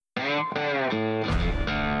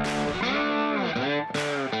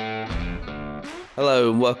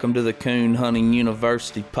Hello and welcome to the Coon Hunting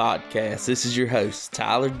University podcast. This is your host,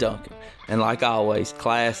 Tyler Duncan, and like always,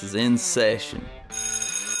 class is in session.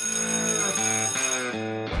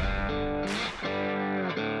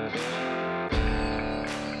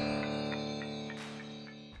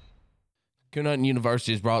 Coon Hunting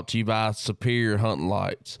University is brought to you by Superior Hunting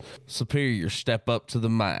Lights. Superior, step up to the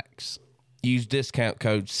max. Use discount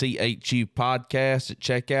code CHU podcast at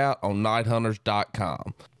checkout on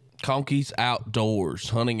nighthunters.com. Conkey's Outdoors,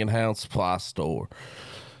 hunting and hound supply store.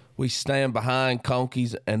 We stand behind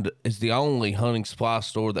Conkey's and is the only hunting supply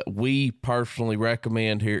store that we personally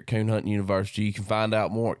recommend here at Coon Hunting University. You can find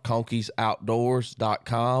out more at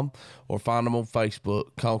conkeys.outdoors.com or find them on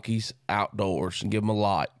Facebook, Conkey's Outdoors, and give them a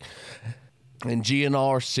like. And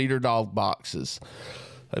GNR Cedar Dog Boxes.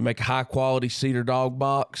 They make a high-quality cedar dog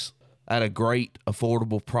box at a great,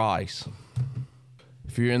 affordable price.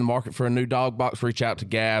 If you're in the market for a new dog box, reach out to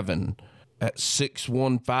Gavin at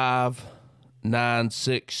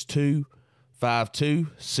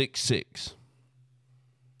 615-962-5266.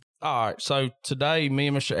 All right, so today me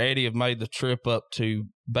and Mr. Eddie have made the trip up to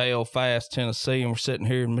Belfast, Tennessee, and we're sitting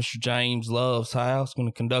here in Mr. James Love's house, going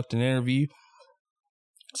to conduct an interview.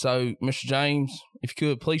 So, Mr. James, if you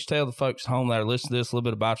could, please tell the folks at home that are listening to this a little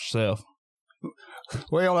bit about yourself.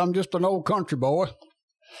 Well, I'm just an old country boy.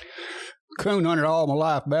 Coon hunted all my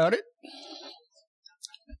life about it.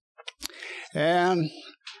 And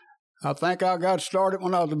I think I got started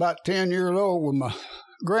when I was about 10 years old with my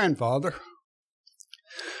grandfather.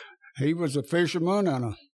 He was a fisherman,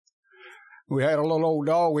 and we had a little old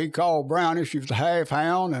dog we called Brownie. She was a half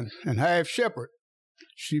hound and half shepherd.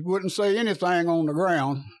 She wouldn't say anything on the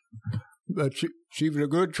ground, but she was a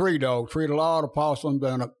good tree dog, treated a lot of possums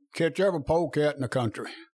and catch every polecat in the country.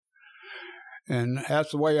 And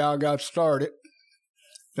that's the way I got started,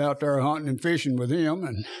 out there hunting and fishing with him.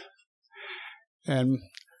 And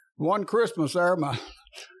one Christmas there, my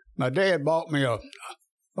dad bought me a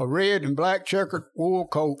red and black checkered wool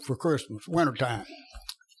coat for Christmas, wintertime.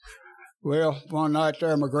 Well, one night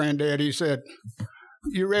there, my granddad, he said,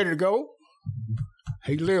 "You ready to go?"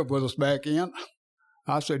 He lived with us back in.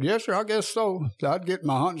 I said, "Yes, sir, I guess so." So I'd get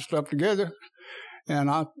my hunting stuff together,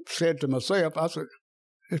 and I said to myself, I said,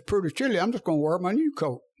 "It's pretty chilly. I'm just going to wear my new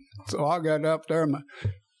coat." So I got up there, and my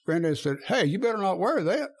granddad said, "Hey, you better not wear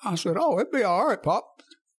that." I said, "Oh, it'll be all right, Pop."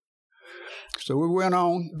 So we went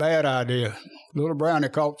on. Bad idea. Little Brownie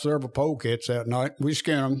caught several polecats that night. We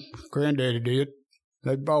skinned them. Granddaddy did.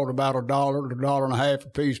 They bought about $1 to $1.50 a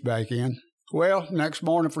piece back in. Well, next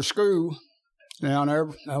morning for school, down there,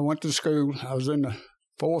 I went to school. I was in the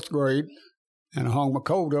 4th grade, and I hung my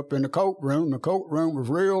coat up in the coat room. The coat room was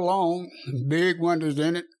real long, big windows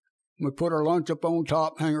in it. We put our lunch up on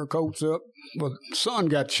top, hang our coats up. Well, the sun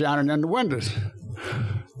got shining in the windows.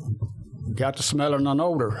 Got to smelling an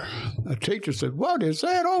odor. The teacher said, "What is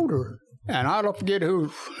that odor?" And I don't forget who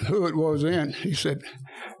it was in. He said,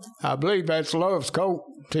 "I believe that's Love's coat,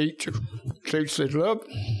 teacher." Teacher said, "Love,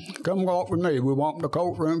 come walk with me." We walked in the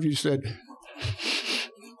coat room. She said,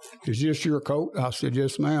 "Is this your coat?" I said,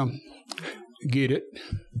 "Yes, ma'am." "Get it.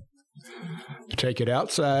 Take it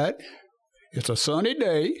outside. It's a sunny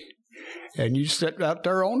day, and you sit out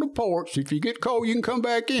there on the porch. If you get cold, you can come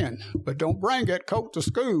back in. But don't bring that coat to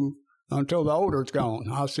school until the odor's gone."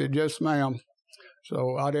 I said, "Yes, ma'am."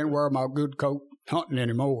 So I didn't wear my good coat hunting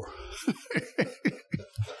anymore.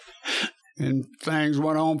 And things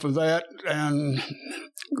went on for that, and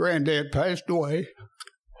Granddad passed away.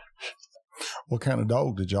 What kind of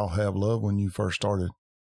dog did y'all have, Love, when you first started?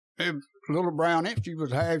 Little Brownie, she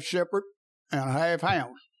was half shepherd and half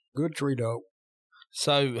hound. Good tree dog.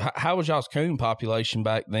 So, how was y'all's coon population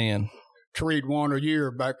back then? Treed one a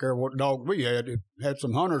year back there. What dog we had? It had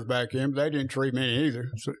some hunters back in, but they didn't treat many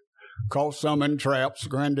either. So, caught some in traps.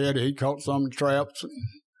 Granddad, he caught some in traps.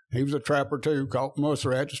 He was a trapper too, caught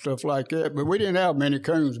muskrats and stuff like that. But we didn't have many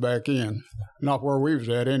coons back in. Not where we was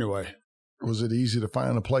at anyway. Was it easy to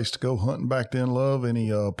find a place to go hunting back then, Love?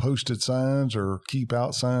 Any posted signs or keep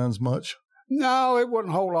out signs much? No, it wasn't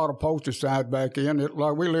a whole lot of posted signs back then.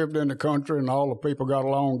 Like we lived in the country, and all the people got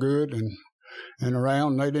along good and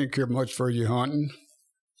around. And they didn't care much for you hunting.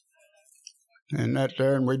 And that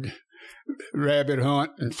there, and we'd rabbit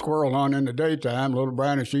hunt and squirrel hunt in the daytime. Little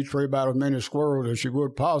Brownie, she'd tree about as many squirrels as she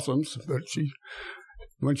would possums. But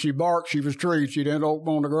when she barked, she was treed. She didn't open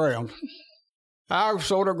on the ground. I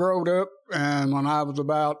sort of growed up, and when I was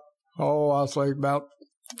about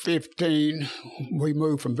 15, we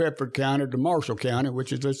moved from Bedford County to Marshall County,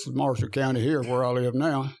 which is this is Marshall County here where I live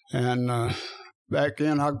now. And back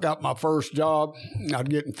then, I got my first job. I was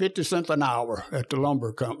getting 50 cents an hour at the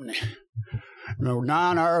lumber company. 9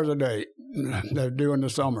 hours a day. during the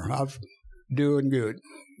summer. I was doing good.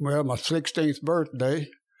 Well, my 16th birthday,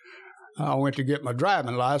 I went to get my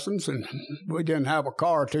driving license, and we didn't have a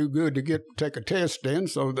car too good to take a test in,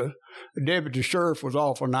 so the deputy sheriff was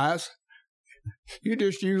awful nice. You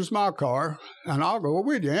just use my car, and I'll go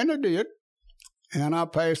with you. And I did. And I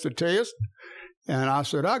passed the test, and I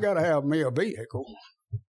said, I got to have me a vehicle.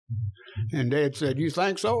 And Dad said, you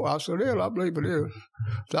think so? I said, yeah, I believe it is.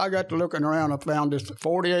 So I got to looking around. I found this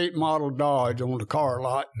 48 model Dodge on the car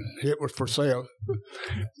lot. It was for sale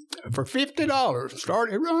for $50.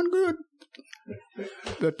 Started to run good.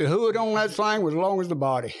 But the hood on that thing was as long as the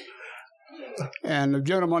body. And the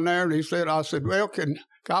gentleman there, he said, I said, well, can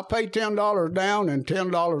I pay $10 down and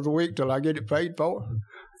 $10 a week till I get it paid for?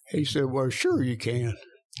 He said, well, sure you can.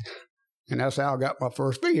 And that's how I got my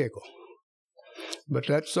first vehicle. But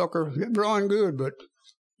that sucker, it run good, but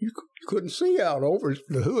you couldn't see out over it.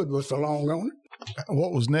 The hood was so long on it.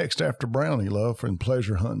 What was next after Brownie, love, and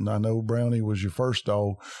pleasure hunting? I know Brownie was your first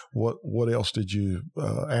dog. What else did you,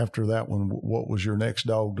 after that one, what was your next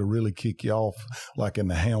dog to really kick you off, like in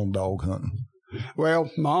the hound dog hunting? Well,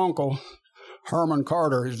 my uncle, Herman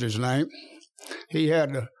Carter is his name. He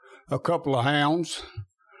had a couple of hounds.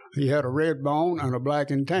 He had a red bone and a black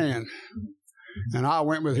and tan. And I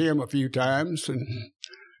went with him a few times and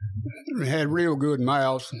had real good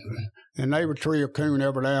mouths. And they would tree a coon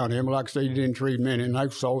every now and then. Like I said, he didn't tree many, and they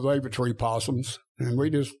would tree possums. And we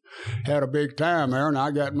just had a big time there, and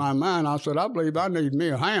I got in my mind, I said, I believe I need me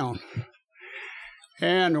a hound.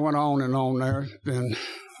 And it went on and on there. Then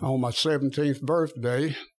on my 17th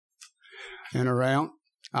birthday and around,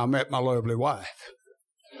 I met my lovely wife.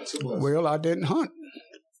 That's a blessing. Well, I didn't hunt.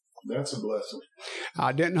 That's a blessing.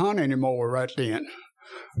 I didn't hunt anymore right then.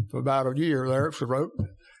 For about a year there,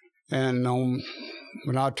 and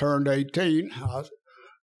when I turned 18, I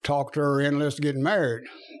talked her into getting married.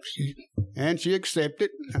 She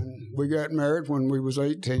accepted, and we got married when we was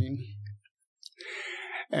 18.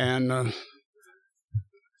 And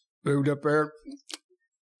moved up there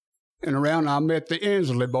and around. I met the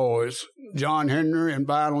Inslee boys, John Henry and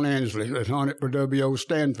Vinyl Inslee, that hunted for W.O.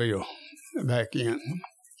 Stanfield back in.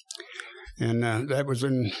 And that was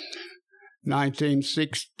in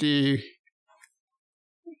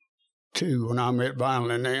 1962 when I met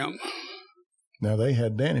Vinyl and them. Now, they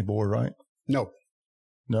had Danny Boy, right? No,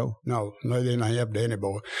 they didn't have Danny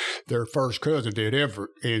Boy. Their first cousin did. Everett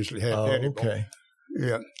Inslee had Danny Boy. Okay.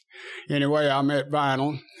 Yeah. Anyway, I met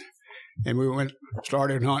Vinyl, and we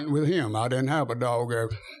started hunting with him. I didn't have a dog there.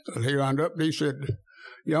 He lined up, and he said,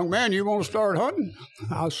 young man, you want to start hunting?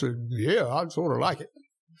 I said, yeah, I'd sort of like it.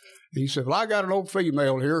 He said, well, I got an old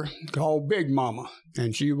female here called Big Mama,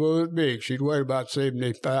 and she was big. She'd weigh about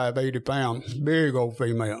 75, 80 pounds. Big old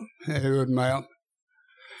female, good mouth.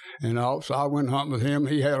 And so I went hunting with him.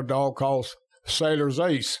 He had a dog called Sailor's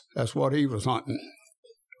Ace. That's what he was hunting.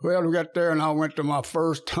 Well, we got there, and I went to my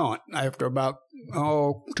first hunt. After about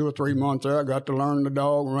 2 or 3 months there, I got to learn the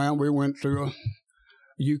dog around. We went to a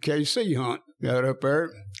UKC hunt. Got up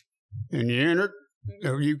there, and you entered.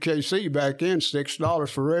 UKC back then, $6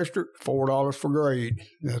 for registered, $4 for grade.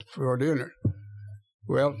 That's for dinner.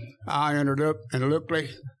 Well, I entered up, and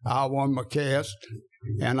luckily, I won my cast,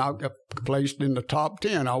 and I got placed in the top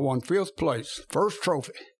 10. I won 5th place, first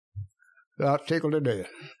trophy. I tickled to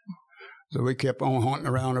death. So we kept on hunting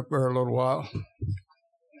around up there a little while.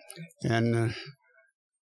 And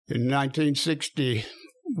in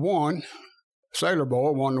 1961, Sailor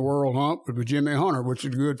Boy won the World Hunt with Jimmy Hunter, which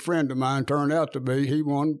is a good friend of mine, turned out to be. He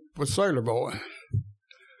won with Sailor Boy.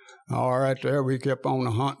 All right, there, we kept on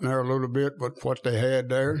hunting there a little bit with what they had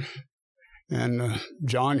there. And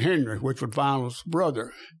John Henry, which was Vinyl's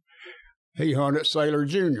brother, he hunted Sailor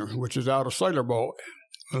Jr., which is out of Sailor Boy.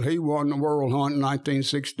 Well, he won the World Hunt in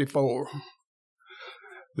 1964.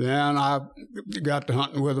 Then I got to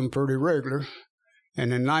hunting with him pretty regular.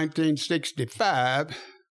 And in 1965,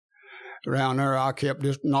 around there, I kept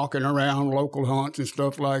just knocking around local hunts and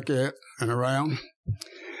stuff like that and around.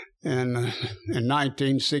 And in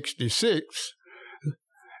 1966,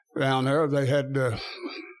 around there, they had,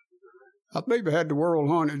 I believe they had the World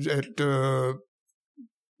Hunt at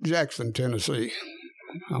Jackson, Tennessee.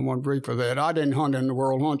 I wasn't brief for that. I didn't hunt in the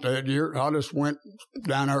World Hunt that year. I just went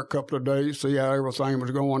down there a couple of days, see how everything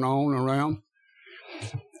was going on around.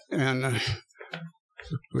 And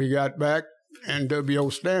we got back, and W.O.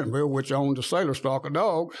 Stanfield, which owned the Sailor stock of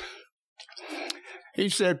dogs, he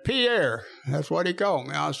said, Pierre, that's what he called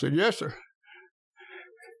me. I said, yes, sir.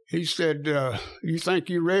 He said, you think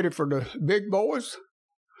you ready for the big boys?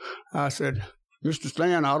 I said, Mr.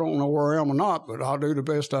 Stan, I don't know where I am or not, but I'll do the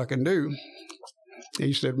best I can do.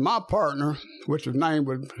 He said, my partner, which his name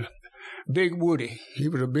was Big Woody. He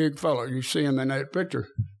was a big fellow. You see him in that picture.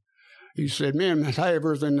 He said, me and Miss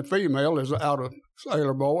Havers and the female is out of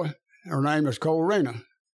Sailor Boy. Her name is Corina.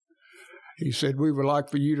 He said, we would like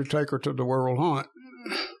for you to take her to the World Hunt.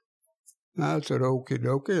 I said, okie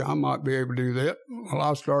dokie, I might be able to do that. Well,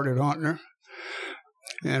 I started hunting her.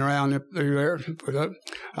 And around up through there,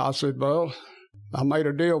 I said, well, I made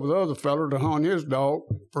a deal with the other fella to hunt his dog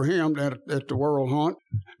for him at the World Hunt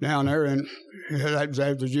down there, and that was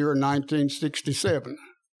the year of 1967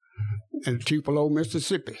 in Tupelo,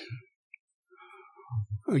 Mississippi.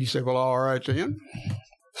 He said, well, all right then.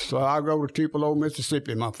 So I go to Tupelo,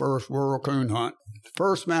 Mississippi, my first World Coon hunt.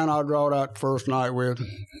 First man I drawed out the first night with,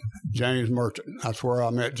 James Merchant. That's where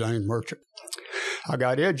I met James Merchant. I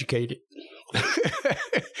got educated.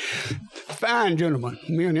 Fine gentleman.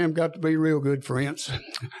 Me and him got to be real good friends.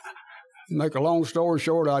 Make a long story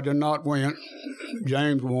short, I did not win.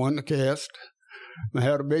 James won the cast. I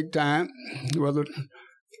had a big time with it.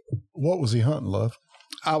 What was he hunting, Love?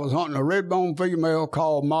 I was hunting a red-bone female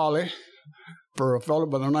called Molly for a fellow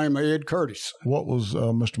by the name of Ed Curtis. What was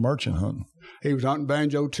Mr. Merchant hunting? He was hunting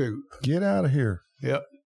banjo too. Get out of here. Yep.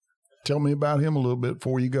 Tell me about him a little bit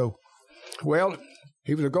before you go. Well,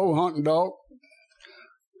 he was a gold hunting dog,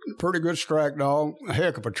 pretty good strike dog, a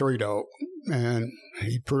heck of a tree dog. And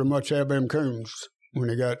he pretty much had them coons when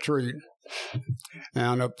he got treed.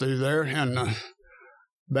 And up through there, and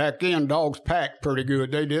back then, dogs packed pretty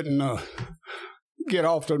good. They didn't get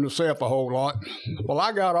off to themselves a whole lot. Well,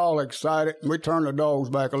 I got all excited. We turned the dogs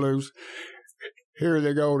back loose. Here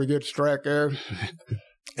they go to get strike there.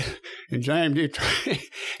 And James,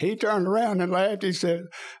 he turned around and laughed. He said,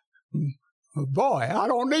 boy, I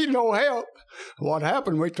don't need no help. What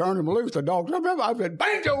happened? We turned him loose. The dog, I said,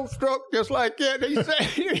 banjo struck just like that.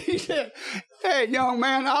 He said, hey, young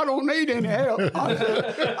man, I don't need any help.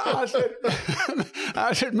 I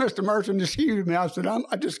said, Mr. Merchant, excuse me. I said, I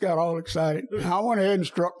just got all excited. I went ahead and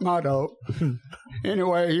struck my dog.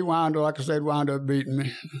 Anyway, he wound up beating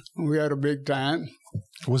me. We had a big time.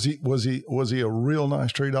 Was he a real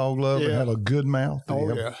nice tree dog, Love? Yeah. And had a good mouth?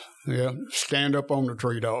 Yeah. Stand up on the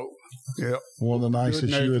tree dog. Yeah. One of the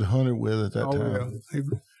nicest you had hunted with at that time.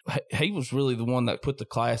 Yeah. He was really the one that put the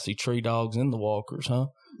classy tree dogs in the walkers, huh?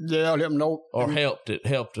 Yeah, Helped it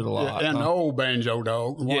a lot. Yeah, and huh? the old banjo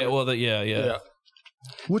dog. Yeah.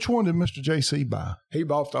 Which one did Mr. J.C. buy? He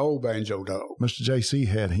bought the old banjo dog. Mr. J.C.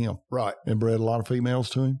 had him. Right. And bred a lot of females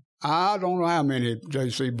to him? I don't know how many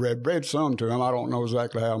J.C. bred some to him. I don't know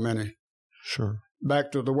exactly how many. Sure.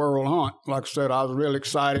 Back to the World Hunt. Like I said, I was real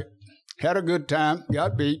excited. Had a good time.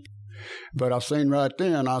 Got beat. But I seen right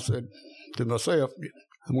then, I said to myself,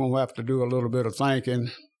 I'm going to have to do a little bit of thinking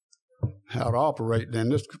how to operate in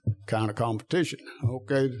this kind of competition.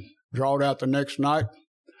 Okay, drawed out the next night.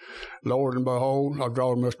 Lord and behold, I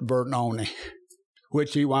drawed Mr. Bertone,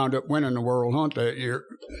 which he wound up winning the World Hunt that year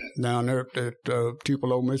down there at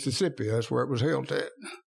Tupelo, Mississippi. That's where it was held at.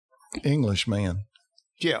 English man.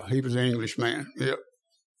 Yeah, he was an English man. Yep.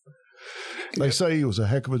 They say he was a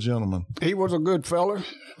heck of a gentleman. He was a good fella,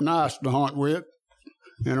 nice to hunt with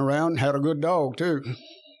and around. Had a good dog, too.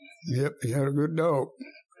 Yep, he had a good dog.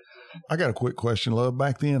 I got a quick question, Love.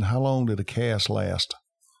 Back then, how long did a cast last?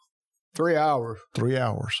 3 hours. 3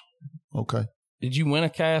 hours. Okay. Did you win a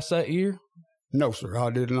cast that year? No, sir, I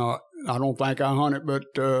did not. I don't think I hunted, but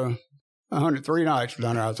I hunted 3 nights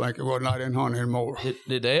down there, I think it was. I didn't hunt anymore.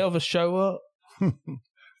 Did Elvis show up?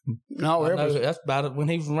 No, Elvis. That's about it when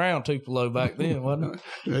he was around Tupelo back then, wasn't it?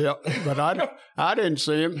 Yeah, but I didn't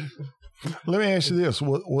see him. Let me ask you this.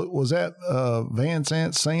 Was that Van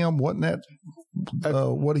Sant Sam? Wasn't that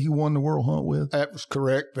what he won the World Hunt with? That was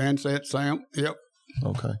correct. Van Sant Sam. Yep.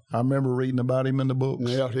 Okay. I remember reading about him in the books.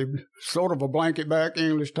 Yeah, he was sort of a blanket back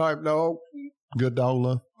English type dog. Good dog,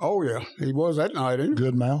 Love? Oh, yeah. He was that night, didn't he?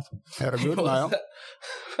 Good mouth? Had a good mouth.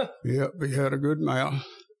 Yep, he had a good mouth.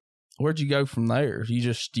 Where'd you go from there?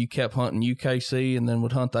 You kept hunting UKC and then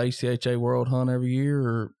would hunt the ACHA World Hunt every year,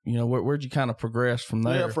 or where'd you kind of progress from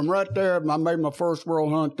there? Yeah, from right there, I made my first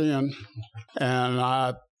World Hunt then, and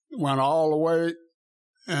I went all the way,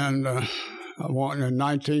 and I went in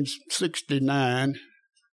 1969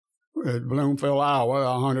 at Bloomfield,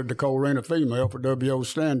 Iowa. I hunted the Corina female for W.O.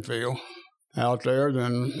 Stanfield out there,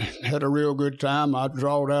 then had a real good time. I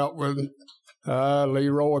drawed out with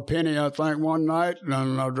Leroy Penny, I think, one night.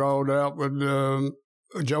 And I drawed out with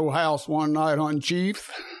Joe House one night hunting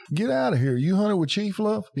Chief. Get out of here. You hunted with Chief,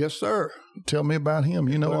 Love? Yes, sir. Tell me about him.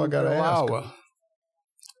 I got to ask. Iowa.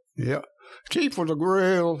 Yeah. Chief was a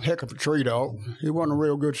real heck of a tree dog. He wasn't a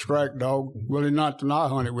real good strike dog. Well, not that I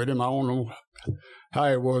hunted with him. I don't know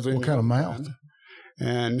how he was. What kind of mouth?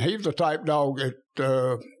 And he was the type dog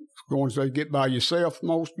that going to say get by yourself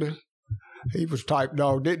mostly. He was type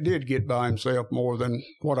dog that did get by himself more than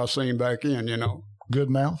what I seen back in, you know. Good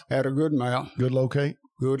mouth? Had a good mouth. Good locate?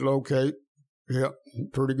 Good locate. Yep.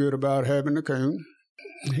 Pretty good about having the coon.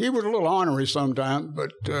 He was a little ornery sometimes,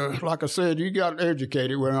 but like I said, you got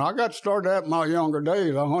educated. When I got started out in my younger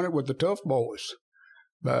days, I hunted with the Tough Boys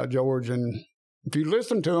by George. And if you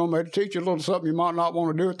listen to them, they'd teach you a little something you might not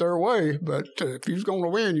want to do it their way. But if you're going to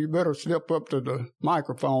win, you better step up to the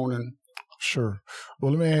microphone and Sure.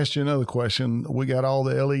 Well, let me ask you another question. We got all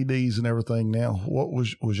the LEDs and everything now. What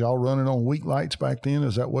was y'all running on wheat lights back then?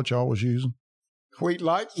 Is that what y'all was using? Wheat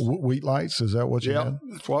lights? Wheat lights? Is that what you had? Yeah,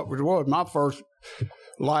 that's what it was. My first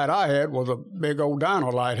light I had was a big old dino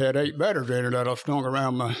light. Had 8 batteries in it that I strung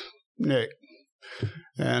around my neck.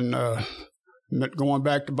 And going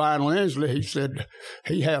back to Vinyl Inslee, he said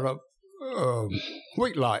he had a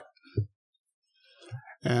wheat light.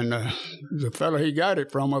 And the fella he got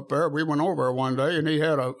it from up there, we went over there one day, and he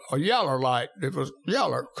had a yeller light. It was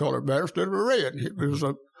yeller colored better instead of a red. It was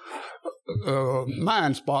a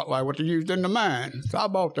mine spotlight, what they used in the mine. So I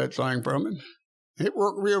bought that thing from him. It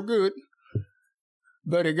worked real good,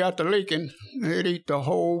 but it got to leaking. It ate the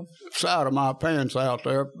whole side of my pants out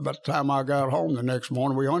there. By the time I got home the next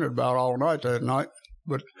morning, we hunted about all night that night.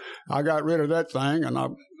 But I got rid of that thing, and I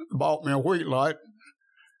bought me a wheat light.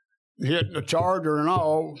 Hitting the charger and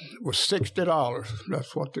all was $60.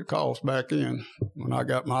 That's what it cost back then when I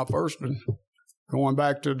got my first one. Going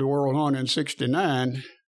back to the World Hunt in '69,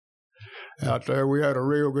 out there we had a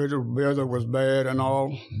real good, the weather was bad and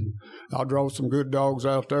all. I drove some good dogs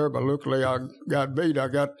out there, but luckily I got beat. I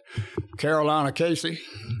got Carolina Casey.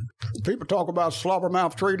 People talk about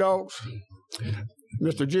slobbermouth tree dogs.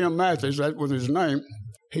 Mr. Jim Matthews, that was his name.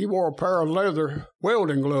 He wore a pair of leather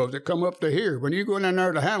welding gloves that come up to here. When you go in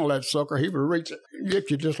there to handle that sucker, he would reach it, get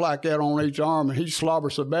you just like that on each arm, and he'd slobber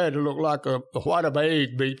so bad it looked like the white of an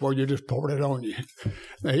egg beat where you just poured it on you.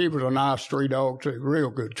 Now, he was a nice tree dog, too. Real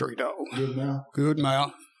good tree dog. Good mouth. Good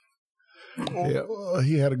mouth. Yeah.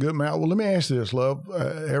 He had a good mouth. Well, let me ask you this, Love.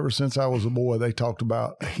 Ever since I was a boy, they talked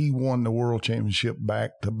about he won the world championship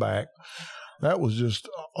back to back. That was just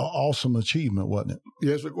an awesome achievement, wasn't it?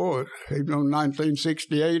 Yes, it was. He won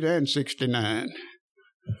 1968 and '69.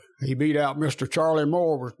 He beat out Mr. Charlie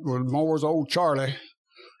Moore, was Moore's old Charlie,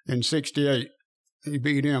 in '68. He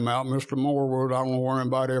beat him out. Mr. Moore was, I don't know where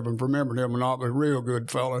anybody ever remembered him or not, but a real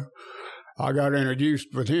good fella. I got introduced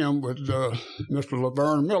with him with Mr.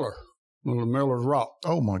 Laverne Miller, Little Miller's Rock.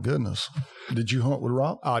 Oh, my goodness. Did you hunt with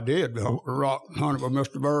Rock? I did hunt with Rock. Hunted with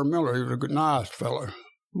Mr. Laverne Miller. He was a good, nice fella.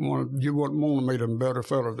 You wouldn't want to meet a better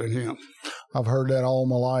fella than him. I've heard that all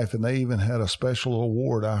my life, and they even had a special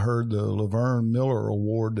award. I heard the Laverne Miller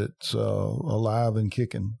Award that's alive and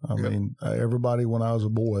kicking. I mean, everybody when I was a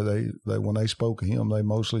boy, they when they spoke of him, they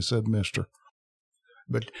mostly said Mister.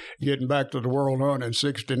 But getting back to the World Hunt in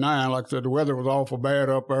 '69, like I said, the weather was awful bad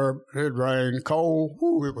up there. It rained, cold.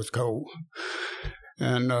 Ooh, it was cold.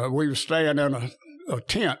 And we were staying in a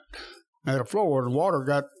tent at a floor, and water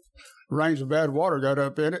got... Rains of bad water got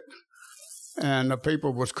up in it, and the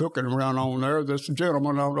people was cooking around on there. This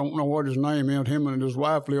gentleman, I don't know what his name is, him and his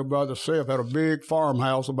wife lived by themselves, had a big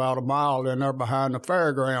farmhouse about a mile in there behind the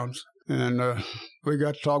fairgrounds. And we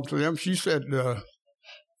got to talk to them. She said,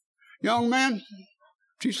 young man,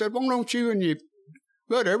 she said, why don't you and your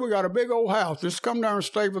buddy, we got a big old house, just come down and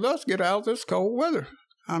stay with us, get out of this cold weather.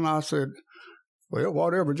 And I said, well,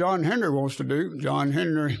 whatever John Henry wants to do. John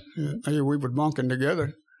Henry, we were bunking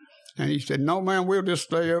together. And he said, no, man, we'll just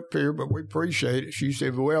stay up here, but we appreciate it. She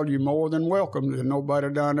said, well, you're more than welcome. There's nobody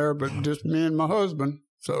down there but just me and my husband.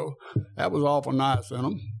 So that was awful nice in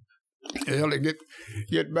them. Hell, to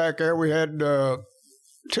get back there, we had 2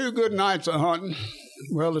 good nights of hunting.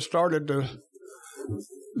 Well, it started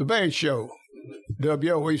the bench show.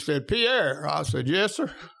 W.O., he said, Pierre. I said, yes,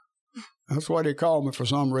 sir. That's what he called me for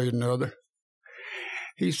some reason or other.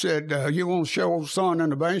 He said, you want to show son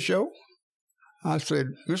in the bench show? I said,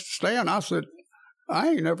 Mr. Stan, I said, I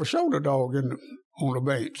ain't never showed a dog on the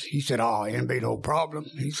bench. He said, oh, it ain't be no problem.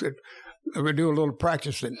 He said, we do a little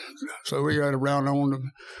practicing. So we got around on the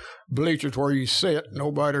bleachers where you sit,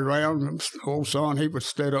 nobody around. Old son, he was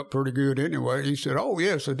stayed up pretty good anyway. He said, oh, yes,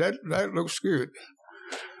 yeah, so that looks good.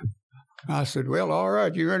 I said, well, all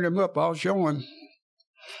right, you end him up, I'll show him.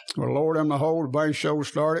 Well, Lord in the hole, the bench show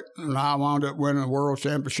started, and I wound up winning the World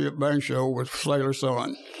Championship bench show with Sailor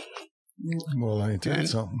Son. Well, I ain't tell you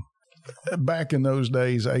something. Back in those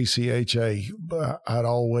days, ACHA, I'd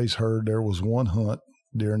always heard there was one hunt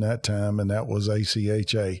during that time, and that was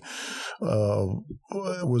ACHA.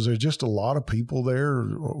 Was there just a lot of people there,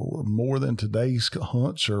 more than today's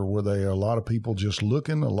hunts, or were there a lot of people just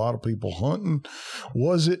looking, a lot of people hunting?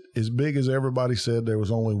 Was it as big as everybody said there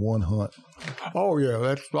was only one hunt? Oh, yeah,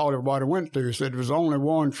 that's all everybody went to. Said there was only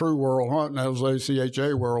one true world hunt, and that was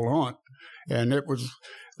ACHA World Hunt. And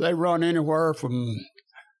they run anywhere from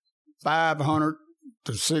 500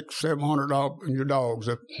 to 600-700 dogs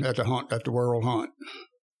at the World Hunt.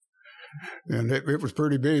 And it was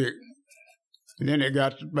pretty big. And then it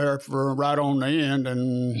got there for right on the end,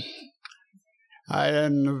 and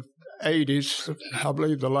in the 80s, I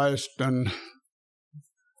believe the last in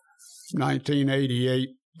 1988,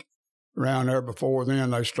 around there before then,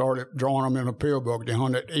 they started drawing them in a pill book. They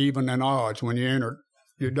hunted even and odds. When you entered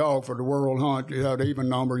your dog for the World Hunt, you had an even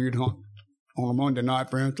number you'd hunt on a Monday night,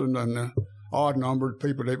 for instance, and the odd number of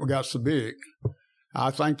people that got so big.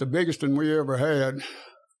 I think the biggest one we ever had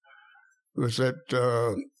was at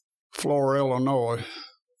Flora, Illinois,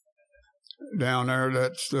 down there.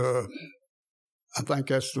 That's I think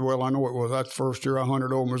that's I know it was. That's the first year I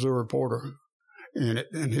hunted old Missouri Porter in it,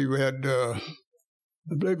 and he had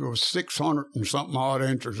I believe it was 600 and something odd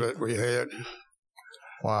entries that we had.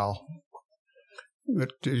 Wow.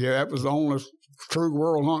 But yeah, it was the only true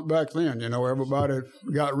world hunt back then. Everybody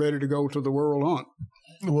got ready to go to the world hunt.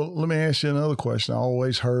 Well, let me ask you another question. I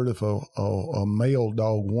always heard if a male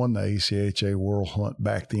dog won the ACHA World Hunt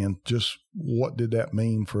back then, just what did that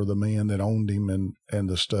mean for the man that owned him and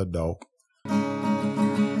the stud dog?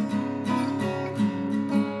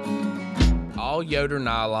 All Yoder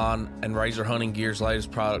Nylon and Razor Hunting Gear's latest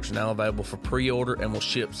products are now available for pre-order and will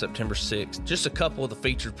ship September 6th. Just a couple of the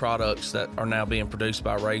featured products that are now being produced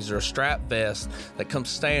by Razor: a strap vest that comes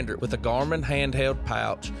standard with a Garmin handheld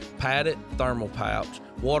pouch, padded thermal pouch,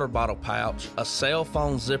 water bottle pouch, a cell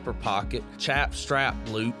phone zipper pocket, chap strap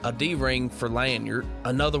loop, a D-ring for lanyard.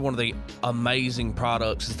 Another one of the amazing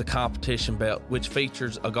products is the competition belt, which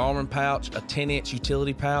features a Garmin pouch, a 10-inch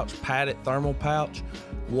utility pouch, padded thermal pouch,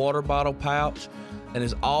 water bottle pouch, and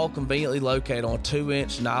is all conveniently located on a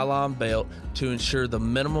 2-inch nylon belt to ensure the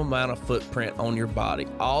minimum amount of footprint on your body.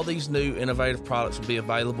 All these new innovative products will be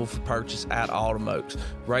available for purchase at Automokes.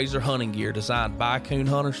 Razor Hunting Gear, designed by coon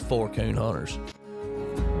hunters for coon hunters.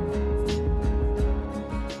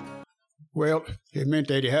 Well, it meant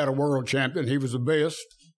that he had a world champion. He was the best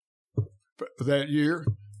that year,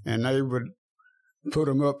 and they would put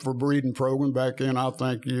him up for breeding program. Back then, I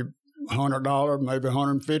think $100, maybe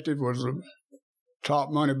 $150 was the top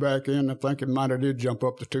money back then. I think it might have did jump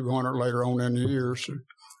up to $200 later on in the years.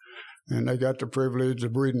 And they got the privilege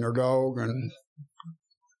of breeding their dog and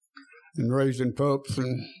raising pups,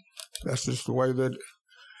 and that's just the way that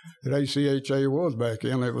ACHA was back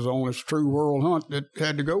then. It was the only true world hunt that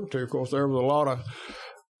had to go to. Of course, there was a lot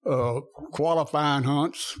of qualifying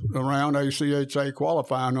hunts around, ACHA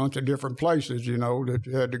qualifying hunts at different places, that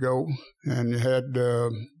you had to go. And you had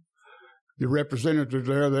your representatives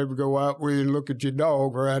there. They would go out with you and look at your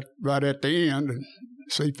dog right at the end and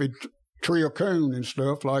see if he'd tree a coon and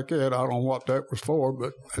stuff like that. I don't know what that was for,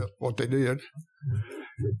 but that's what they did.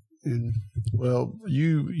 And, well,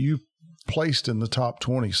 you placed in the top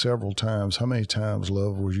 20 several times. How many times,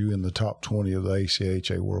 Love, were you in the top 20 of the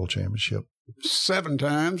ACHA World Championship? 7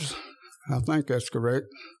 times. I think that's correct.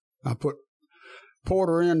 I put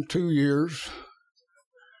Porter in 2 years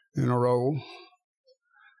in a row,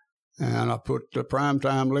 and I put the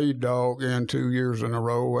primetime lead dog in 2 years in a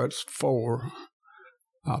row. That's 4.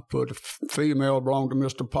 I put a female belonged to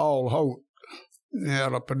Mr. Paul Holt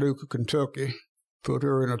out of Paducah, Kentucky. Put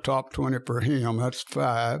her in the top 20 for him. That's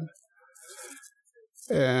 5.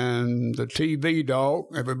 And the TV dog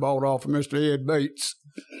that we bought off of Mr. Ed Bates,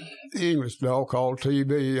 English dog called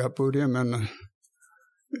TV, I put him in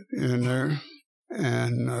there.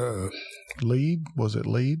 And lead, was it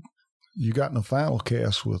lead? You got in the final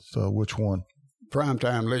cast with which one?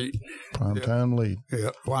 Primetime lead. Primetime lead. Yeah,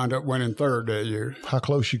 wound up winning 3rd that year. How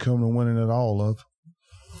close you come to winning it all, Love?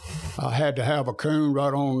 I had to have a coon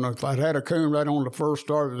right on. If I'd had a coon right on the first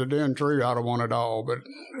start of the den tree, I'd have won it all. But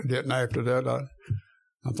I didn't after that.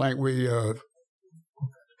 I think we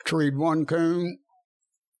treed one coon.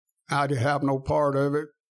 I didn't have no part of it,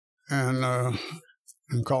 and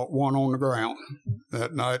caught one on the ground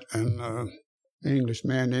that night in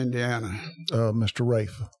Englishman, Indiana. Mr.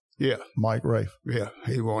 Rafe. Yeah. Mike Rafe. Yeah,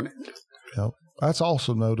 he won it. Yep. That's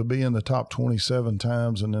awesome, though, to be in the top 27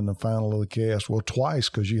 times and in the final of the cast. Well, twice,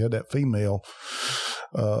 because you had that female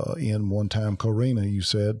in one time, Corina, you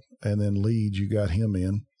said, and then Leeds, you got him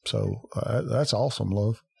in. So that's awesome,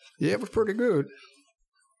 Love. Yeah, it was pretty good.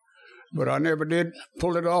 But I never did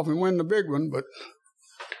pull it off and win the big one, but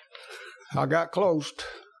I got close.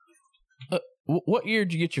 What year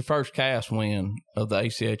did you get your first cast win of the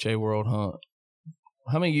ACHA World Hunt?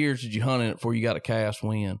 How many years did you hunt in it before you got a cast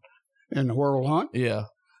win? In the World Hunt? Yeah.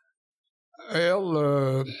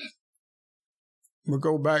 Well, we'll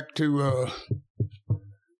go back to, let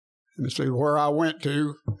me see, where I went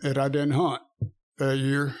to that I didn't hunt that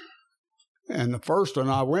year. And the first one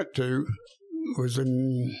I went to was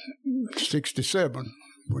in 67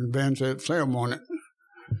 when Ben said Sam won it.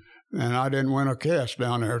 And I didn't win a cast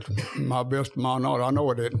down there. My best of my knowledge, I know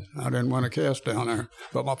I didn't. I didn't win a cast down there.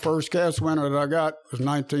 But my first cast winner that I got was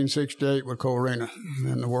 1968 with Corina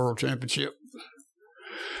in the World Championship.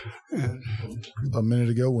 And a minute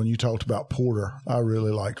ago when you talked about Porter, I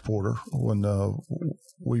really liked Porter. When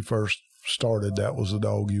we first started, that was the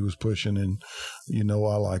dog you was pushing, and I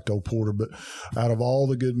liked old Porter. But out of all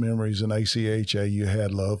the good memories in ACHA you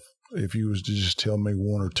had, Love, if you was to just tell me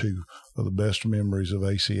one or two of the best memories of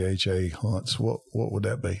ACHA hunts, what would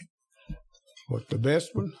that be? What the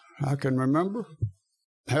best one I can remember?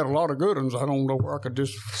 Had a lot of good ones. I don't know where I could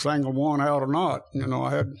just single one out or not.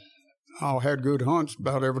 I had good hunts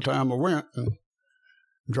about every time I went, and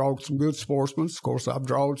drawed some good sportsmen. Of course, I've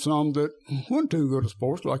drawed some that weren't too good a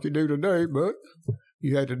sports like you do today, but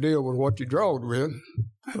you had to deal with what you drawed with.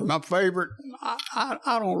 My favorite,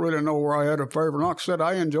 I don't really know where I had a favorite. Like I said,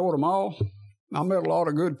 I enjoyed them all. I met a lot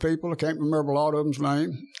of good people. I can't remember a lot of them's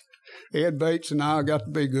name. Ed Bates and I got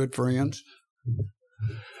to be good friends.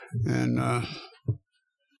 And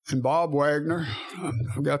Bob Wagner,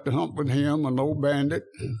 I got to hunt with him, an old bandit.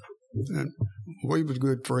 And we was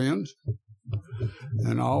good friends.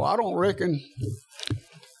 And all. I don't reckon,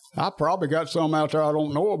 I probably got some out there I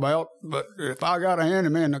don't know about, but if I got a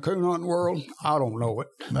handyman in the coon hunting world, I don't know it.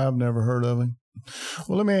 I've never heard of him.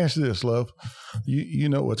 Well, let me ask you this, Love. You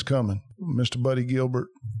know what's coming. Mr. Buddy Gilbert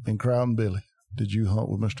and Crowden Billy. Did you hunt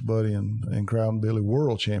with Mr. Buddy and Crowden Billy,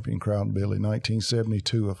 world champion Crowden Billy,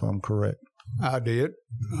 1972, if I'm correct? I did.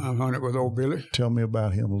 I hunted with old Billy. Tell me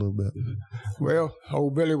about him a little bit. Well,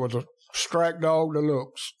 old Billy was a strike dog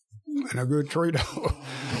deluxe and a good tree dog.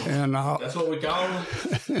 And that's what we call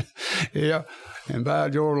him? Yeah. And by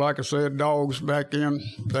George, like I said, dogs back then,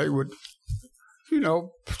 they would,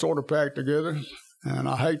 sort of pack together. And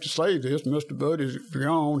I hate to say this, Mr. Buddy's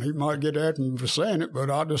gone. He might get at me for saying it,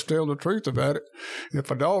 but I'll just tell the truth about it.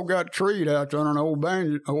 If a dog got treed out yonder, old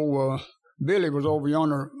Billy was over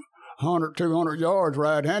yonder 100, 200 yards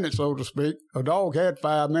right-handed, so to speak. A dog had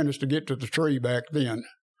 5 minutes to get to the tree back then.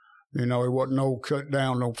 It wasn't no cut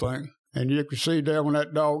down, no thing. And you could see there when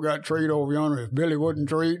that dog got treed over yonder, if Billy wasn't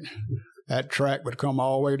treed, that track would come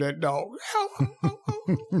all the way to that dog.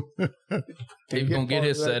 He was going to get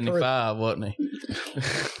his 75, wasn't he?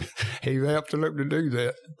 He absolutely do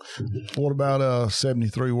that. What about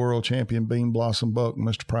 73 world champion Bean Blossom Buck,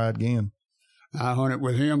 Mr. Pride Gann? I hunted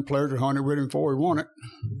with him, pleasure hunted with him before he won it.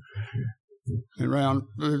 And around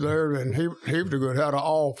through there, and he was a good, had an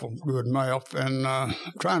awful good mouth. And I'm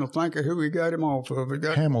trying to think of who he got him off of. He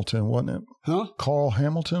got Hamilton, wasn't it? Huh? Carl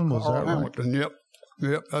Hamilton, was Carl that right? Hamilton,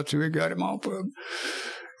 yep, that's who he got him off of.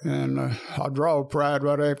 And I drawed Pride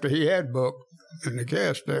right after he had Buck in the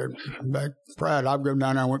cast there. Back Pride, I've gone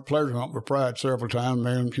down there and went pleasure hunting with Pride several times,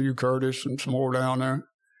 me and Hugh Curtis and some more down there.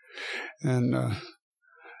 And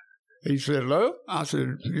he said, "Love?" I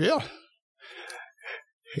said, "Yeah."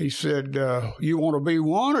 He said, "You want to be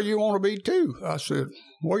one or you want to be two?" I said,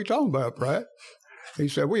 "What are you talking about, Pride?" He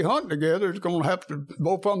said, "We hunting together. It's going to have to,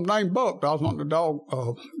 both of them named Buck." I was hunting a dog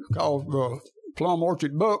called Plum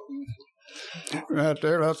Orchard Buck right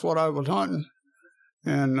there. That's what I was hunting.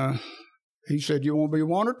 And he said, "You want to be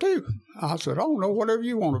one or two?" I said, "I don't know, whatever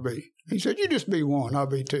you want to be." He said, "You just be one, I'll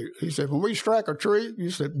be two." He said, "When we strike a tree," you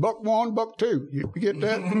said, "Buck one, Buck two." You get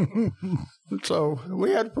that? So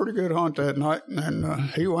we had a pretty good hunt that night, and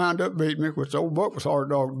he wound up beating me, which old Buck was a hard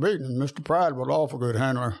dog to beat, and Mr. Pride was an awful good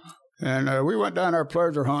handler. And we went down there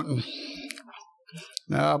pleasure hunting.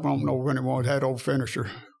 Now, I don't know if anyone had old finisher.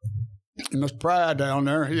 And Mr. Pride down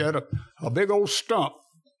there, he had a big old stump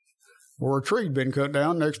where a tree had been cut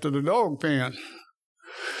down next to the dog pen.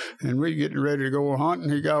 And we getting ready to go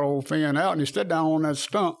hunting. He got old Finn out, and he stood down on that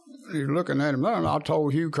stump. He was looking at him. And I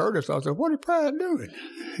told Hugh Curtis, I said, "What is Pride doing?"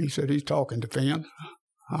 He said, "He's talking to Finn."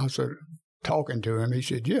 I said, "Talking to him?" He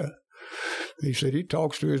said, "Yeah." He said, "He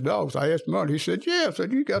talks to his dogs." I asked him, he said, "Yeah." I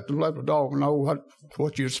said, "You got to let the dog know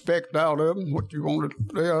what you expect out of him, what you want to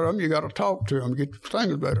do out of him. You got to talk to him, get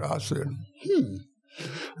things better." I said,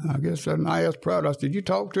 I guess that. And I asked Pride, I said, "You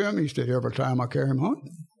talk to him?" He said, "Every time I carry him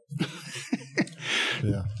hunting."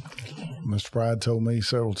 Yeah. Mr. Pride told me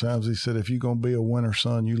several times, he said, "If you're going to be a winner,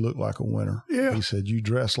 son, you look like a winner." Yeah. He said, "You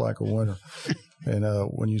dress like a winner." And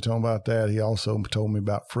when you talk about that, he also told me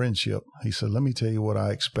about friendship. He said, let me tell you what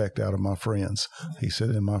I expect out of my friends. He said,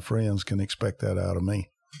 and my friends can expect that out of me.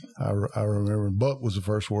 I remember Buck was the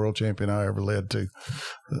first world champion I ever led to.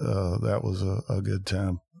 That was a good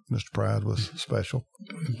time. Mr. Pride was special.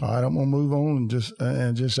 All right, I'm going to move on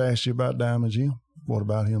and just ask you about Diamond Jim. What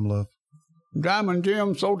about him, Love? Diamond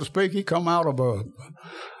Jim, so to speak, he come out of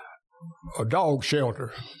a dog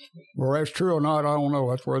shelter. Well, that's true or not, I don't know.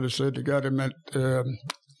 That's where they said they got him at,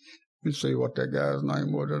 let's see what that guy's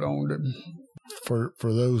name was that owned him. For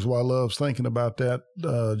those who I love's thinking about that,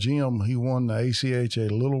 Jim, he won the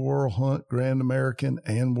ACHA Little World Hunt, Grand American,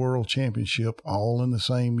 and World Championship all in the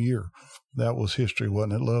same year. That was history,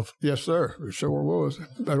 wasn't it, Love? Yes, sir. It sure was.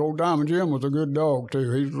 That old Diamond Jim was a good dog, too.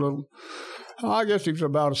 He's a little, I guess he was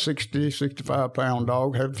about a 60, 65-pound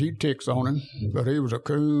dog. Had a few ticks on him, but he was a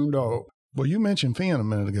coon dog. Well, you mentioned Finn a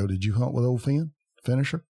minute ago. Did you hunt with old Finn,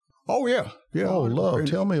 Finisher? Oh, yeah. Oh, Love,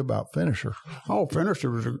 tell me about Finisher. Oh,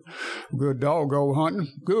 Finisher was a good dog, go hunting.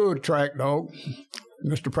 Good track dog.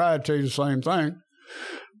 Mr. Pride tells you the same thing.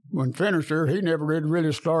 When Finisher, he never did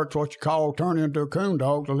really start what you call turn into a coon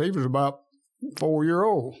dog till he was about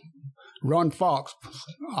 4-year-old. Run fox.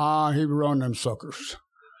 He would run them suckers.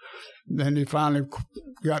 Then he finally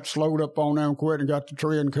got slowed up on them, quit, and got to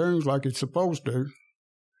treeing coons like he's supposed to.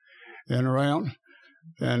 And around.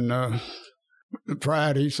 And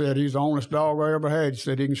Pride, he said he's the honest dog I ever had. He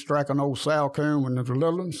said he can strike an old sow coon when there's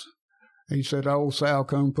little ones. He said the old sow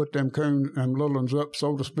coon put them little ones up,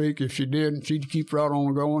 so to speak. If she did, she'd keep right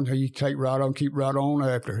on going. He'd take right on, keep right on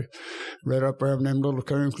after her. Right up there in them little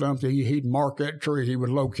coon clumps, he'd mark that tree he would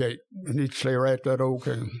locate, and he'd stay right at that old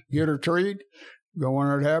coon. Get her treed, go in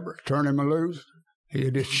there to have her, turn him loose.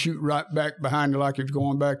 He'd just shoot right back behind her like he was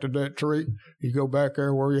going back to that tree. He'd go back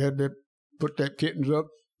there where he had to put that kittens up,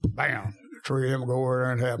 bam. Tree him go over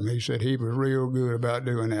there and have him. He said he was real good about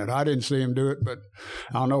doing that. I didn't see him do it, but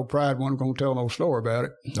I know Pride wasn't going to tell no story about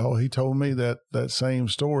it. Oh, he told me that same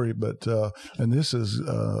story, but and this is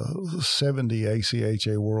 70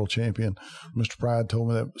 ACHA world champion. Mr. Pride told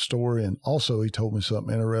me that story, and also he told me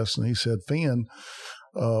something interesting. He said Finn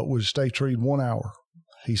would stay treed 1 hour.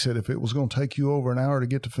 He said if it was going to take you over an hour to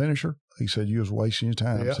get to Finisher, he said you was wasting your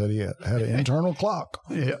time. Yeah. He said he had an internal clock.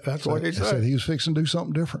 Yeah, that's what he said. He said he was fixing to do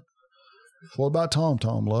something different. What about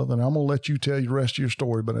Tom, Love? And I'm going to let you tell you the rest of your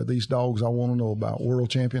story, but these dogs I want to know about. World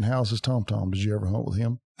champion, how's his Tom? Did you ever hunt with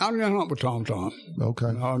him? I didn't hunt with Tom.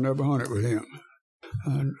 Okay. No, I never hunted with him.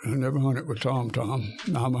 I never hunted with Tom.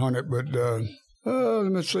 I'm hunted with,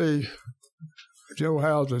 let me see, Joe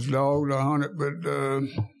House's dog. I hunted with,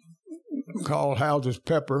 called House's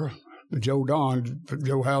Pepper. Joe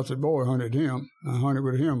House's boy hunted him. I hunted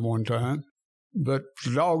with him one time. But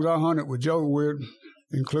the dogs I hunted with Joe with,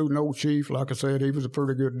 including Old Chief, like I said, he was a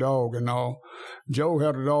pretty good dog and all. Joe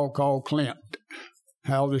had a dog called Clint.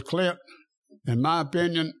 House's Clint. In my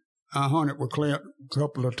opinion, I hunted with Clint a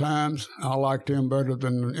couple of times. I liked him better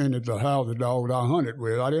than any of the House's dogs I hunted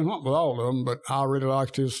with. I didn't hunt with all of them, but I really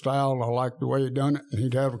liked his style. I liked the way he done it. And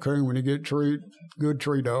he'd have a coon when he get treed. Good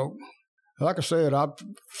tree dog. Like I said, I'm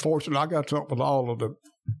fortunate I got to hunt with all of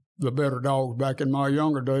the better dogs back in my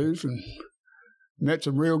younger days and met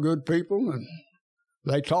some real good people, and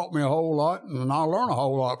they taught me a whole lot, and I learned a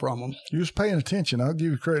whole lot from them. You was paying attention. I'll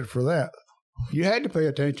give you credit for that. You had to pay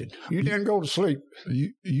attention. You didn't go to sleep.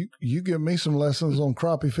 You give me some lessons on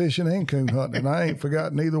crappie fishing and coon hunting, and I ain't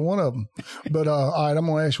forgotten either one of them. But all right, I'm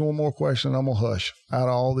going to ask you one more question, and I'm going to hush. Out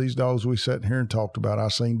of all these dogs we sat here and talked about, I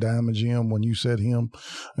seen Diamond Jim when you said him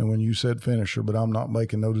and when you said Finisher, but I'm not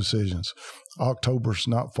making no decisions. October's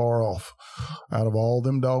not far off. Out of all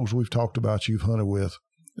them dogs we've talked about you've hunted with,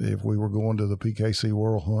 if we were going to the PKC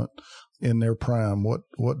World Hunt in their prime,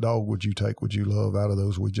 what dog would you take, would you love out of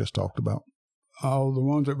those we just talked about? Oh, the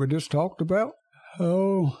ones that we just talked about?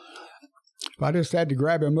 Oh, if I just had to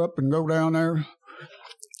grab him up and go down there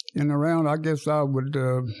and around, I guess I would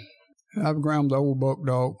I'd grab the old buck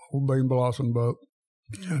dog, old Bean Blossom buck.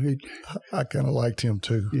 Yeah, I kind of liked him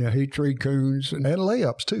too. Yeah, he treed coons. And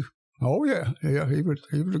layups too. Oh, yeah. Yeah, he was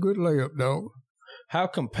a good layup dog. How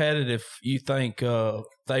competitive you think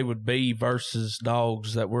they would be versus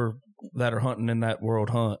dogs that are hunting in that world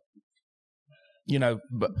hunt? You know,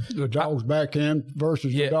 but the dogs back in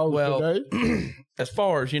versus the dogs today. As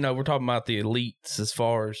far as, we're talking about the elites, as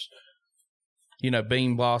far as,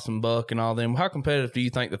 Bean Blossom Buck and all them. How competitive do you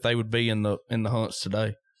think that they would be in the hunts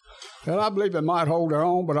today? Well, I believe they might hold their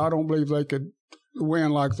own, but I don't believe they could win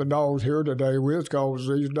like the dogs here today with, because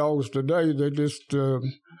these dogs today, they just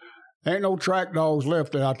Ain't no track dogs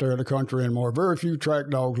left out there in the country anymore. Very few track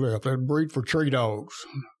dogs left. They breed for tree dogs.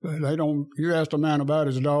 They don't. You ask a man about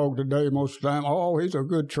his dog today, most of the time, oh, he's a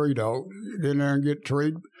good tree dog. Get in there and get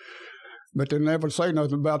treed. But they never say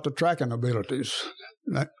nothing about the tracking abilities.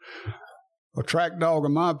 A track dog,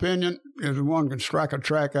 in my opinion, is the one who can strike a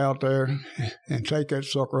track out there and take that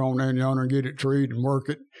sucker on there and yonder and get it treed and work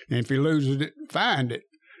it. And if he loses it, find it.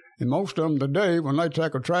 And most of them today, when they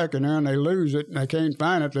take a track in there and they lose it and they can't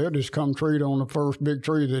find it, they'll just come treat on the first big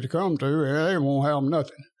tree they come to, and they won't have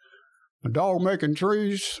nothing. A dog making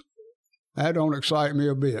trees, that don't excite me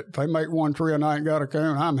a bit. If they make one tree a night and got a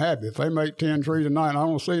count, I'm happy. If they make 10 trees a night and I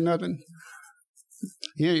don't see nothing,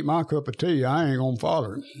 he ain't my cup of tea. I ain't going to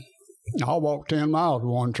follow him. I'll walk 10 miles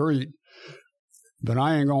with one tree, but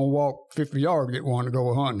I ain't going to walk 50 yards to get one to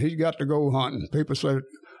go hunting. He's got to go hunting. People say,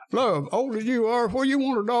 Love, old as you are, where you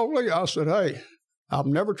want a dog lead? I said, hey, I've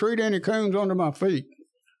never treated any coons under my feet.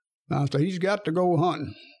 I said, he's got to go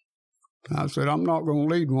hunting. I said, I'm not going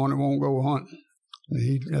to lead one that won't go hunting.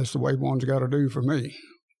 That's the way one's got to do for me.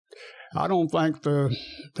 I don't think the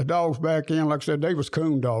dogs back in, like I said, they was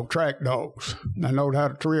coon dog, track dogs. They knowed how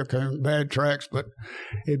to tree a coon, bad tracks, but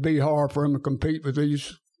it'd be hard for them to compete with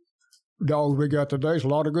these dogs we got today. There's a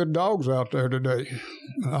lot of good dogs out there today.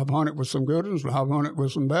 I've hunted with some good ones, and I've hunted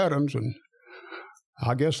with some bad ones, and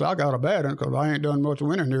I guess I got a bad one because I ain't done much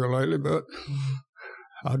winning here lately, but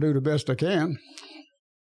I do the best I can.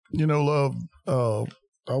 You know, Love,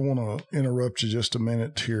 I want to interrupt you just a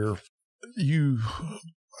minute here. You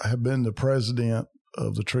have been the president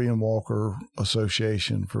of the Tree and Walker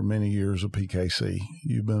Association for many years of PKC.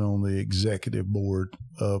 You've been on the executive board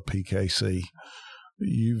of PKC.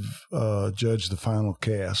 You've judged the final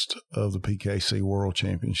cast of the PKC World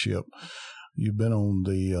Championship. You've been on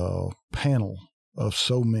the panel of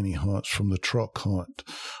so many hunts, from the truck hunt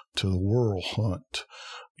to the world hunt.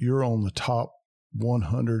 You're on the top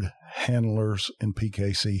 100 handlers in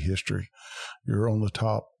PKC history. You're on the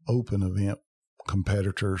top open event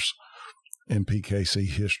competitors in PKC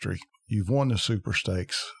history. You've won the Super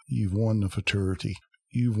Stakes. You've won the Futurity.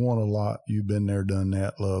 You've won a lot. You've been there, done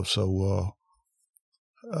that, Love. So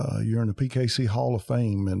you're in the PKC Hall of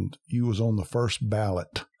Fame, and you was on the first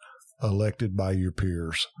ballot elected by your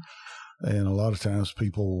peers. And a lot of times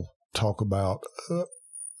people talk about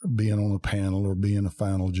being on a panel or being a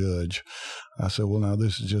final judge. I said, well, now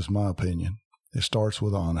this is just my opinion. It starts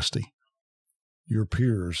with honesty. Your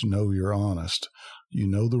peers know you're honest. You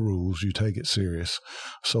know the rules. You take it serious.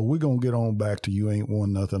 So we're going to get on back to you ain't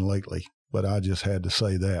won nothing lately, but I just had to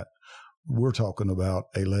say that. We're talking about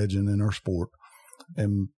a legend in our sport.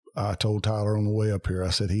 And I told Tyler on the way up here, I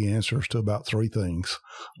said he answers to about 3 things: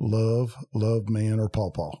 love, man, or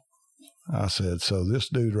pawpaw. I said, so this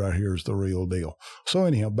dude right here is the real deal. So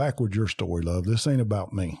anyhow, back with your story, Love. This ain't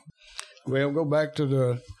about me. Well, go back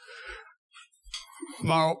to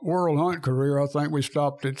my world hunt career. I think we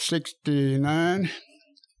stopped at 69.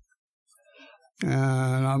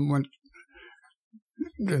 And I went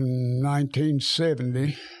in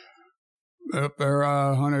 1970. Up there,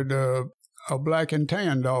 I hunted a black and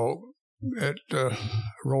tan dog that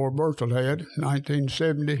Roy Burchell had,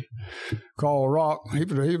 1970, called Rock. He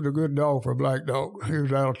was a good dog for a black dog. He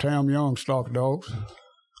was out of Tam Young stock dogs.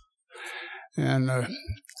 And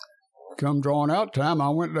come drawing out time, I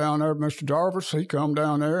went down there with Mr. Jarvis. He come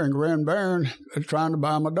down there in Grand Barren trying to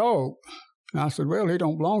buy my dog. And I said, well, he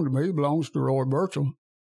don't belong to me. He belongs to Roy Burchell.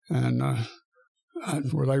 And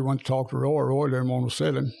where they went to talk to Roy. Roy didn't want to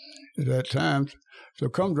sell him at that time. So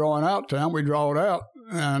come drawing out time, we draw it out,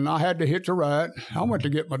 and I had to hitch a ride. I went to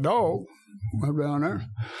get my dog. Went down there.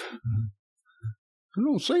 I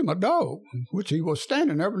don't see my dog, which he was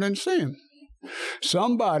standing there, but didn't see him.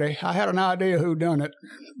 Somebody, I had an idea who done it.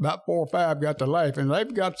 About 4 or 5 got to laughing.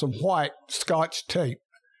 They've got some white Scotch tape.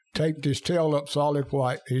 Taped his tail up solid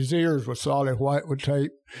white. His ears were solid white with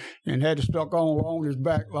tape, and had it stuck on along his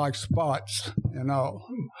back like spots, you know.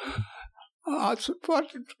 I said,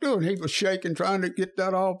 what's he doing? He was shaking, trying to get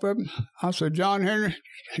that off of him. I said, John Henry?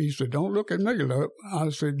 He said, don't look at me, look. I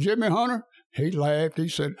said, Jimmy Hunter? He laughed. He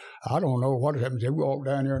said, I don't know what happened. He walked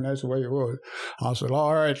down here, and that's the way it was. I said,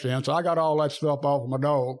 all right, then. So I got all that stuff off of my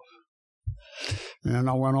dog. And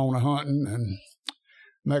I went on to hunting, and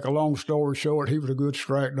make a long story short, he was a good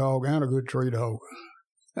strike dog and a good tree dog.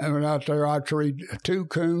 And when out there, I treed 2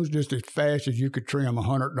 coons just as fast as you could tree them,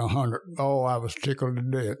 100 and 100. Oh, I was tickled to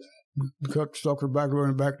death. Cut the sucker back,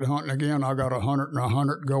 running back to hunting again. I got 100 and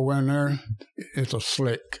 100 go in there. It's a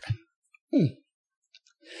slick.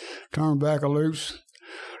 Turn back a loose.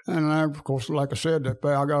 And then, of course, like I said, I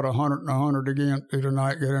got 100 and 100 again through the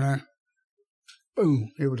night, get in there. Boom,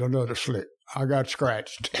 it was another slick. I got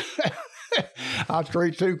scratched. I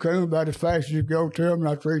 3-2 coon about as fast as you go to them, and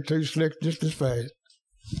I 3-2 slick just as fast.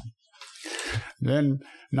 Then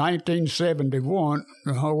 1971,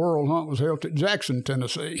 the whole world hunt was held at Jackson,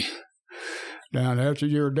 Tennessee. Down there, that's the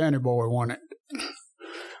year Danny Boy won it.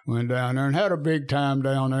 Went down there and had a big time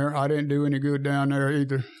down there. I didn't do any good down there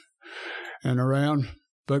either and around.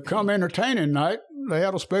 But come entertaining night, they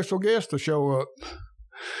had a special guest to show up.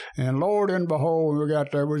 And Lord and behold, when we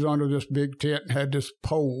got there, we was under this big tent and had this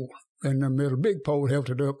pole in the middle. Big pole held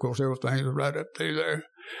it up. Of course, everything was right up through there.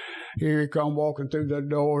 Here he come walking through that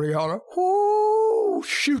door. He hollered, "Whoo,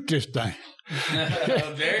 shoot this thing."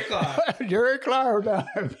 Jerry Clark. Jerry Clark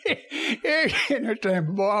down there.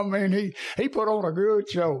 Entertainment, boy. I mean, he put on a good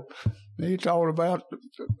show. He talked about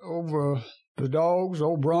over the dogs,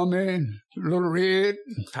 old Brummy, Little Red,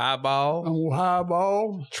 Highball, old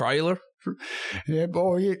Highball, Trailer. Yeah,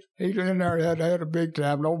 boy, he in there had a big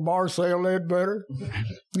time. Old Marcel Ledbetter.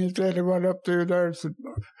 He said he went up through there.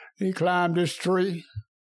 He climbed this tree.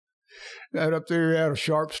 Got up there, he had a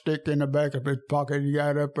sharp stick in the back of his pocket. He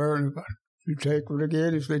got up there and he take it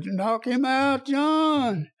again. He said, "Knock him out,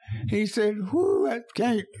 John." He said, "Whoo, I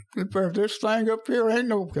can't. This thing up here ain't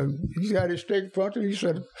no." He's got his stick in front of him. He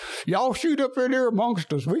said, "Y'all shoot up in here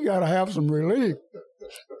amongst us. We got to have some relief."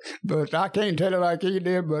 But I can't tell it like he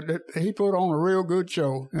did, but he put on a real good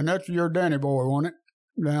show. And that's your Danny Boy won it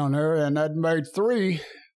down there. And that made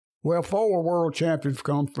 4 world champions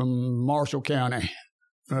come from Marshall County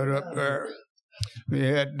right up there. We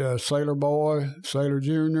had Sailor Boy, Sailor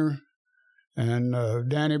Junior, and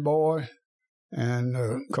Danny Boy, and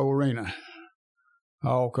Corina.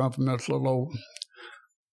 All come from this little old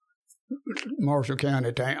Marshall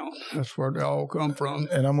County town. That's where they all come from.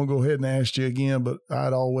 And I'm going to go ahead and ask you again, but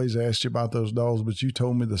I'd always asked you about those dogs, but you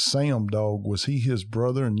told me the Sam dog, was he his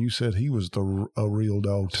brother? And you said he was a real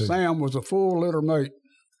dog, too. Sam was a full litter mate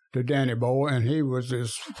to Danny Boy, and he was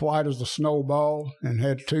as white as a snowball and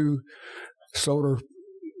had 2 sort of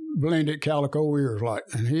blended calico ears like.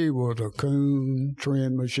 And he was a coon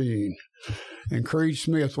trim machine. And Creed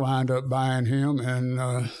Smith wound up buying him,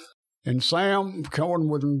 and Sam Corden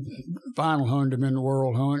with him, final hunted him in the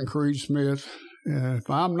world hunt, and Creed Smith, if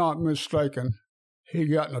I'm not mistaken, he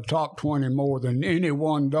got in the top 20 more than any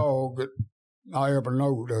one dog that I ever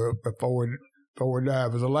knowed of before he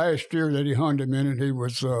died. But the last year that he hunted him in it, he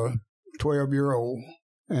was 12-year-old.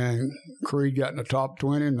 And Creed got in the top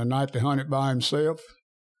 20, and the night they hunted by himself.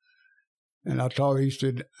 And I told him, he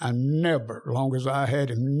said, I never, as long as I had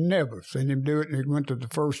him, never seen him do it. And he went to the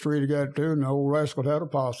first tree he got to, and the old rascal had a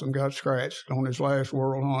possum, got scratched on his last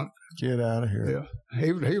world hunt. Get out of here. Yeah,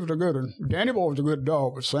 he was a good one. Danny Boy was a good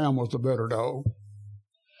dog, but Sam was the better dog.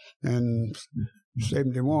 And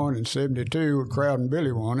 71 and 72, Crowd and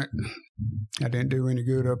Billy won it. I didn't do any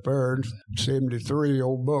good up there. 73,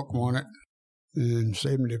 Old Buck won it. And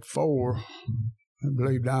 74, I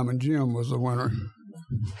believe Diamond Jim was the winner.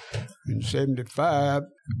 In 75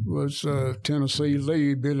 was Tennessee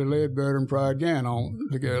Lee, Billy Ledbetter, and Pride Gannon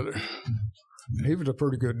together. He was a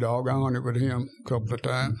pretty good dog. I hunted with him a couple of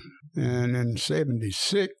times. And in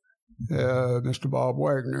 76, Mr. Bob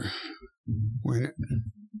Wagner won it.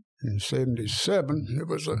 In 77, it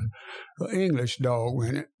was an English dog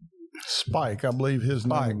win it. Spike, I believe his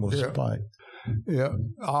name was Spike. Yeah.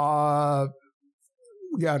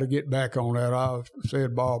 Got to get back on that. I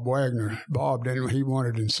said Bob Wagner. Bob didn't. He won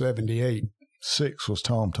it in 78. 6 was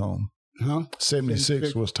Tom Tom. Huh?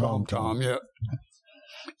 76 was Tom. Yeah.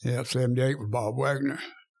 Yeah, 78 was Bob Wagner.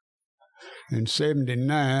 In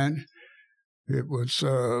 79, it was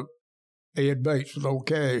Ed Bates with Old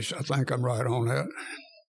Cash. I think I'm right on that.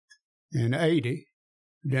 In 80,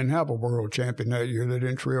 didn't have a world champion that year. They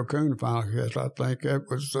didn't trio coon final because I think that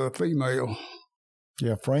was a female.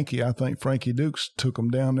 Yeah, I think Frankie Dukes took them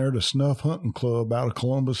down there to Snuff Hunting Club out of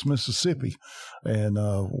Columbus, Mississippi. And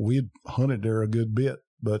we hunted there a good bit,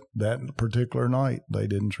 but that particular night, they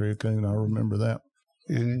didn't trio coon. I remember that.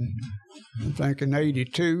 And I think in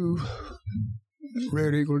 82,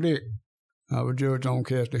 Red Eagle Dick, I was judge on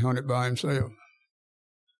cast. He hunted by himself.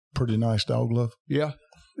 Pretty nice dog, Love. Yeah,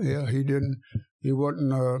 he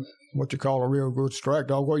wasn't what you call a real good strike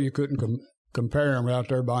dog. Well, you couldn't compare him out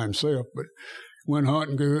there by himself, but went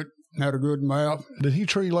hunting good, had a good mouth. Did he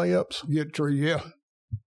tree layups? Get tree, yeah.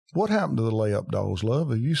 What happened to the layup dogs, Love?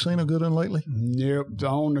 Have you seen a good one lately? Yep, the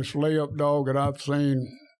only layup dog that I've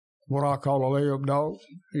seen, what I call a layup dog,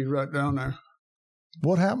 he's right down there.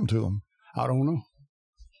 What happened to him? I don't know.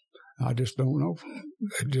 I just don't know.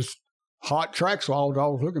 hot tracks all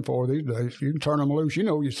dogs looking for these days. You can turn them loose. You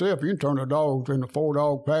know yourself, you can turn a dog in a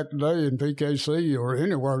 4-dog pack today in PKC or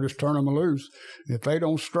anywhere, just turn them loose. If they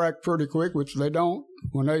don't strike pretty quick, which they don't,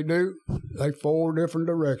 when they do, they 4 different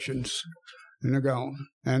directions and they're gone.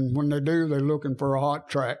 And when they do, they're looking for a hot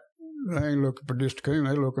track. They ain't looking for just a coon,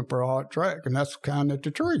 they're looking for a hot track, and that's kind of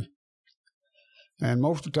the tree. And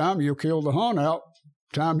most of the time, you'll kill the hunt out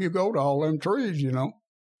time you go to all them trees, you know.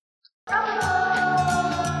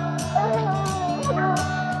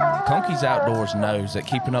 Conkeys Outdoors knows that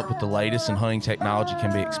keeping up with the latest in hunting technology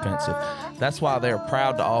can be expensive. That's why they are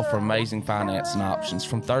proud to offer amazing financing options,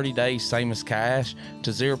 from 30 days same as cash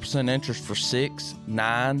to 0% interest for 6,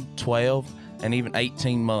 9, 12, and even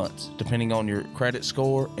 18 months, depending on your credit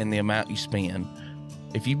score and the amount you spend.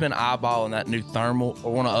 If you've been eyeballing that new thermal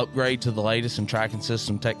or want to upgrade to the latest in tracking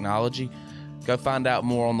system technology, go find out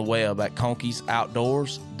more on the web at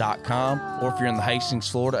Conkey'sOutdoors.com, or if you're in the Hastings,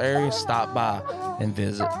 Florida area, stop by and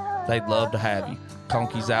visit. They'd love to have you.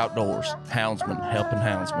 Conkeys Outdoors, houndsman helping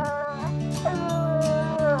houndsman.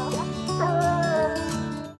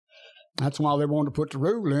 That's why they wanted to put the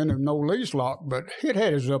rule in of no leash lock, but it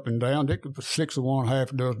had its up and down. It could put 6 of one,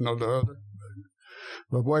 half a dozen of the other.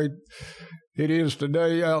 But the way it is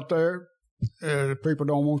today out there, people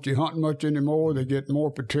don't want you hunting much anymore. They get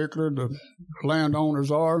more particular, the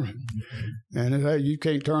landowners are. And hey, you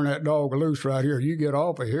can't turn that dog loose right here. You get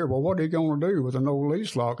off of here. Well, what are you going to do with a no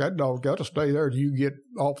leash lock? That dog's got to stay there till you get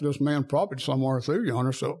off this man's property somewhere through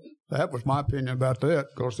yonder. So that was my opinion about that,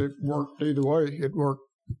 because it worked either way. It worked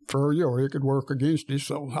for you or it could work against you.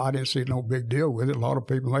 So I didn't see no big deal with it. A lot of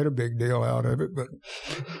people made a big deal out of it, but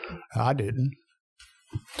I didn't.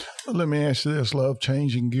 Let me ask you this, Love,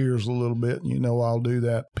 changing gears a little bit. You know I'll do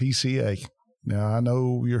that. PCA. Now, I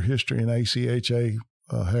know your history in ACHA,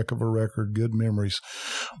 a heck of a record, good memories.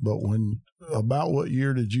 But about what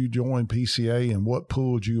year did you join PCA and what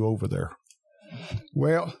pulled you over there?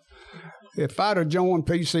 Well, if I'd have joined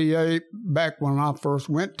PCA back when I first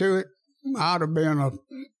went to it, I'd have been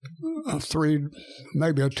a 3,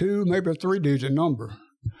 maybe a 2, maybe a 3-digit number.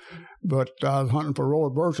 But I was hunting for Roy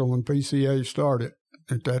Burchell when PCA started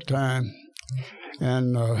at that time.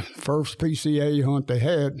 And first PCA hunt they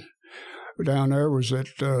had down there was at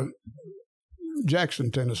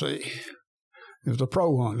Jackson, Tennessee. It was a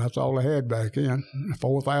pro hunt. That's all they had back then, a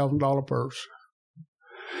 $4,000 purse.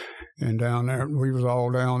 And down there, we was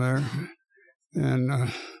all down there.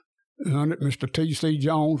 And hunted Mr. T.C.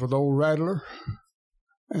 Jones with old Rattler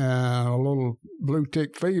and a little blue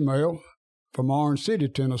tick female from Orange City,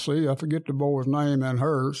 Tennessee. I forget the boy's name and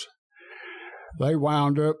hers. They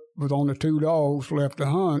wound up with only 2 dogs left to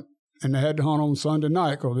hunt, and they had to hunt on Sunday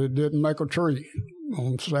night because they didn't make a tree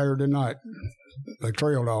on Saturday night. They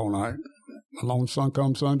trailed all night. Along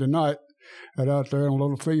come Sunday night, and out there, and a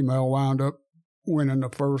little female wound up winning the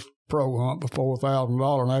first pro hunt for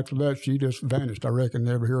 $4,000, and after that, she just vanished. I reckon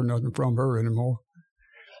never hear nothing from her anymore.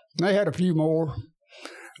 And they had a few more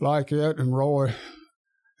like that, and Roy,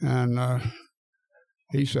 and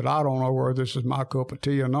he said, I don't know whether this is my cup of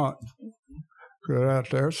tea or not. Got out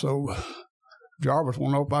there, so Jarvis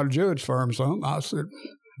went up by the judge for him something. I said,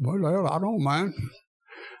 well, I don't mind.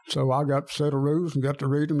 So I got a set of rules and got to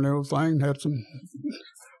read them and everything. Had some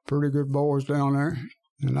pretty good boys down there.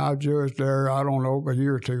 And I judged there, I don't know, a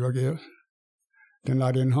year or 2, I guess. Then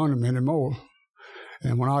I didn't hunt them anymore.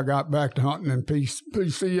 And when I got back to hunting in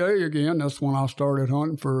PCA again, that's when I started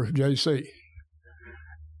hunting for JC.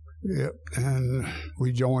 Yep, and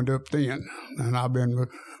we joined up then. And I've been with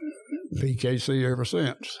PKC ever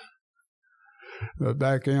since. But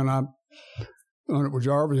back then, I hunted with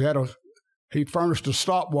Jarvis. He furnished the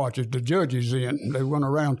stopwatches the judges in. They went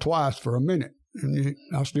around twice for a minute. And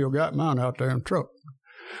I still got mine out there in the truck.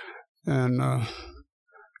 And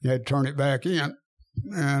you had to turn it back in.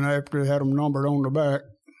 And after they had them numbered on the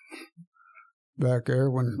back there,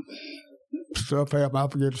 when stuff happened, I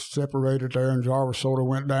forget, separated there, and Jarvis sort of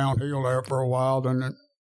went downhill there for a while. Then,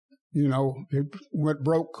 it went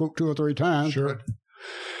broke 2 or 3 times. Sure.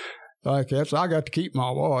 Like that. So I got to keep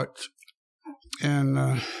my watch.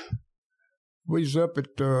 And we was up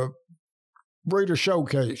at Breeder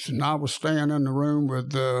Showcase, and I was staying in the room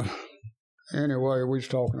with, anyway, we was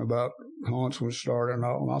talking about hunts was starting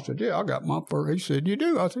off, and I said, yeah, I got my first. He said, you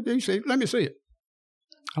do? I said, he said, let me see it.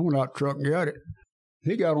 I went out the truck and got it.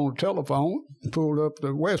 He got on the telephone and pulled up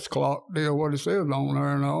the West clock deal, what it says on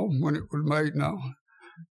there and all, when it was made and all.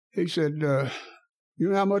 He said, you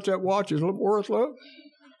know how much that watch is worth, love?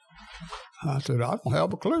 I said, I don't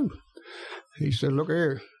have a clue. He said, look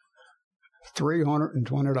here,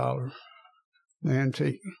 $320,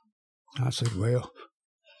 antique. I said, well,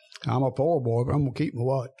 I'm a poor boy, but I'm going to keep my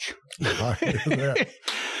watch. I hear that.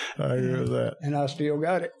 I hear that. And I still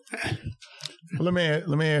got it. Well, let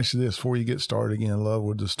me ask you this before you get started again, Love,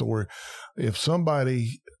 with the story. If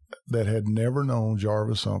somebody that had never known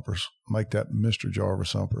Jarvis Humphreys, make that Mr.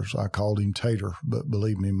 Jarvis Humphreys. I called him Tater, but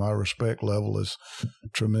believe me, my respect level is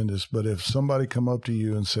tremendous. But if somebody come up to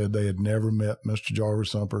you and said they had never met Mr.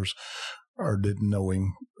 Jarvis Humphreys or didn't know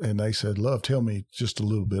him, and they said, Love, tell me just a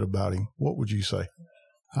little bit about him, what would you say?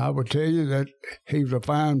 I would tell you that he was a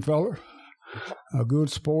fine feller, a good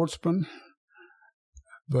sportsman,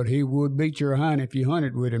 but he would beat your hind if you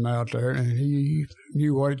hunted with him out there, and he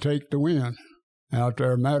knew what it takes to win out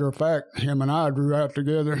there. Matter of fact, him and I drew out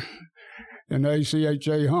together in the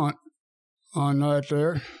ACHA hunt on night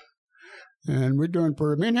there, and me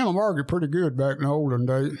and him argued pretty good back in the olden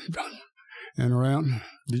days and around.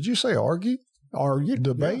 Did you say argue? Argue?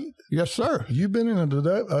 Debate? Yeah. Yes, sir. You've been in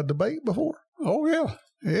a debate before? Oh, yeah.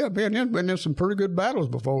 Yeah, been in some pretty good battles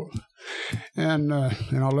before. And I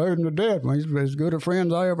loved him to death. He's as good a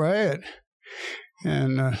friend as I ever had.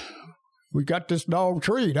 And we got this dog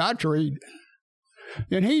treed. I treed.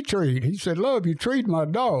 And he treed. He said, Love, you treed my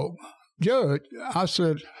dog. Judge. I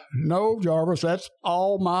said, no, Jarvis, that's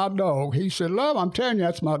all my dog. He said, Love, I'm telling you,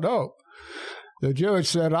 that's my dog. The judge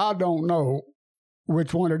said, I don't know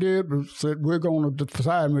which one it is, but said, we're going to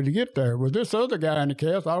decide when to get there. With this other guy in the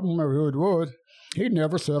cast, I don't remember who it was, he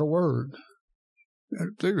never said a word.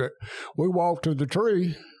 We walked to the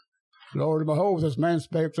tree. Lord, behold, this man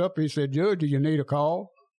speaks up. He said, Judge, do you need a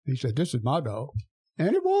call? He said, this is my dog.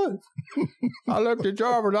 And it was. I looked at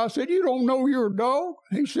Jarvis. I said, you don't know your dog?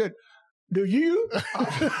 He said, do you?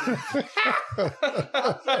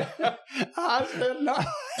 I said, no,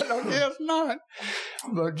 I guess not.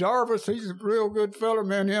 But Jarvis, he's a real good fella.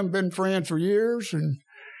 Me and him been friends for years.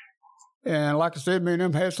 And like I said, me and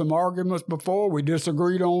him had some arguments before. We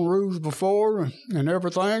disagreed on rules before and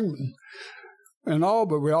everything and all,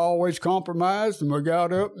 but we always compromised, and we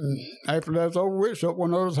got up, and after that's over with, shook one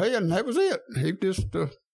another's head, and that was it. He just...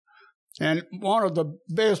 And one of the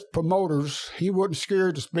best promoters, he wasn't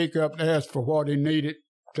scared to speak up and ask for what he needed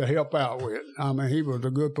to help out with. I mean, he was a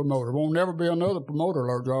good promoter. Won't never be another promoter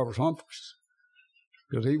like Jarvis Humphreys,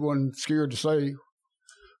 because he wasn't scared to say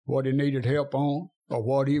what he needed help on or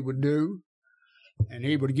what he would do, and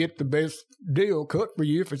he would get the best deal cut for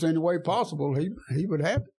you if it's any way possible. He would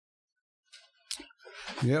have it.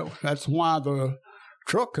 Yeah, that's why the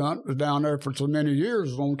truck hunt was down there for so many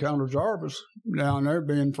years on account of Jarvis down there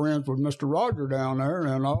being friends with Mr. Roger down there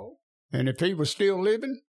and all. And if he was still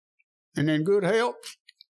living and in good health,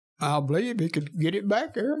 I believe he could get it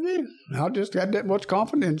back there again. I just got that much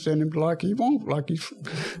confidence in him like he won't, like he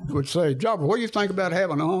would say, Jarvis, what do you think about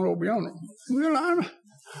having a hunt over yonder? Well,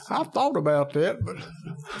 I've thought about that, but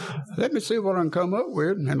let me see what I can come up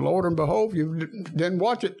with. And Lord and behold, you didn't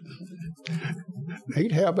watch it.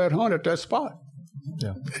 He'd have that hunt at that spot.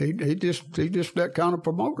 Yeah, he just that kind of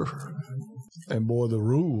promoter. And boy, the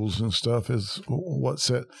rules and stuff is what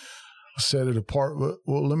set it apart.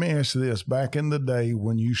 Well, let me ask you this: back in the day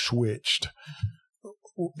when you switched,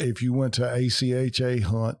 if you went to ACHA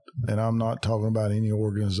hunt, and I'm not talking about any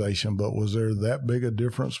organization, but was there that big a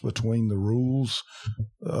difference between the rules,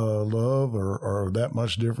 Love, or that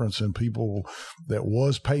much difference in people that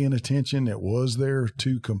was paying attention, that was there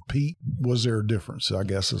to compete? Was there a difference, I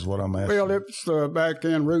guess is what I'm asking. Well, it's back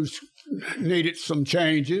then rules needed some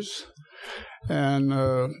changes, and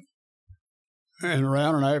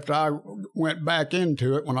around, and after I went back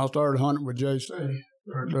into it, when I started hunting with JC,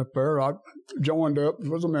 up there, I joined up,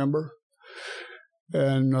 was a member,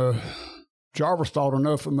 and Jarvis thought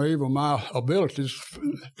enough of me with my abilities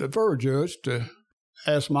for a judge to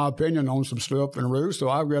ask my opinion on some stuff in rules. So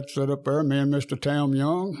I got to sit up there, me and Mr. Tam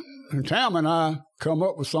Young, and Tam and I come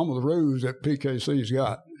up with some of the rules that PKC's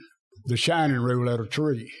got. The shining rule at a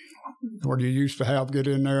tree, where you used to have get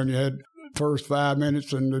in there and you had first 5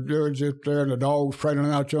 minutes and the judge up there and the dogs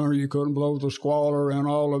trailing out yonder, you couldn't blow the squalor and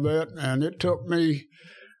all of that. And it took me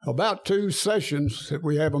about 2 sessions that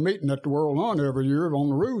we have a meeting at the World Hunt every year on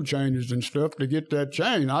the rule changes and stuff to get that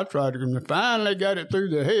change. I tried to finally got it through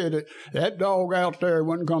the head. That dog out there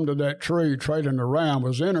wouldn't come to that tree trailing around,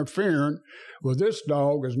 was interfering with this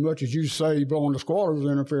dog as much as you say blowing the squalor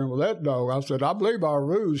was interfering with that dog. I said, I believe our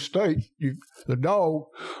rules state the dog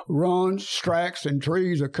runs, strikes, and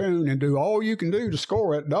trees a coon and do all you can do to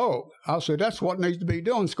score that dog. I said, that's what needs to be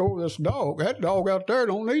done, score this dog. That dog out there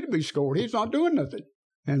don't need to be scored. He's not doing nothing.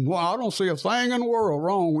 And well, I don't see a thing in the world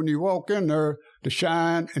wrong when you walk in there to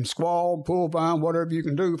shine and squall, pull vine, whatever you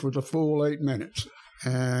can do for the full 8 minutes.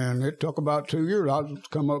 And it took about 2 years. I was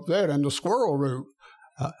come up that and the squirrel route.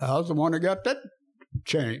 I was the one that got that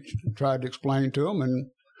changed. Tried to explain to him,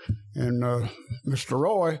 and Mr.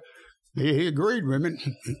 Roy, he agreed with me.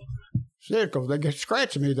 Said, because they got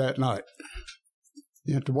scratching me that night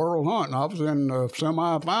at the World Hunt. I was in the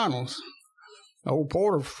semifinals. Old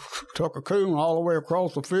Porter took a coon all the way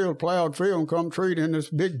across the field, plowed field, and come treat in this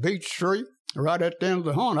big beach street. Right at the end of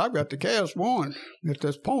the hunt, I've got the cast one at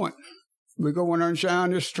this point. We go in there and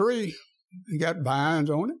shine this tree. It got vines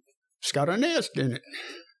on it. It's got a nest in it.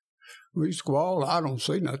 We squall. I don't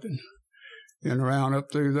see nothing. And around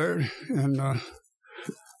up through there. And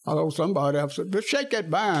although somebody else said, but shake that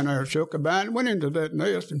vine there. Shook the vine, went into that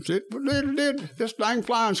nest and said, but little did this dang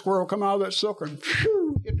flying squirrel come out of that sucker and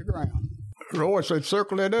hit the ground. Roy said,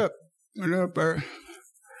 circle it up. Went up there.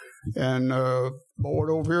 And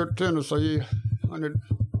board over here at Tennessee, hunted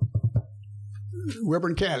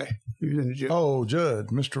Wilburn Kelly. He was in the judge. Oh, Judd,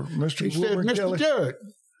 Mr. He said, Wilburn Mr. Kelly. Judd.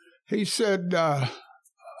 He said, I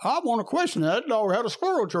want to question that. That dog had a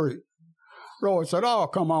squirrel tree. Roy said, oh,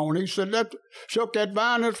 come on. He said, that shook that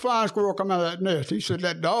vine, that flying squirrel come out of that nest. He said,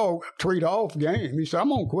 that dog treat off game. He said, I'm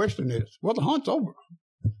going to question this. Well, the hunt's over.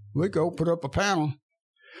 We go put up a panel.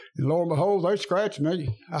 And lo and behold, they scratched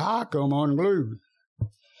me. I come unglued.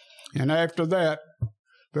 And after that,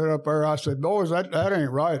 put up there, I said, boys, that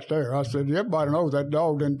ain't right there. I said, everybody knows that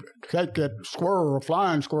dog didn't take that squirrel, a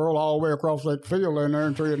flying squirrel, all the way across that field in there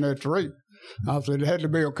and tree in that tree. I said, it had to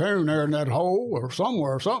be a coon there in that hole or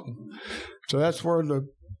somewhere or something. So that's where the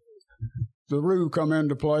rule come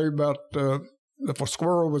into play about if a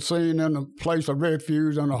squirrel was seen in a place of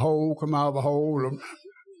refuge in a hole, come out of a hole,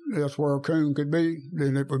 that's where a coon could be,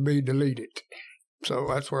 then it would be deleted. So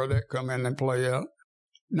that's where that come in and play out.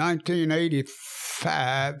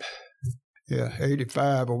 1985,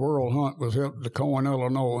 85, a world hunt was held at Coin,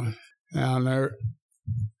 Illinois, down there.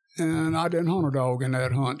 And I didn't hunt a dog in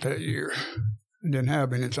that hunt that year. I didn't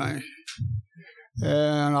have anything.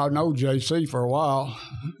 And I know JC for a while.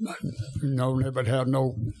 Never had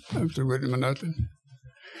no answer with him or nothing.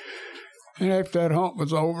 And after that hunt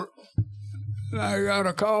was over, I got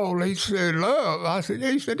a call. He said, Love.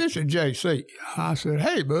 He said, this is JC. I said,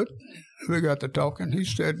 hey, bud. We got to talking. He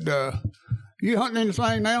said, you hunting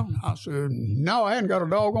anything now? I said, no, I hadn't got a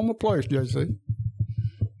dog on my place, JC.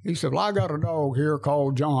 He said, well, I got a dog here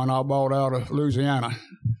called John I bought out of Louisiana.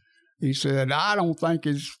 He said, I don't think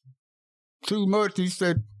it's too much. He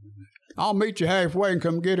said, I'll meet you halfway and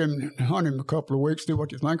come get him and hunt him a couple of weeks, see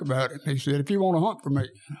what you think about it. He said, if you want to hunt for me.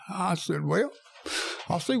 I said, well,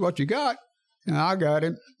 I'll see what you got. And I got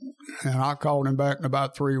him, and I called him back in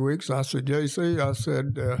about 3 weeks. I said, JC, I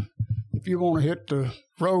said, if you want to hit the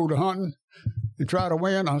road hunting and try to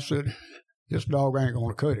win, I said, this dog ain't going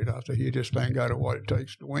to cut it. I said, you just ain't got it what it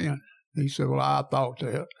takes to win. He said, well, I thought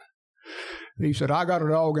that. He said, I got a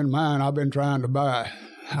dog in mind I've been trying to buy.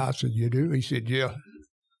 I said, you do? He said, yeah.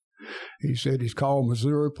 He said, he's called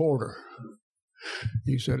Missouri Porter.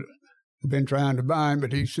 He said, I've been trying to buy him,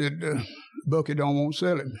 but he said, Bucky don't want to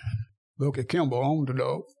sell him. Bucky Kimball owned the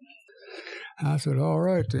dog. I said, all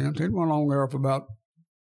right then. It went along there for about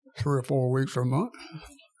 3 or 4 weeks or a month.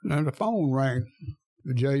 And then the phone rang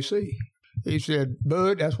to JC. He said,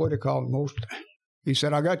 Bud, that's what they call him most. He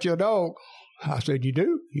said, I got you a dog. I said, you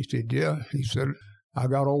do? He said, yeah. He said, I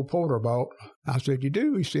got old Porter bought. I said, you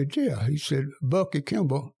do? He said, yeah. He said, Bucky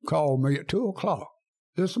Kimball called me at 2 o'clock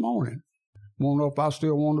this morning. Want to know if I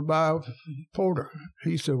still want to buy Porter.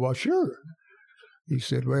 He said, well, sure. He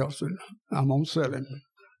said, well, I'm going to sell him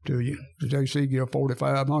to you. The JC give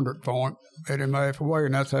 $4,500 for him, met him halfway,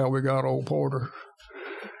 and that's how we got old Porter.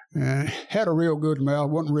 Had a real good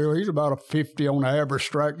mouth. Wasn't real. He's about a 50 on the average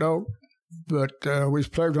strike dog. But we was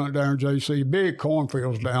pleasure hunting down in JC. Big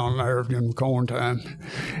cornfields down there in corn time.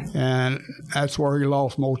 And that's where he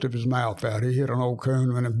lost most of his mouth out. He hit an old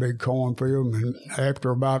coon in a big cornfield, and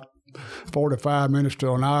after about 45 minutes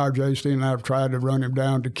to an hour, JC and I tried to run him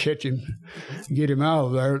down to catch him, get him out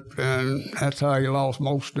of there, and that's how he lost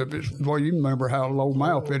most of his. Well, you remember how low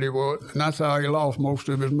mouth he was, and that's how he lost most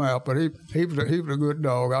of his mouth. But he was a good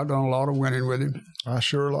dog. I done a lot of winning with him. I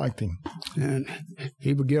sure liked him. And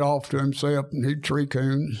he would get off to himself, and he'd tree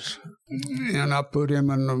coons. And I put him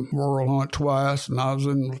in the World Hunt twice, and I was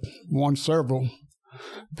won several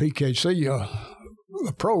PKC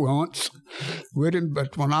pro hunts with him.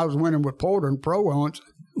 But when I was winning with Porter in pro hunts,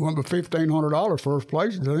 won for $1,500 first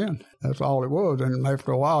place then. That's all it was. And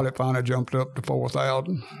after a while, it finally jumped up to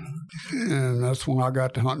 $4,000. And that's when I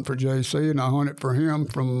got to hunting for JC, and I hunted for him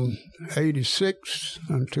from 86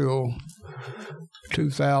 until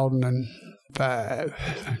 2005.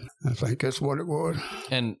 I think that's what it was.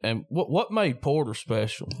 And what made Porter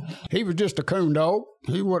special? He was just a coon dog.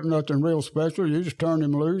 He wasn't nothing real special. You just turned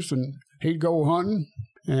him loose, and he'd go hunting,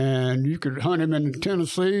 and you could hunt him in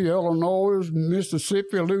Tennessee, Illinois,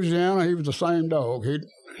 Mississippi, Louisiana. He was the same dog. He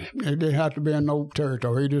didn't have to be in no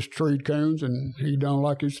territory. He just treed coons, and he done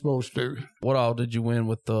like he's supposed to. What all did you win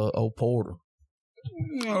with the old Porter?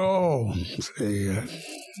 Oh, see,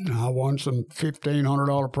 I won some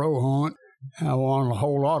 $1,500 pro hunt. I won a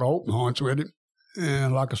whole lot of open hunts with him.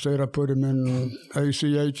 And like I said, I put him in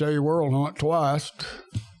ACHA World Hunt twice.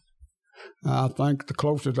 I think the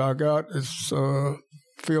closest I got is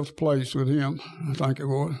fifth place with him, I think it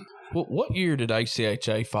was. What year did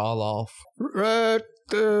ACHA fall off? Right,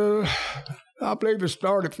 I believe it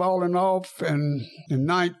started falling off in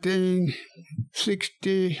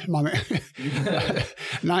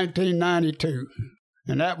 1992.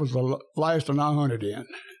 And that was the last one I hunted in.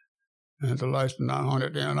 And the last one I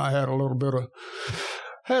hunted in, I had a little bit of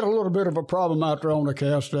a problem out there on the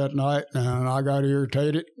cast that night, and I got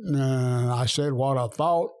irritated. And I said what I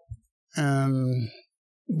thought, and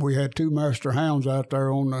we had two master hounds out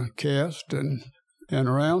there on the cast and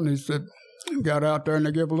around. He said, got out there and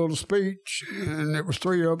they gave a little speech, and there was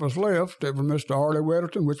three of us left. There was Mr. Harley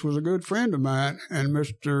Weatherton, which was a good friend of mine, and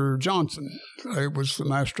Mr. Johnson. They was the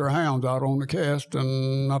master hounds out on the cast,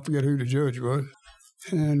 and I forget who the judge was.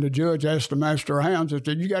 And the judge asked the master hounds, he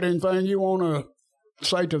said, you got anything you want to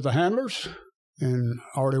say to the handlers? And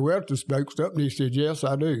Harley Weatherton spoke up and he said, yes,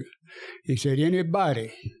 I do. He said,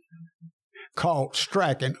 anybody caught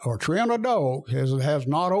striking or treeing a dog as it has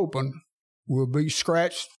not opened will be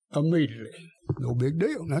scratched immediately. No big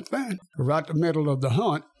deal. That's fine. Right in the middle of the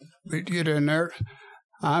hunt, we get in there.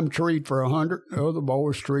 I'm treed for 100. The other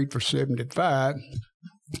boys treed for 75.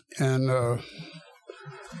 And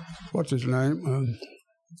what's his name?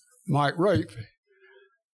 Mike Rafe.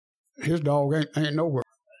 His dog ain't nowhere.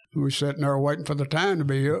 We sitting there waiting for the time to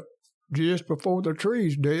be up. Just before the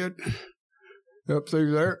trees did, up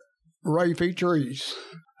through there, Rafe eat trees.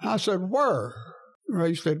 I said, where?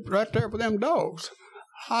 Rafe said, right there for them dogs.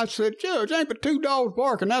 I said, Judge, ain't but two dogs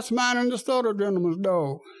barking. That's mine and this other gentleman's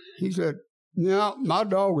dog. He said, no, my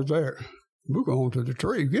dog was there. We're going to the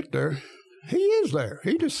tree. Get there. He is there.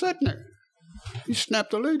 He just sitting there. He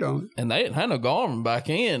snapped the lead on it. And they didn't have no Garmin back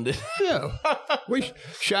in. Yeah. We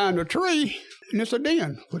shined a tree, and it's a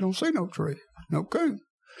den. We don't see no tree, no coon.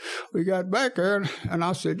 We got back there, and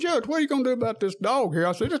I said, Judge, what are you going to do about this dog here?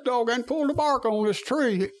 I said, this dog ain't pulled the bark on this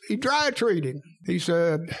tree. He dry treed him. He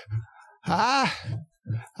said, I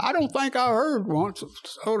don't think I heard once.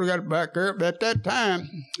 So we got it back there. But at that time,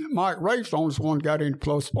 Mike Rafe's the only one got any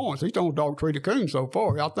plus points. He's the only dog treated coon so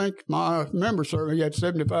far. I think my memory serves, he had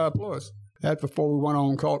 75 plus. That's before we went on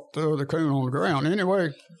and caught the other coon on the ground. Anyway,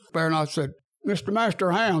 there and I said, Mr.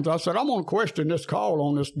 Master Hounds, I said, I'm going to question this call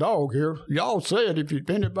on this dog here. Y'all said if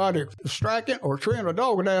anybody striking or treeing a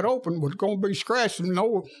dog with that open was going to be scratched and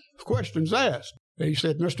no questions asked. He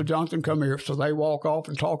said, Mr. Johnson, come here. So they walk off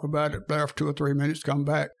and talk about it there for 2 or 3 minutes, come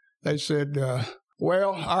back. They said,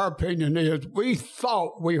 well, our opinion is we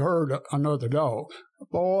thought we heard another dog.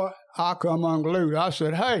 Boy, I come unglued. I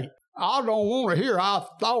said, hey, I don't want to hear I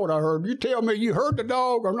thought I heard. You tell me you heard the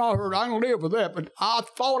dog or not heard. I can live with that. But I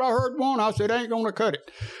thought I heard one. I said, ain't going to cut it.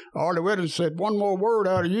 Harley Weatherton said, one more word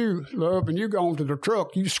out of you, love, and you going to the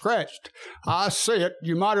truck. You scratched. I said,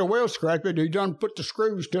 you might as well scratch it. He done put the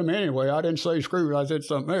screws to me anyway. I didn't say screws. I said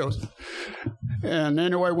something else. And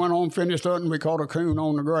anyway, went on, finished hunting. We caught a coon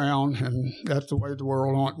on the ground, and that's the way the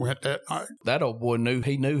world hunt went that night. That old boy knew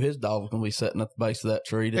his dog was going to be sitting at the base of that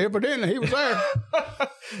tree. Evidently, he was there.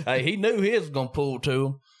 Hey, he knew his was going to pull to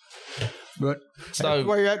him. But that's the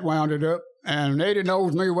way that wound it up. And Eddie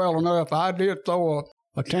knows me well enough. I did throw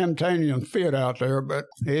a Tamtanian fit out there, but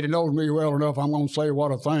Eddie knows me well enough. I'm going to say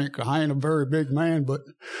what I think. I ain't a very big man, but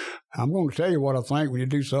I'm going to tell you what I think when you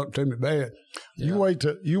do something to me bad. You wait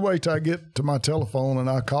till I get to my telephone and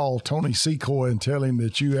I call Tony Secoy and tell him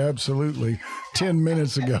that you absolutely 10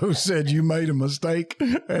 minutes ago said you made a mistake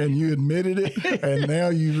and you admitted it, and now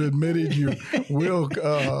you've admitted you will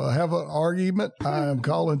have an argument. I am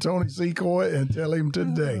calling Tony Secoy and tell him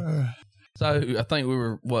today. So I think we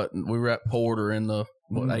were at Porter in the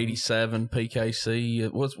 87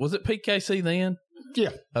 PKC. Was it PKC then?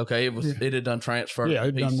 Yeah. Okay, it was. Yeah. It had done transfer. Yeah,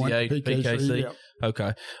 it done PKC. Yeah.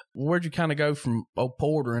 Okay. Where'd you kind of go from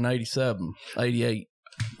Porter in 87, 88?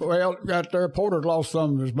 Well, got there. Porter lost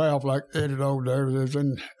some of his mouth like Eddie over there. It was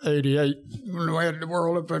in 88 when we had the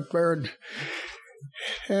world up there.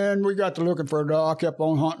 And we got to looking for a dog. I kept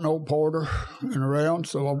on hunting old Porter and around.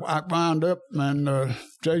 So I wound up, and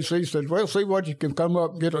JC said, well, see what you can come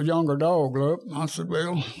up and get a younger dog, look. I said,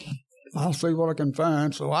 well, I'll see what I can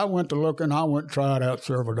find. So I went to look, and I went and tried out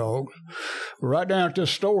several dogs. Right down at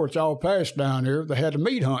this store that y'all passed down here, they had a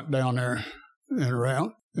meat hunt down there and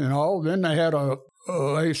around. And all. Then they had a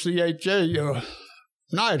ACHA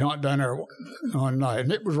night hunt down there one night.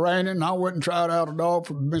 And it was raining. I went and tried out a dog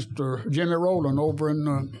from Mr. Jimmy Rowland over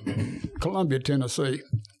in Columbia, Tennessee.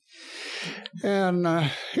 And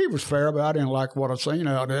he was fair, but I didn't like what I seen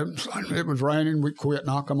out of him. So it was raining. We quit, and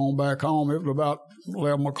I come on back home. It was about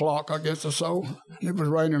 11 o'clock, I guess, or so. It was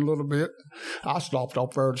raining a little bit. I stopped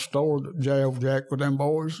off there at the store, Jack with them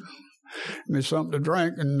boys. Me something to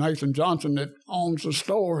drink, and Nathan Johnson that owns the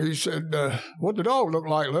store, he said, what the dog look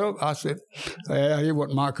like, love? I said, yeah, he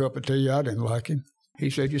wasn't my cup of tea. I didn't like him. He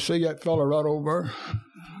said, you see that fella right over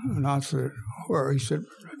there? And I said, where? He said,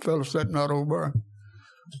 that fella sitting right over there.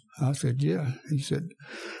 I said, yeah. He said,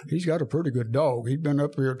 he's got a pretty good dog. He'd been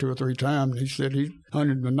up here 2 or 3 times. He said he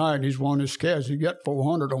hunted the night, and he's won his calves. He got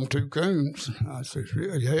 400 on 2 coons. I said,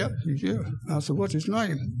 yeah. He said, yeah. I said, what's his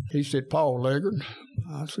name? He said, Paul Leggard.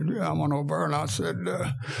 I said, yeah. I went over, and I said,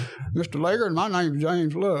 Mr. Leggard, my name's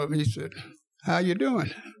James Love. He said, how you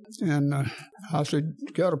doing? And I said,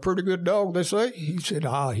 got a pretty good dog, they say? He said,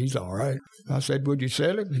 he's all right. I said, would you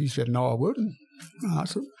sell him? He said, no, I wouldn't. I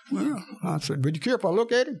said, well, would you care if I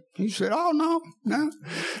look at him? He said, oh, no.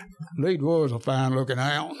 Lead was a fine-looking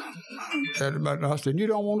hound. I said, you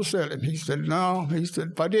don't want to sell him? He said, no. He said,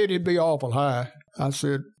 if I did, he'd be awful high. I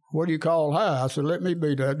said, what do you call high? I said, let me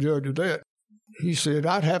be the judge of that. He said,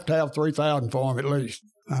 I'd have to have $3,000 for him at least.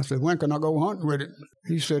 I said, when can I go hunting with him?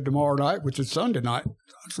 He said, tomorrow night, which is Sunday night.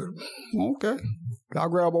 I said, okay. I'll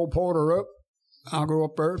grab old Porter up. I'll go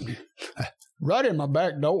up there. Right in my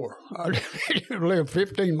back door. I lived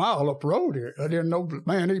 15 miles up the road here. I didn't know the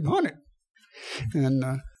man even hunted. And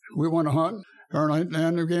we went a hunting.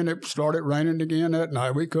 And again, it started raining again that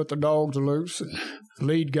night. We cut the dogs loose. And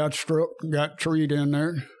Lead got struck, got treed in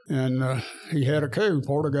there. And he had a coon.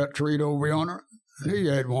 Porter got treed over yonder. And he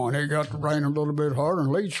had one. It got to rain a little bit harder.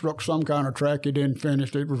 And Lead struck some kind of track. He didn't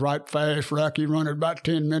finish. It was right fast. He run it about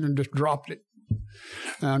 10 minutes and just dropped it.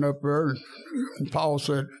 And up there, and Paul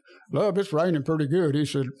said, Love, it's raining pretty good. He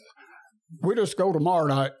said, we just go tomorrow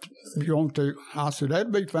night if you want to. I said,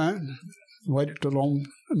 that'd be fine. Waited till on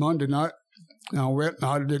Monday night. I went, and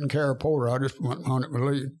I didn't carry a Porter. I just went and hunted with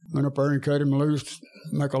Lead. Went up there and cut him loose.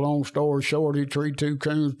 Make a long story short, he treed 2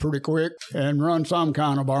 coons pretty quick and run some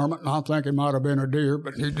kind of varmint. I think it might have been a deer,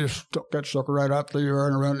 but he just took that sucker right out there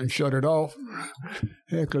and ran and shut it off.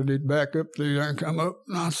 Heckled it back up there and come up.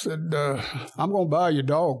 And I said, I'm going to buy your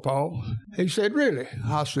dog, Paul. He said, really?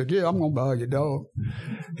 I said, yeah, I'm going to buy your dog.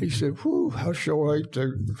 He said, whew, I sure hate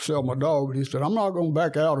to sell my dog. He said, I'm not going to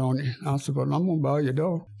back out on you. I said, but I'm going to buy your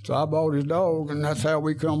dog. So I bought his dog, and that's how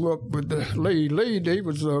we come up with the Lead. Lead, he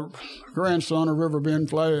was the grandson of Riverbend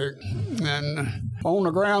Flag. And on the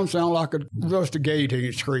ground sounded like a rusty gate he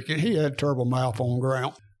was creaking. He had turbo mouth on the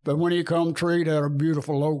ground. But when he come treat, had a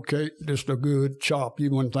beautiful locate, just a good chop. You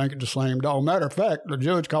wouldn't think it's the same dog. Matter of fact, the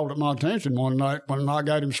judge called it my attention one night when I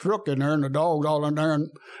got him struck in there and the dog's all in there and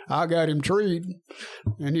I got him treed.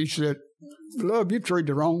 And he said, Love, you treated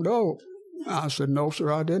the wrong dog. I said, no,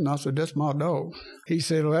 sir, I didn't. I said, that's my dog. He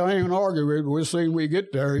said, well, I ain't going to argue with you. We'll see when we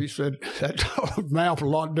get there. He said, that dog's mouth a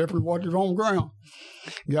lot different than what is on the ground.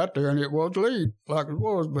 Got there, and it was Lead, like it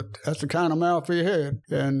was, but that's the kind of mouth he had.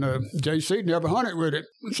 And J.C. never hunted with it.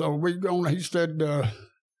 So he said,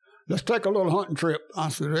 let's take a little hunting trip. I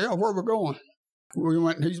said, yeah, where we going? We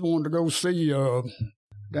went, and he's wanted to go see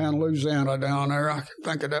down Louisiana down there. I can't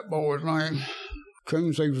think of that boy's name.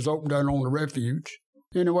 Coons, he was open down on the refuge.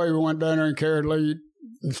 Anyway, we went down there and carried Lead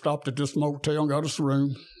and stopped at this motel and got us a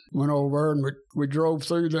room. Went over and we drove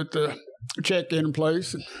through that check-in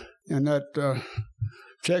place. And that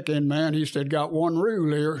check-in man, he said, got one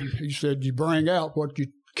rule here. He said, you bring out what you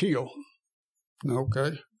kill.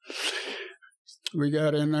 Okay. We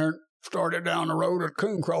got in there, started down the road, a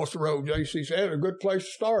coon crossed the road. J.C. said, that's a good place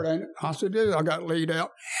to start, ain't it? I said, yeah, I got Lead out.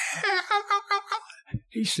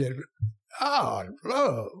 He said, oh,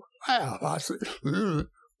 Love. Wow. I said,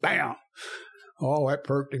 bam. Oh, that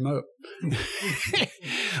perked him up.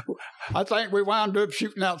 I think we wound up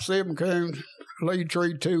shooting out 7 coons. Lead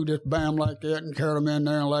treed 2, just bam like that, and carried them in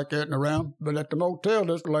there and like that and around. But at the motel,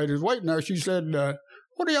 this lady was waiting there. She said,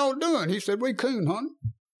 what are y'all doing? He said, we coon hunting.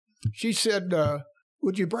 She said,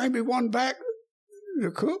 would you bring me one back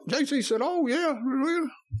to cook? J.C. said, oh, yeah, we will.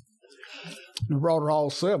 And brought her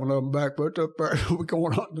all 7 of them back, put up there. We're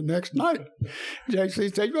going hunting the next night. J.C.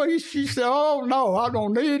 said, well, she said, oh, no, I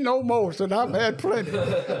don't need no more. Said, I've had plenty.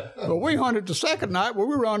 But we hunted the second night where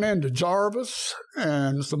we run into Jarvis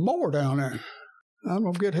and some more down there. I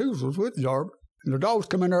don't forget who was with Jarvis. And the dogs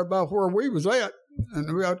come in there about where we was at,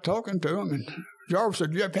 and we got talking to them. And Jarvis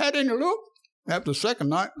said, "You have had any look?" After the second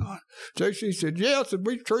night, J.C. said, "Yeah." I said,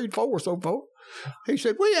 "We treed 4 so far." He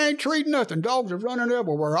said, "We ain't treating nothing. Dogs are running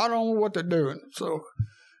everywhere. I don't know what they're doing." So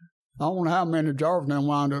I don't know how many Jarvis now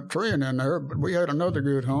wound up treeing in there, but we had another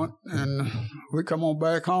good hunt. And we come on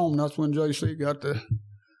back home. That's when J.C. got the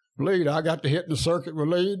lead. I got to hit in the circuit with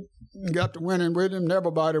lead and got to winning with him.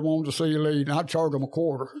 Everybody wanted to see lead, and I charged them a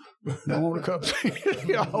quarter. Don't want to come see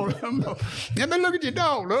let me look at your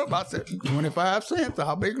dog, look. I said, 25 cents.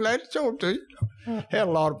 I'll be glad to show it to you. Had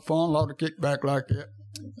a lot of fun, a lot of kickback like that.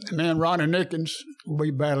 And then Ronnie Nickens,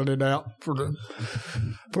 we battled it out for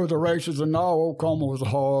the races, and all. Old Como was a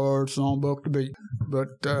hard songbuck to beat.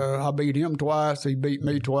 But I beat him twice. He beat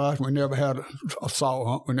me twice. We never had a saw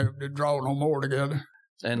hunt. We never did draw no more together.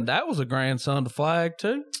 And that was a grandson to Flag,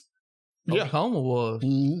 too? Yeah. Oklahoma was.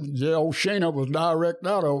 Mm-hmm. Yeah, old Sheena was direct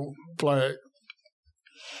out of Flag.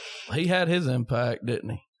 He had his impact,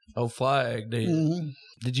 didn't he? Old Flag did. Mm-hmm.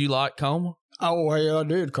 Did you like Coma? Oh, yeah, I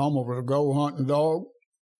did. Coma was a go-hunting dog.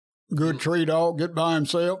 Good tree dog, get by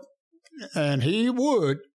himself. And he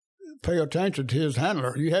would pay attention to his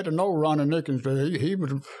handler. You had to know Ronnie Nickens. He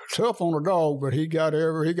was tough on a dog, but he got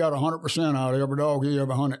 100% out of every dog he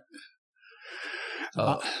ever hunted.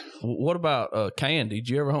 What about Candy? Did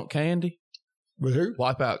you ever hunt Candy? With who?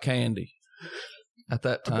 Wipe out Candy at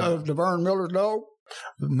that time. The Vern Miller's dog?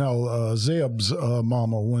 No, Zeb's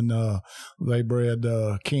mama when they bred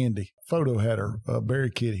Candy. Photo had her,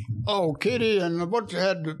 Berry Kitty. Oh, Kitty, and what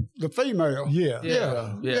had the female?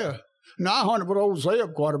 Yeah. Now, I hunted with old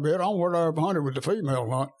Zeb quite a bit. I don't know whether I ever hunted with the female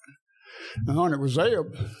hunt. I hunted with Zeb.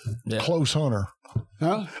 Yeah. Close hunter.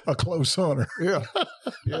 Huh? A close hunter. Yeah.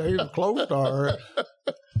 Yeah, he was close to her.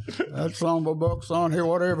 That son of a buck, son, here,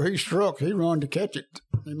 whatever he struck, he run to catch it.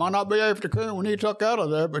 He might not be after coon when he took out of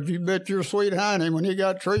there, but you bet your sweet hiney when he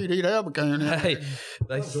got treed, he'd have a coon. Hey,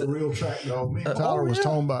 that's a real track dog. Me and Tyler was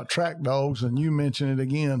talking about track dogs, and you mentioned it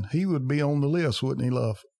again. He would be on the list, wouldn't he,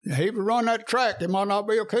 Love? He would run that track. It might not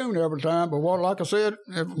be a coon every time, but like I said,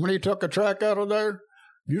 when he took a track out of there,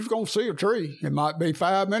 you was going to see a tree. It might be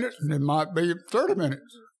 5 minutes, and it might be 30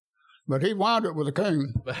 minutes. But he wound up with a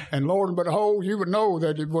coon. And Lord, but whole, you would know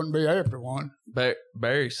that it wouldn't be after one.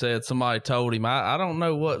 Barry said somebody told him, I don't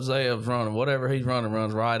know what Zeb's running. Whatever he's running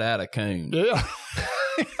runs right out of coon. Yeah.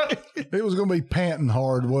 It was going to be panting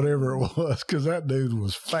hard, whatever it was, because that dude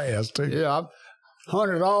was fast, too. Yeah, I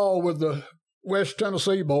hunted all with the West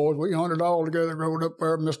Tennessee boys. We hunted all together, rode up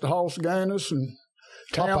there with Mr. Hoss Gaines and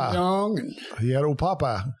Tam Young. And he had old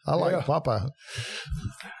Popeye. I like Popeye.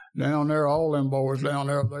 Down there, all them boys down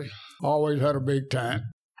there, they always had a big time.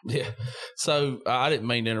 Yeah. So I didn't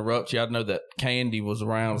mean to interrupt you. I know that Candy was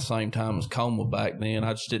around the same time as Coma back then.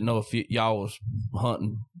 I just didn't know if y'all was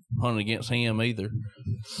hunting against him either.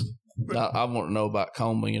 I want to know about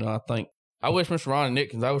Coma. You know, I wish Mr. Ronnie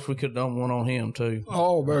Nickens, I wish we could have done one on him too.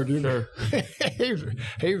 Oh, but sure.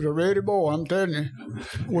 he was a ready boy, I'm telling you.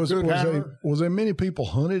 Was there many people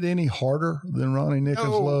hunted any harder than Ronnie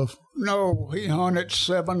Nickens, Love? No, he hunted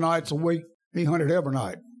 7 nights a week. He hunted every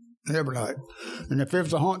night. Every night. And if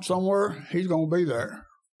there's a hunt somewhere, he's going to be there.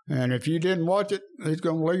 And if you didn't watch it, he's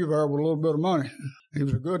going to leave there with a little bit of money. He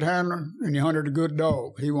was a good handler, and he hunted a good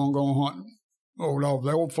dog. He wasn't going hunting.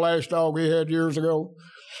 The old flash dog he had years ago,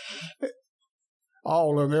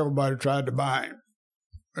 all of them, everybody tried to buy him.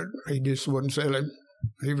 But he just wouldn't sell him.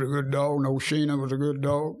 He was a good dog, and old Sheena was a good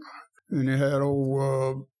dog. And he had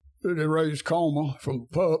they raised Coma from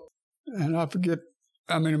a pup, and I forget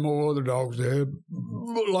how many more other dogs they had.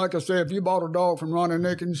 But like I said, if you bought a dog from Ronnie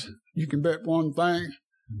Nickens, you can bet one thing,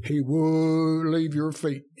 he would leave your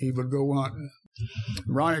feet. He would go hunting.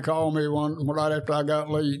 Ronnie called me right after I got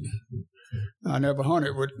lead. I never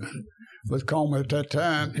hunted with Coma at that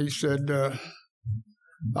time. He said,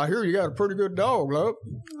 I hear you got a pretty good dog, Love.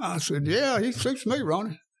 I said, yeah, he suits me,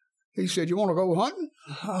 Ronnie. He said, you want to go hunting?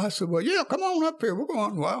 I said, well, yeah, come on up here. We'll go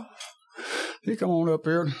hunting a while. He come on up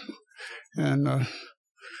here, and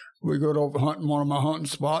we go over hunting one of my hunting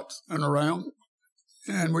spots and around,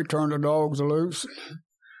 and we turned the dogs loose.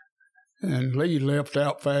 And Lead left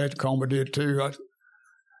out fast. Coma did too.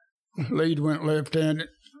 Lead went left-handed.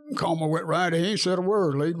 Coma went right. He ain't said a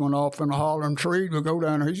word. Lead went off in a hollering tree. We go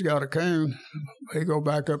down there. He's got a coon. He go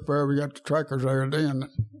back up there. We got the trackers there then,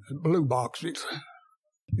 the blue boxes.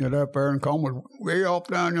 Get up there, and Coma way off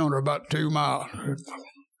down yonder, about 2 miles.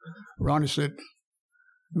 Ronnie said,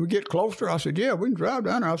 we get closer? I said, yeah, we can drive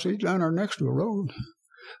down there. I said, he's down there next to a road.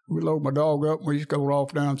 We load my dog up. We just go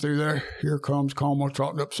off down through there. Here comes Coma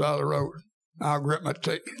trotting up the side of the road. I grip my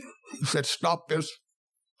teeth. He said, stop this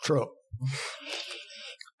truck.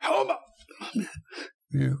 Coma!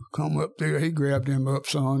 You come up there, he grabbed him up,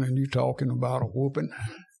 son, and you talking about a whooping.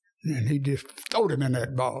 And he just throwed him in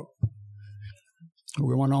that bog.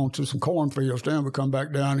 We went on to some cornfields, then we come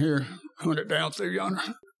back down here, hunted down through yonder.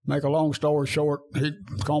 Make a long story short,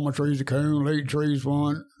 Coleman Trees a coon, Lead Trees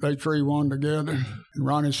won, they tree won together. And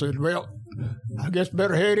Ronnie said, well, I guess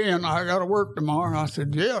better head in. I got to work tomorrow. I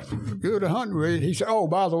said, yeah, good to hunt with you. He said, oh,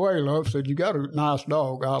 by the way, love, said, you got a nice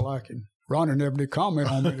dog. I like him. Ronnie never did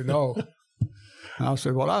comment on me, the dog. I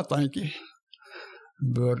said, well, I thank you.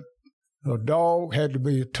 But a dog had to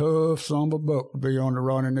be a tough son of a buck to be on the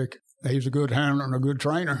Ronnie Nick. He's a good handler and a good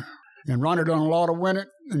trainer. And Ronnie done a lot of winning,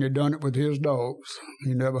 and he done it with his dogs.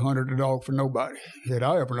 He never hunted a dog for nobody. Did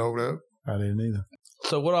I ever know that? I didn't either.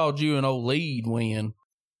 So what all did you and old Lead win?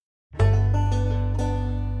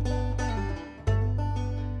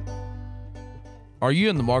 Are you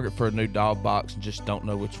in the market for a new dog box and just don't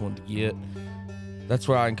know which one to get? That's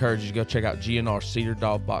where I encourage you to go check out GNR Cedar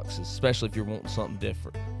Dog Boxes, especially if you're wanting something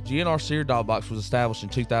different. GNR Cedar Dog Box was established in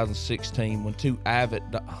 2016 when two avid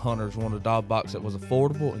hunters wanted a dog box that was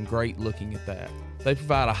affordable and great looking at that. They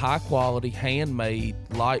provide a high-quality, handmade,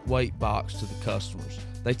 lightweight box to the customers.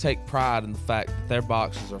 They take pride in the fact that their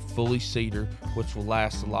boxes are fully cedar, which will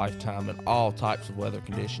last a lifetime in all types of weather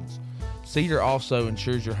conditions. Cedar also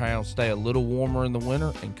ensures your hounds stay a little warmer in the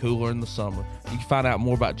winter and cooler in the summer. You can find out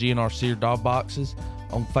more about GNR Cedar Dog Boxes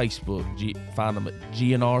on Facebook. Find them at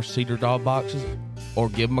GNR Cedar Dog Boxes or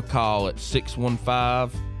give them a call at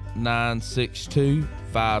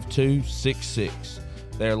 615-962-5266.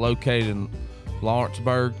 They are located in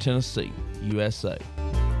Lawrenceburg, Tennessee, USA.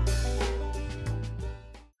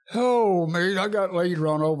 Oh, man, I got Lead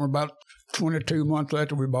run over about 22 months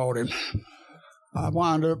after we bought him. I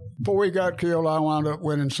wound up, before he got killed, I wound up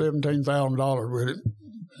winning $17,000 with it.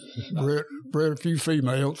 Bred a few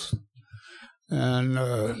females. And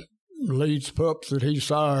Lead's pups that he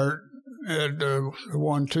sired had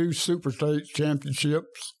won 2 Super State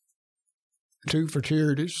championships, 2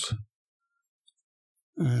 fraternities,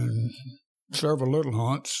 and several little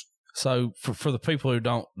hunts. So for the people who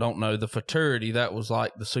don't know, the fraternity, that was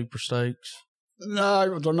like the Super Stakes? No, it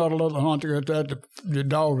was another little hunt that the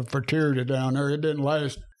dog fraternity down there. It didn't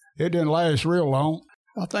last real long.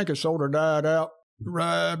 I think it sort of died out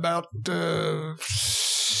right about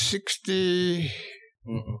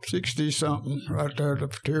 60-something right there. The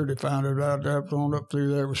fraternity found it out there, going up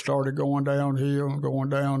through there. We started going downhill.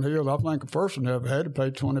 I think the first one ever had to pay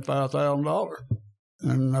 $25,000.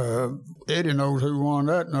 And Eddie knows who won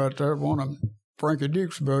that night there. One of Frankie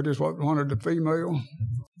Duke's buddies wanted the female.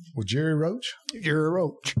 With Jerry Roach? Jerry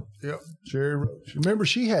Roach. Yep. Jerry Roach. Remember,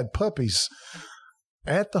 she had puppies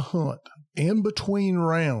at the hunt. In between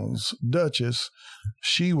rounds, Duchess,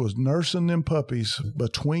 she was nursing them puppies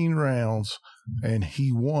between rounds, and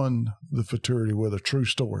he won the fraternity with a true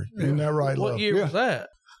story. Isn't that right, What love? year was that?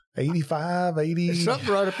 85, 80. It's something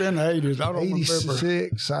right up in the 80s. I don't 86.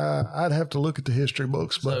 remember. I'd have to look at the history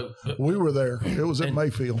books, but we were there. It was at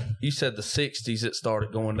Mayfield. You said the 60s it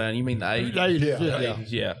started going down. You mean the 80s? 80s,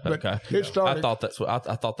 Yeah. Okay. It started,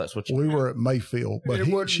 We you were at Mayfield,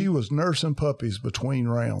 but she was nursing puppies between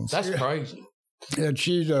rounds. That's crazy. and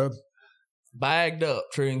she's Bagged up,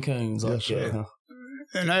 treeing coons. Yes, sir. Huh?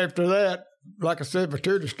 And after that, like I said,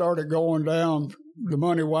 fraternity started going down, the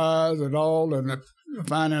money wise and all, and the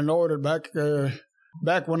finding in order back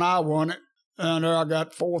when I won it, and I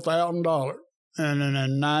got $4,000. And then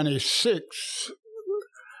in '96,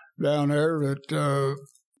 down there, that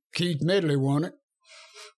Keith Medley won it,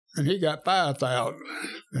 and he got $5,000.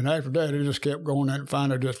 And after that, it just kept going, and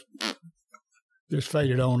finally just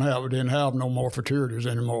faded on out. We didn't have no more fraternities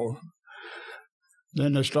anymore.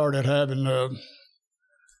 Then they started having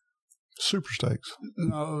Super Stakes.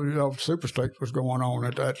 No, Super Stakes was going on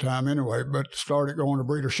at that time anyway, but started going to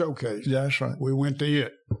Breeder Showcase. Yeah, that's right. We went to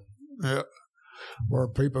it, where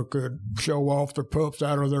people could show off their pups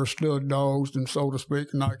out of their stud dogs and so to speak,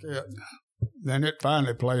 and like that. Then it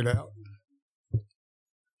finally played out.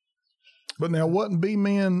 But now, wasn't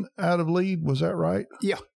B-Men out of Lead? Was that right?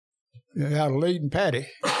 Yeah. Out of Lead and Patty.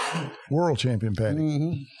 World champion Patty.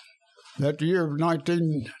 Mm-hmm. That year of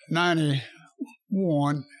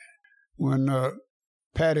 1991, when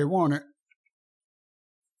Patty won it,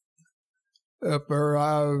 up there,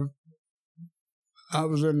 I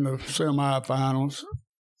was in the semifinals,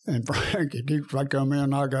 and Frankie Dukes, I come in,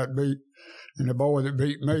 and I got beat, and the boy that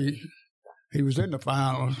beat me, he was in the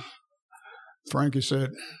finals. Frankie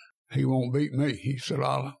said, he won't beat me. He said,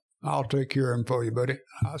 I'll take care of him for you, buddy.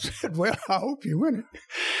 I said, well, I hope you win it.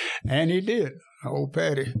 And he did. Old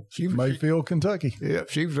Patty. Mayfield, Kentucky. Yeah,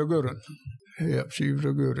 she was a good one. Yeah, she was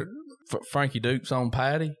a good one. Frankie Dukes on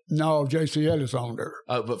Patty? No, J.C. Ellis owned her.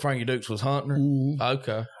 Oh, but Frankie Dukes was hunting her? Mm-hmm.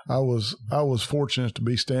 Okay. I was fortunate to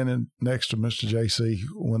be standing next to Mr. J.C.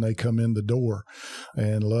 when they come in the door,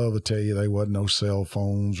 and love to tell you, they wasn't no cell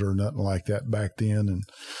phones or nothing like that back then, and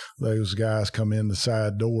those guys come in the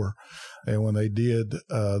side door, and when they did,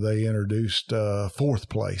 they introduced fourth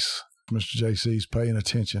place. Mr. J.C.'s paying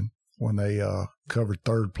attention. When they covered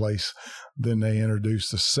third place, then they introduced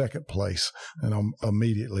the second place, and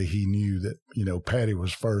immediately he knew that, you know, Patty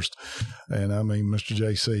was first. And I mean, Mr.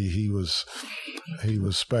 JC, he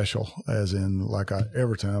was special, as in, like,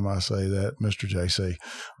 every time I say that, Mr. JC,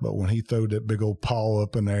 but when he threw that big old paw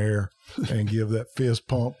up in the air and give that fist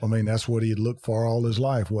pump, I mean, that's what he'd looked for all his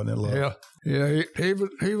life, wasn't it, love? Yeah. He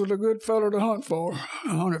was a good fellow to hunt for.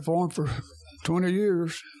 I hunted for him for 20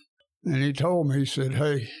 years, and he told me, he said,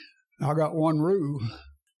 "Hey, I got one rule."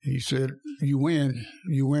 He said, you win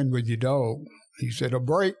with your dog. He said, a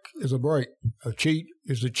break is a break. A cheat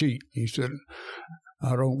is a cheat. He said,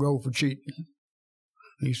 I don't go for cheating.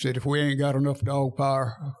 He said, if we ain't got enough dog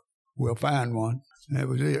power, we'll find one. And that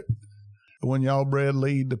was it. When y'all bred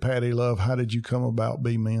Lead to Patty Love, how did you come about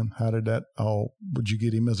B-Man? How did that all, would you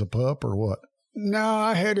get him as a pup or what? No,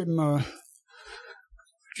 I had him,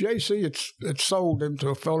 J.C. had sold him to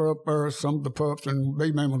a fella up there, some of the pups, and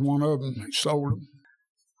B-Man was one of them. He sold them.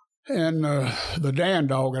 And the Dan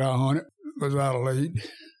dog that I hunted was out of Lead.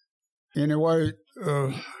 Anyway,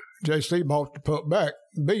 J.C. bought the pup back,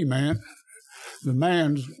 B-Man. The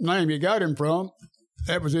man's name he got him from,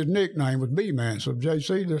 that was his nickname, was B-Man. So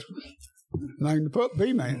J.C. just named the pup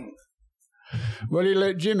B-Man. Well, he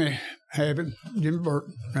let Jimmy have him, Jimmy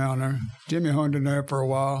Burton down there. Jimmy hunted there for a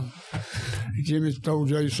while. Jimmy told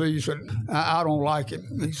J.C., he said, I don't like him.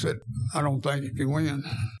 He said, I don't think he can win.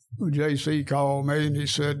 Well, J.C. called me and he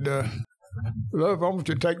said, Love, I want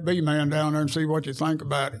you to take B-Man down there and see what you think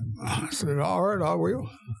about him. I said, all right, I will.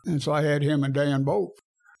 And so I had him and Dan both.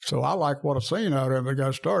 So I liked what I seen out of him when I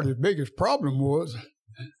got started. His biggest problem was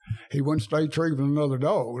he wouldn't stay true with another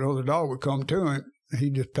dog. Another dog would come to him, and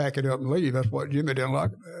he'd just pack it up and leave. That's what Jimmy didn't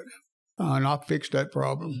like about it. And I fixed that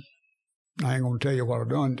problem. I ain't going to tell you what I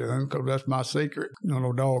done to him because that's my secret. You know,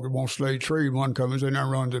 no dog that won't stay true, one comes in there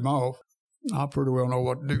and runs him off. I pretty well know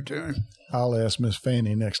what to do to him. I'll ask Miss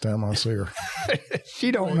Fanny next time I see her. She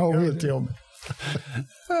don't know who to tell me.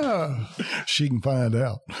 She can find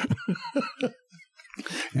out.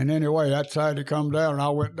 And anyway, I decided to come down, and I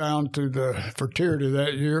went down to the fraternity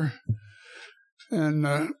that year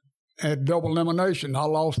and had double elimination. I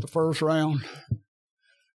lost the first round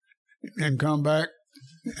and come back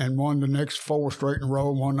and won the next 4 straight in a row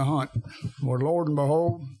and won the hunt. Well, Lord and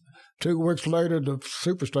behold, 2 weeks later, the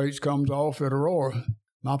Super States comes off at Aurora.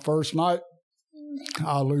 My first night,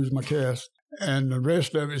 I lose my cast, and the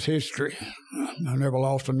rest of it's history. I never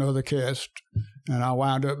lost another cast, and I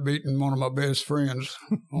wound up beating one of my best friends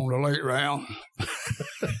on the late round.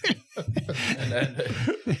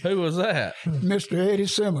 Who was that? Mr. Eddie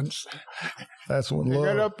Simmons. That's when love.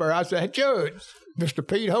 I got up there. I said, Judge, Mr.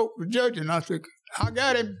 Pete Hope was judging. I said, I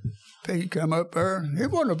got him. Pete come up there.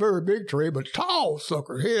 It wasn't a very big tree, but tall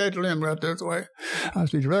sucker. He had the limb right this way. I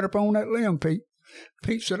said, he's right up on that limb, Pete.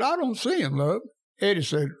 Pete said, I don't see him, Love. Eddie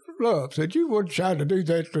said, Love, said, you wouldn't try to do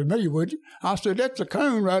that to me, would you? I said, that's a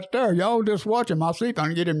coon right there. Y'all just watch him. I'll see if I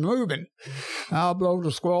can get him moving. I'll blow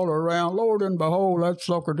the squaller around. Lord and behold, that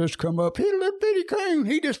sucker just come up. He a little bitty coon.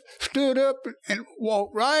 He just stood up and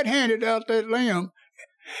walked right-handed out that limb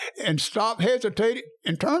and stopped, hesitated,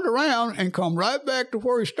 and turned around and come right back to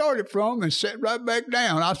where he started from and sat right back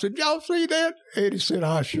down. I said, y'all see that? Eddie said,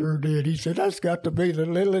 I sure did. He said, that's got to be the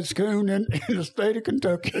littlest coon in the state of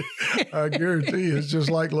Kentucky. I guarantee you, it's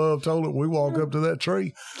just like Love told it. We walk up to that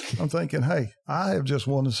tree. I'm thinking, hey, I have just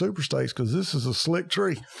won the Super States because this is a slick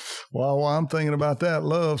tree. While I'm thinking about that,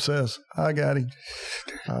 Love says, I got him.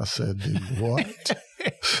 I said, dude, what?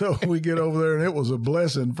 So we get over there, and it was a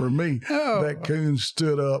blessing for me. Oh. That coon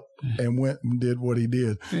stood up and went and did what he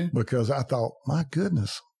did because I thought, my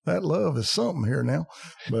goodness, that Love is something here now.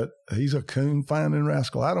 But he's a coon finding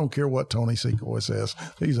rascal. I don't care what Tony Secoy says.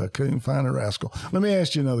 He's a coon finding rascal. Let me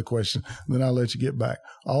ask you another question, then I'll let you get back.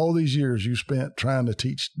 All these years you spent trying to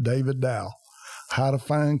teach David Dow how to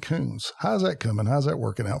find coons. How's that coming? How's that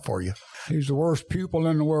working out for you? He's the worst pupil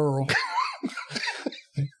in the world.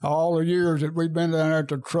 All the years that we've been down there at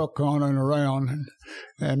the truck hunting around,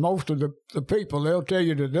 and most of the people, they'll tell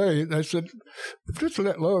you today, they said, just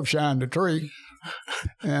let Love shine the tree.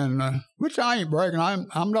 And which I ain't bragging.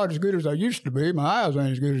 I'm not as good as I used to be. My eyes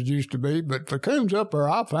ain't as good as used to be. But the coon's up there,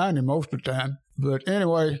 I find him most of the time. But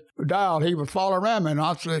anyway, Dial, he would follow around me, and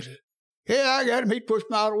I said, Yeah, I got him. He pushed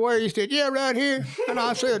me out of the way. He said, yeah, right here. And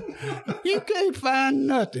I said, you can't find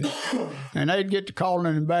nothing. And they'd get to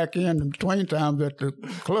calling him back in between times at the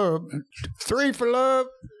club. 3 for love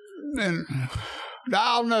and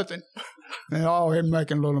dial nothing. And all him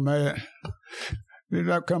making a little mad. Ended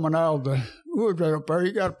up coming out of the woods right up there.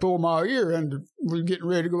 He got to pull my ear, and we was getting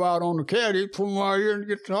ready to go out on the caddy. He pulled my ear and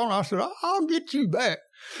get on. I said, I'll get you back.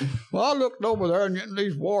 Well, I looked over there, and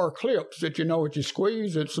these wire clips that what you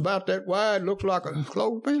squeeze, it's about that wide, looks like a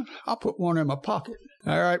clothespin. I put one in my pocket.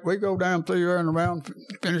 All right, we go down through there and around,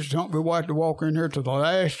 finish the hunt. We like to walk in here to the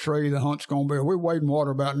last tree the hunt's going to be. We're wading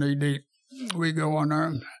water about knee deep. We go in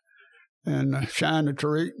there and shine the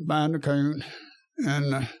tree, find the coon,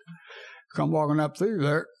 and come walking up through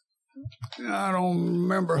there. I don't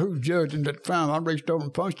remember who's judging at the time. I reached over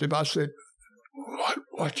and punched him. I said,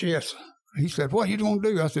 watch this. He said, what you going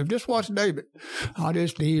to do? I said, just watch David. I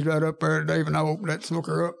just eased right up there to David, and I opened that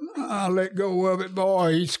snooker up. I let go of it.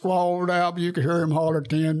 Boy, he squalled out. You could hear him holler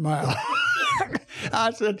 10 miles.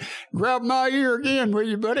 I said, grab my ear again, will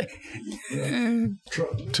you, buddy?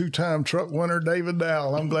 2-time truck winner David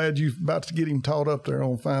Dowell. I'm glad you're about to get him taught up there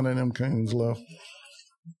on finding them coons, love.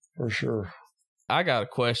 For sure. I got a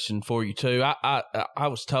question for you, too. I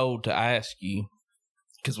was told to ask you,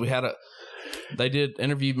 because they did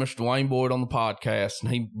interview Mr. Dwayne Boyd on the podcast,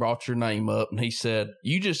 and he brought your name up, and he said,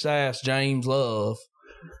 you just asked James Love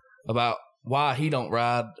about why he don't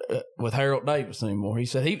ride with Harold Davis anymore. He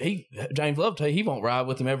said James Love tell you he won't ride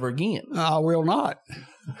with him ever again. I will not.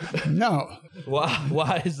 No.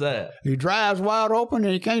 Why is that? He drives wide open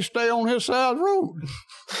and he can't stay on his side of the road.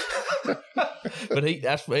 But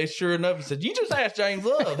it's sure enough. He said, you just asked James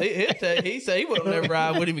Love. He said he wouldn't never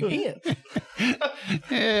ride with him again.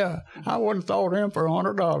 Yeah, I wouldn't have thought him for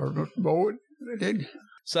 $100, Mr. Boyd.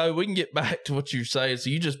 So we can get back to what you're saying.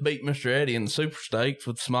 So you just beat Mr. Eddie in the Super Stakes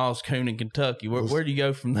with the smallest coon in Kentucky. Where do you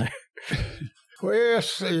go from there? Well,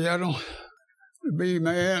 see, I don't be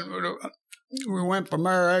man. We went from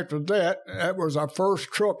there after that. That was our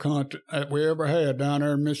first truck hunt that we ever had down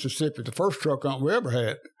there in Mississippi. The first truck hunt we ever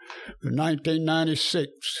had in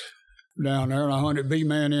 1996 down there, and I hunted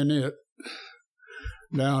B-Man in it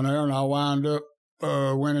down there, and I wound up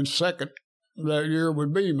winning second that year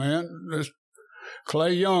with B-Man.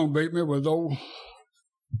 Clay Young beat me with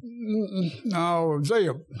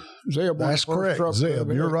Zeb. That's correct.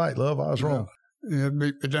 Zeb, you're right, love. I was wrong. Yeah,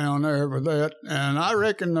 beat me down there with that. And I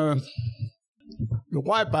reckon the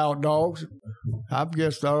Wipeout dogs, I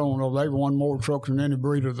guess, I don't know, they've won more trucks than any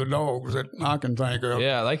breed of the dogs that I can think of.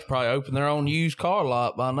 Yeah, they could probably open their own used car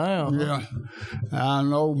lot by now. Yeah. I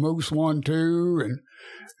know Moose won 2,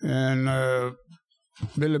 and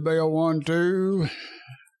Billy Bell won 2.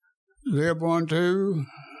 Zeb won 2,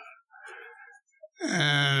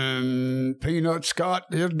 and Peanut Scott,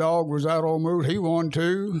 his dog was out on Moose. He won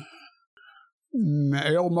 2.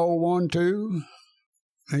 Elmo won 2.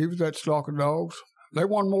 He was that stock of dogs. They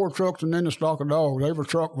won more trucks than any stock of dogs. They were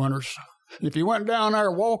truck winners. If you went down there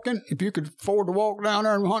walking, if you could afford to walk down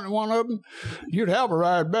there and hunt one of them, you'd have a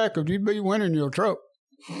ride back because you'd be winning your truck.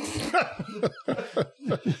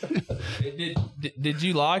 Did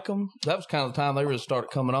you like them? That was kind of the time they really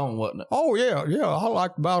started coming on, wasn't it? Oh, yeah. I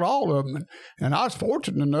liked about all of them. And I was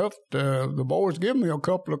fortunate enough the boys give me a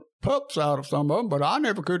couple of pups out of some of them, but I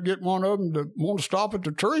never could get one of them to want to stop at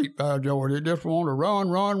the tree, by George. They just want to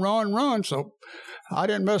run. So I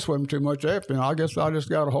didn't mess with them too much after. I guess I just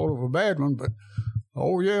got a hold of a bad one, but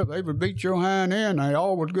oh, yeah, they would beat your hind end. They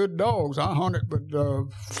all was good dogs. I hunted, but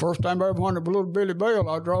first time I ever hunted with little Billy Bell,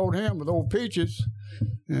 I drawed him with old Peaches,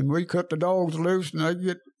 and we cut the dogs loose, and they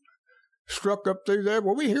get struck up through there.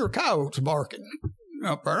 Well, we hear coyotes barking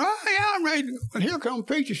up there. Oh, yeah, I'm ready. And here comes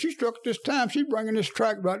Peaches. She struck this time. She's bringing this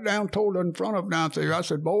track right down, told her in front of down there. I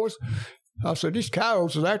said, boys, these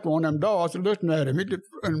coyotes is after one of them dogs. And listen at him.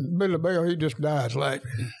 And Billy Bell, he just dies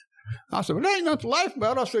laughing. I said, well, there ain't nothing to laugh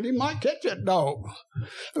about. I said, he might catch that dog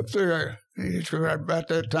up there. About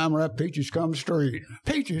that time when that Peaches come straight.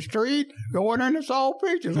 Peaches Street? Going in, it's all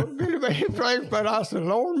Peaches. Billy Bell, but I said,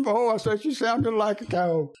 Lord and boy, I said, she sounded like a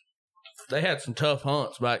cow. They had some tough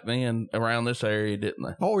hunts back then around this area, didn't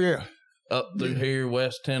they? Oh, yeah. Up through here,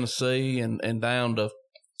 West Tennessee, and down to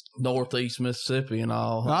northeast Mississippi and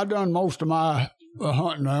all. I done most of my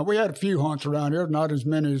hunting. We had a few hunts around here, not as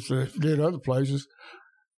many as did other places.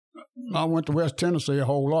 I went to West Tennessee a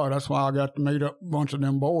whole lot. That's why I got to meet up a bunch of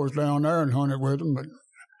them boys down there and hunted with them. But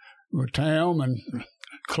with Tam and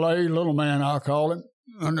Clay, little man I call him,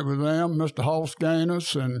 hunted with them, Mr. Hoss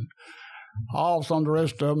Gaines, and all some of the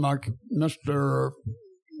rest of them, like Mr.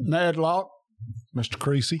 Madlock. Mr.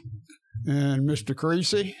 Creasy. And Mr.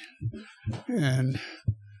 Creasy. And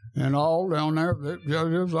and all down there. It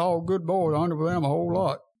was all good boys. I hunted with them a whole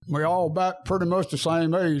lot. We all about pretty much the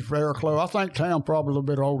same age, very close. I think Tam probably a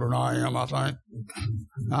little bit older than I am, I think.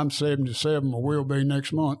 I'm 77, or will be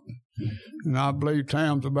next month. And I believe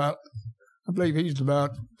he's about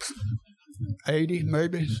 80,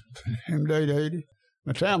 maybe. Him date 80.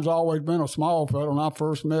 But Tam's always been a small fella. When I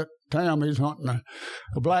first met Tam, he's hunting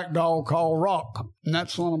a black dog called Rock. And that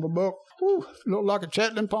son of a buck, looked like a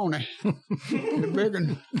Shetland pony. He's big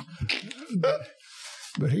one.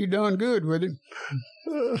 But he done good with him.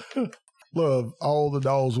 Love, all the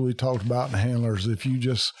dogs we talked about and handlers, if you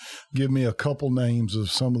just give me a couple names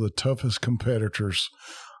of some of the toughest competitors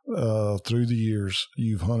through the years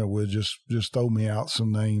you've hunted with, just throw me out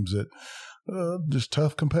some names that just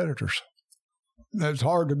tough competitors. That's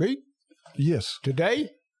hard to beat? Yes. Today?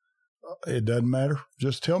 It doesn't matter.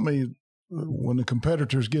 Just tell me when the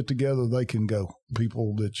competitors get together, they can go.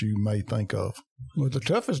 People that you may think of. Well, the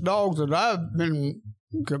toughest dogs that I've been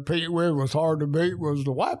competing with was hard to beat was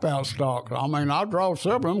the wipeout stock. I mean, I draw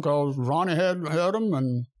several of them because Ronnie had them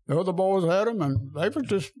and the other boys had them, and they were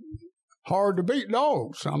just hard to beat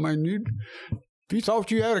dogs. I mean, if you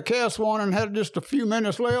thought you had a cast one and had just a few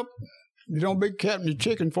minutes left, you don't be catching your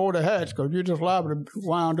chicken for the hatch because you're just liable to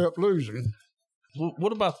wind up losing.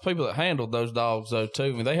 What about the people that handled those dogs, though, too?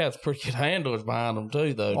 I mean, they had pretty good handlers behind them,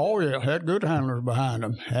 too, though. Oh, yeah, had good handlers behind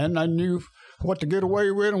them. And they knew what to get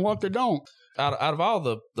away with and what they don't. Out of all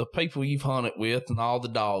the people you've hunted with and all the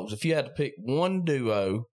dogs, if you had to pick one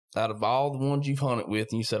duo out of all the ones you've hunted with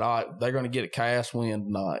and you said, all right, they're going to get a cast win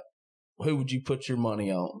tonight, who would you put your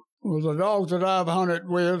money on? Well, the dogs that I've hunted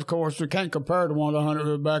with, of course, you can't compare the ones I hunted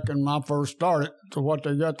with back when I first started to what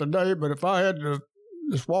they got today. But if I had to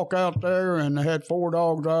just walk out there and they had 4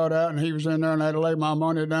 dogs out and he was in there and I had to lay my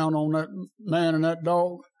money down on that man and that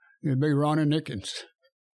dog, it'd be Ronnie Nickens.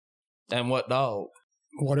 And what dog?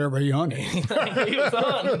 Whatever he hunted. He was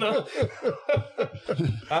hunting.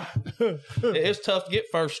 It's tough to get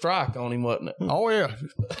first strike on him, wasn't it? Oh, yeah.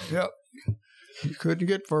 Yep. You couldn't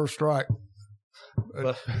get first strike.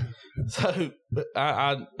 But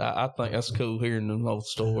I think that's cool hearing them old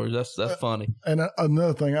stories. That's funny. And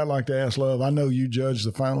another thing I'd like to ask, Love, I know you judged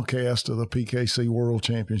the final cast of the PKC World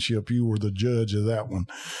Championship. You were the judge of that one.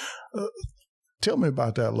 Tell me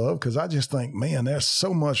about that, Love, because I just think, man, that's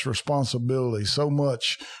so much responsibility, so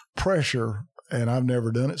much pressure, and I've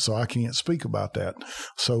never done it, so I can't speak about that.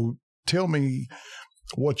 So tell me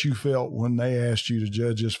what you felt when they asked you to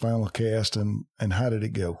judge this final cast, and how did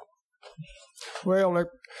it go? Well,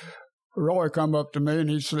 Roy come up to me and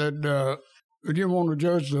he said, "Would you want to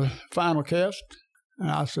judge the final cast?"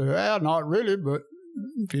 And I said, "Yeah, not really, but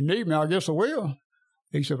if you need me, I guess I will."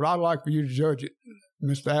 He said, "But I'd like for you to judge it."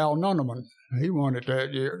 Mr. Al Nunneman, he won it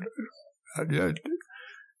that year. I judged it.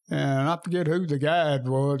 And I forget who the guide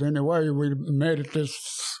was. Anyway, we met at this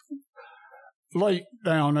lake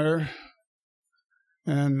down there.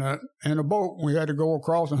 And in a boat, we had to go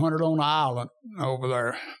across and hunt it on the island over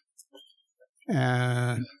there.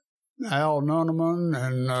 And Al Nunneman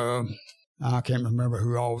and I can't remember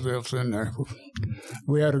who all else in there.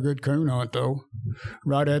 We had a good coon hunt, though.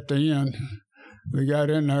 Right at the end, we got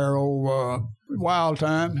in there, Wild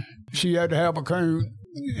Time. She had to have a coon,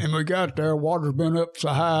 and we got there. Water's been up so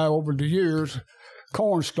high over the years.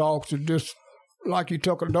 Corn stalks are just like you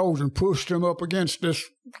took a dozer and pushed them up against this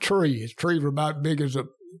tree. This tree was about big as a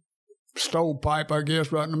stovepipe, I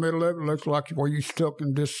guess, right in the middle of it. Looks like where you stuck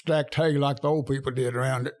and just stacked hay like the old people did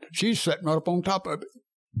around it. She's sitting right up on top of it.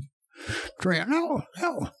 Tree, no.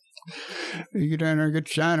 You get in there and get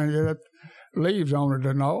shining, you got leaves on it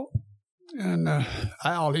and all. And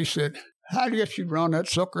Al, he said, "I guess you run that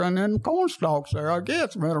sucker in them corn stalks there, I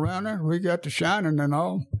guess, right around there." We got to shining and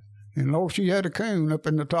all. And Lord, she had a coon up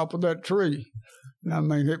in the top of that tree. I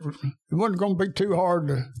mean, it wasn't going to be too hard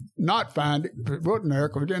to not find it if it wasn't there,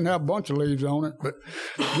 because we didn't have a bunch of leaves on it. But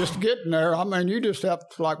just getting there, I mean, you just have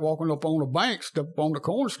to, like walking up on the bank, step up on the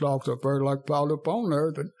corn stalks up there, like piled up on there.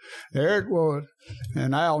 And there it was.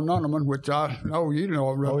 And Al Nunneman, which I know you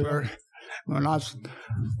know him up there. When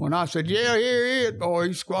I said, "Yeah, here he is," boy,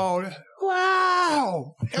 he squalled,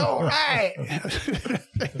 "Wow, all right."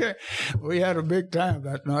 We had a big time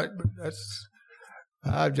that night, but that's.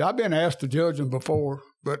 I've been asked to judge them before,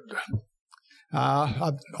 but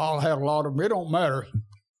I'll have a lot of them. It don't matter.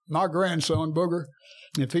 My grandson, Booger,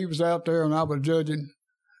 if he was out there and I was judging,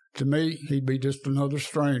 to me, he'd be just another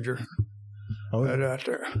stranger right out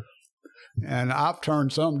there. And I've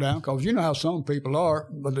turned some down because you know how some people are,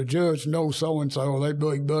 but the judge knows so-and-so, they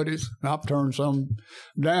big buddies. And I've turned some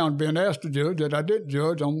down, being asked to judge that I didn't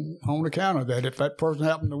judge on account of that. If that person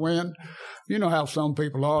happened to win, you know how some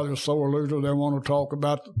people are, they're sore loser, they want to talk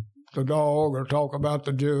about the dog or talk about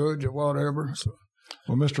the judge or whatever. So.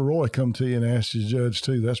 Well, Mr. Roy come to you and asked you to judge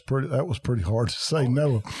too. That was pretty hard to say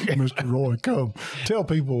no. Mr. Roy, come. Tell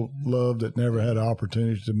people, Love, that never had an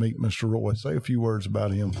opportunity to meet Mr. Roy. Say a few words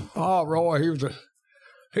about him. Oh, Roy,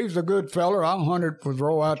 he was a good feller. I hunted with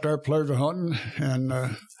Roy out there pleasure hunting and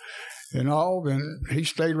all, and he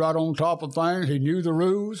stayed right on top of things. He knew the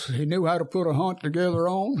rules. He knew how to put a hunt together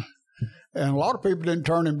on. And a lot of people didn't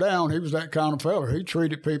turn him down. He was that kind of feller. He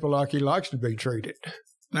treated people like he likes to be treated.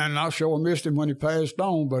 And I sure missed him when he passed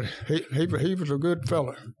on, but he was a good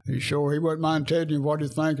fella. He wouldn't mind telling you what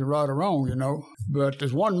he's thinking, right or wrong, you know. But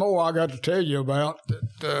there's one more I got to tell you about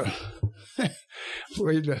that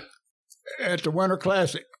at the Winter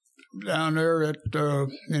Classic down there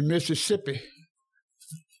in Mississippi.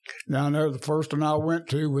 Down there, the first one I went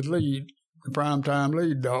to with Lead, the primetime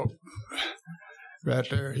lead dog. Right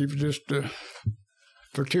there, he was just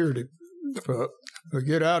fertility. We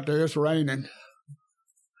get out there, it's raining.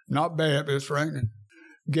 Not bad, but it's raining.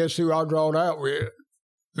 Guess who I drawed out with?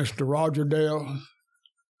 Mr. Roger Dale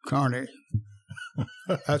Kearney.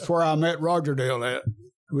 That's where I met Roger Dale at.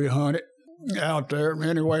 We hunted out there.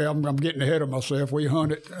 Anyway, I'm getting ahead of myself. We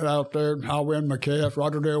hunted out there. I win my calf.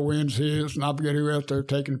 Roger Dale wins his, and I forget who else there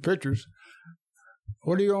taking pictures.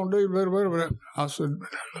 What are you going to do? I said,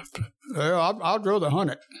 well, I'd rather hunt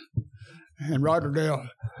it. And Roger Dale,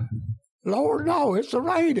 Lord, no, it's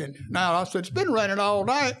raining. Now, I said, it's been raining all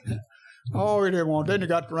night. Oh, he didn't want it. Then it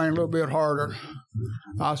got to rain a little bit harder.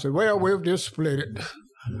 I said, well, we'll just split it.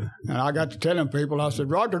 And I got to telling people, I said,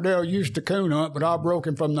 Roger Dale used to coon hunt, but I broke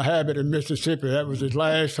him from the habit in Mississippi. That was his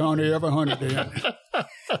last hunt he ever hunted in.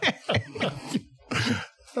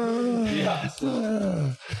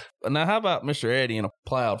 Now, how about Mr. Eddie in a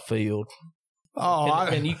plowed field? Oh,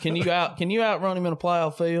 can you outrun him in a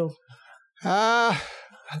plowed field?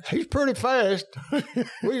 He's pretty fast.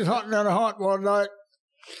 We was hunting in a hunt one night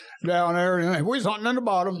down there, and we was hunting in the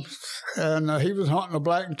bottom, and he was hunting a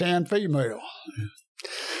black and tan female.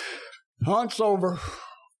 Hunt's over.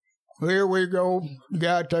 Here we go. The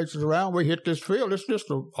guy takes us around. We hit this field. It's just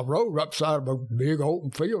a road up side of a big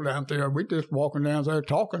open field down there. We just walking down there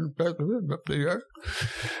talking up there.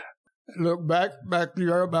 Look back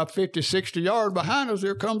there about 50, 60 yards behind us.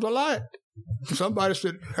 Here comes a light. Somebody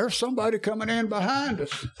said, there's somebody coming in behind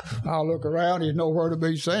us. I look around. He's nowhere to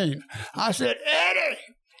be seen. I said, Eddie,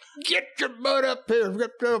 get your butt up here.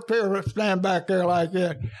 Get up here. Stand back there like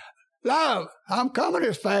that. Love, I'm coming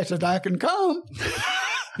as fast as I can come.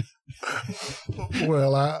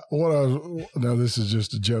 Well, no, this is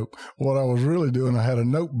just a joke. What I was really doing, I had a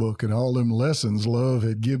notebook and all them lessons Love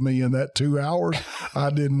had given me in that 2 hours. I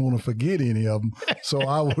didn't want to forget any of them. So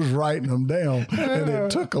I was writing them down, and it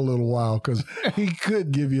took a little while because he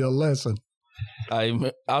could give you a lesson.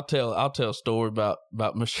 I'll tell a story about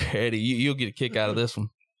Mr. Eddie. You'll get a kick out of this one.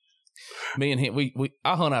 Me and him,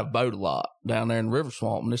 I hunt out of boat a lot down there in River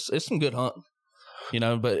Swamp, and it's some good hunting. You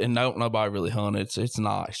know, nobody really hunted. It's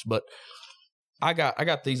nice, but I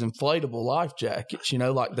got these inflatable life jackets. You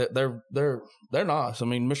know, like they're nice. I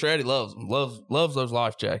mean, Mr. Eddie loves them. Loves those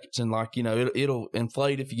life jackets, and like, you know, it'll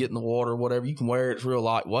inflate if you get in the water or whatever. You can wear it. It's real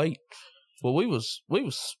lightweight. Well, we was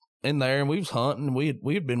in there and we was hunting. And we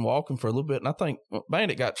had been walking for a little bit, and I think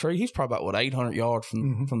Bandit got tree. He's probably about 800 yards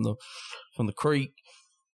from the creek.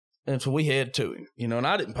 And so we head to him, you know, and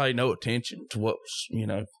I didn't pay no attention to what was, you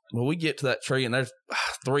know. Well, we get to that tree, and there's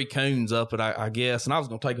 3 coons up it, I guess. And I was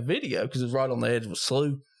going to take a video because it's right on the edge of a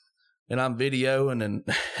slough. And I'm videoing,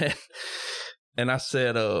 and I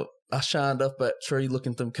said, I shined up that tree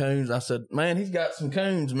looking at them coons. I said, man, he's got some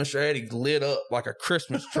coons. Mr. Eddie lit up like a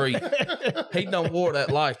Christmas tree. He done wore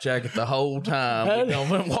that life jacket the whole time. He done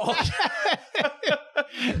went walking.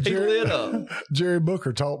 He lit up. Jerry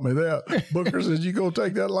Booker taught me that. Booker said, you gonna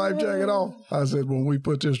take that life jacket off? I said, when we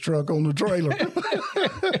put this truck on the trailer.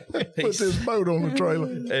 Put this boat on the trailer.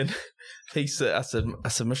 And he said, I said,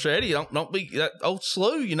 Mr. Eddie, don't be that old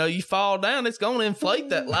slough. You know, you fall down, it's gonna inflate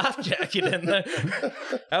that life jacket in there.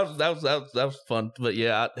 That was fun. But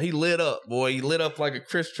yeah, he lit up, boy. He lit up like a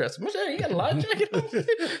Christmas tree. I said, Mr. Eddie, you got a life jacket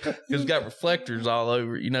on? It's got reflectors all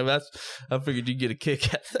over. You know, I figured you'd get a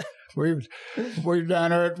kick out of that. We was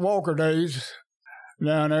down there at Walker Days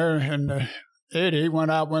down there, and Eddie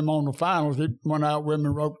went out with me on the finals. He went out with me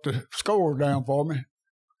and wrote the scores down for me.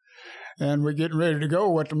 And we're getting ready to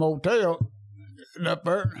go at the motel. And up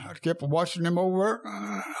there, I kept watching them over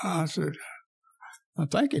there. I said, I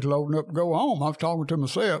think he's loading up to go home. I was talking to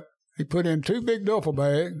myself. He put in 2 big duffel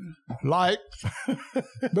bags, lights,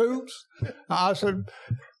 boots. I said,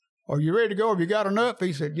 "Are you ready to go? Have you got enough?"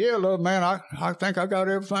 He said, "Yeah, love, man, I think I got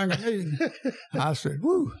everything I need." I said,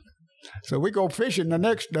 "Woo." So we go fishing the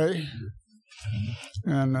next day,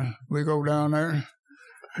 and we go down there.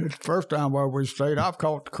 It's the first time where we stayed. I've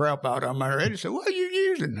caught the crap out of him already. He said, "What are you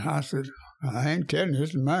using?" I said, "I ain't telling you,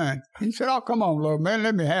 this is mine." He said, "Oh, come on, love, man,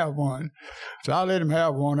 let me have one." So I let him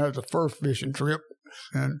have one. That was the first fishing trip.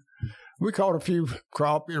 And we caught a few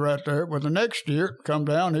crappie right there. But the next year, come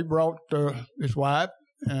down, he brought his wife,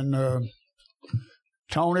 and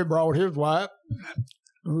Tony brought his wife.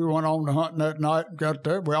 We went on to hunting that night and got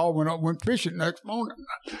there. We all went fishing next morning.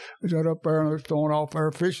 We got up there and they was throwing off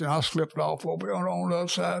there fishing. I slipped off over there on the other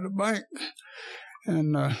side of the bank.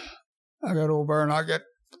 And I got over there and I got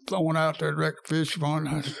thrown out there to wreck a fish one.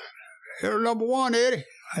 I said, "Here's number 1, Eddie."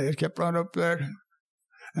 I just kept right up there.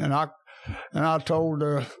 And I told,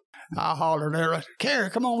 I hollered there. I said,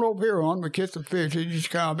 "Carrie, come on over here, on. We catch some fish." He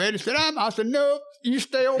just come. Eddie said, I said, "No, you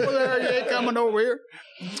stay over there. You ain't coming over here."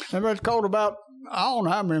 And it's called about, I don't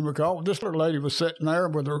know how many we caught. This little lady was sitting there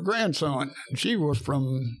with her grandson. And she was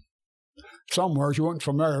from somewhere. She wasn't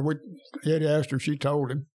from there. Eddie asked her. She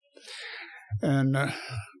told him. And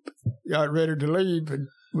got ready to leave, and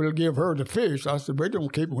we'll give her the fish. I said, "We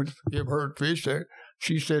don't keep them. Give her the fish."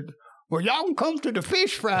 She said, "Well, y'all can come to the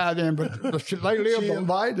fish fry then," but they live. She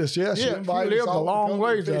invited us. Yeah, she invited us. She lived a long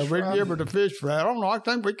ways there. We give her the fish fry. I don't know. I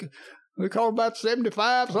think we caught about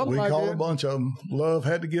 75, something like that. We caught a bunch of them. Love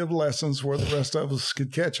had to give lessons where the rest of us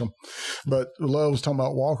could catch them. But Love was talking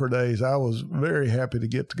about Walker days. I was very happy to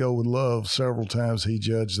get to go with Love several times. He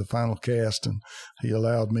judged the final cast, and he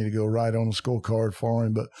allowed me to go right on the scorecard for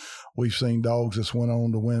him. But we've seen dogs that's went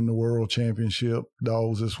on to win the world championship,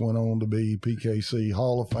 dogs that's went on to be PKC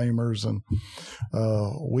Hall of Famers. And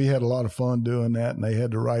we had a lot of fun doing that, and they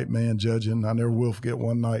had the right man judging. I never will forget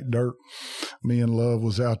one night, Dirk, me and Love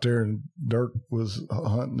was out there, and Dirk was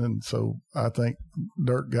hunting. And so I think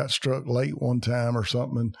Dirk got struck late one time or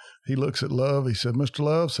something. And he looks at Love. He said, "Mr.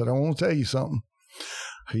 Love," said, "I want to tell you something."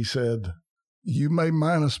 He said, "You may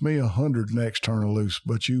minus me 100 next turn of loose,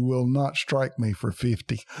 but you will not strike me for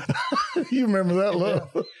 50. You remember that,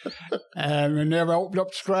 Love? And we never opened up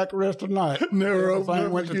the strike the rest of the night. Never opened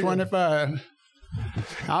up. Went to 25.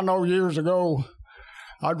 I know years ago,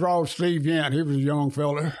 I drove Steve Yant. He was a young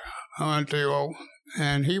fella, until,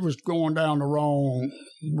 and he was going down the wrong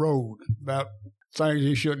road about things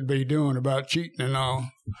he shouldn't be doing, about cheating and all.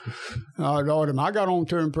 I told him, I got on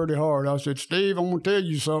to him pretty hard. I said, "Steve, I'm going to tell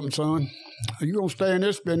you something, son. If you're going to stay in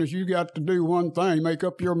this business, you got to do one thing, make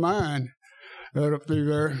up your mind right up through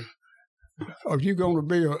there. Are you going to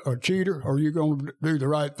be a cheater, or are you going to do the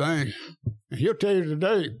right thing?" And he'll tell you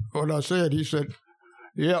today what I said. He said,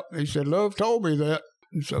 "Yep." He said, "Love told me that."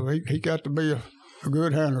 And so he got to be a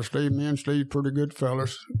good handler, Steve. Me and Steve, pretty good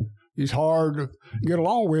fellas. He's hard to get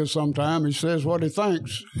along with sometimes. He says what he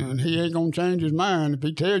thinks, and he ain't going to change his mind. If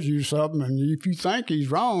he tells you something, and if you think he's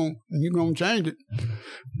wrong, and you're going to change it,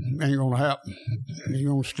 ain't going to happen. He's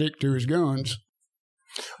going to stick to his guns.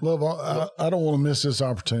 Love, I don't want to miss this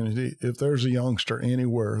opportunity. If there's a youngster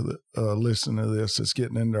anywhere that listening to this that's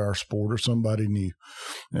getting into our sport, or somebody new,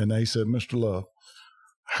 and they said, "Mr. Love,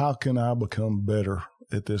 how can I become better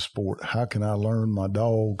at this sport? How can I learn my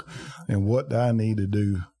dog? And what do I need to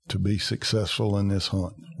do to be successful in this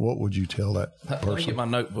hunt?" What would you tell that person? Let me get my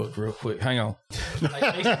notebook real quick. Hang on.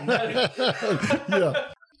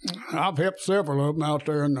 Yeah. I've helped several of them out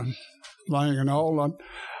there in the thing and all.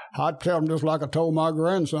 I'd tell them just like I told my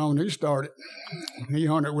grandson when he started. He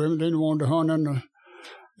hunted with me. Then he wanted to hunt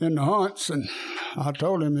in the hunts. And I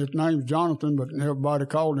told him his name's Jonathan, but everybody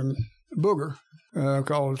called him Booger.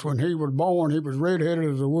 Because when he was born, he was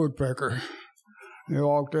red-headed as a woodpecker. He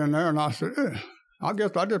walked in there, and I said, I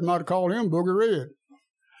guess I just might have called him Booger Red.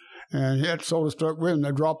 And that sort of stuck with him.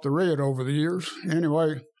 They dropped the red over the years.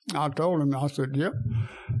 Anyway, I told him, I said, "Yep."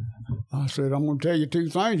 I said, "I'm going to tell you 2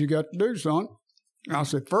 things you got to do, son." I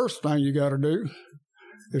said, "First thing you got to do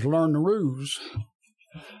is learn the rules.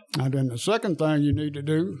 And then the second thing you need to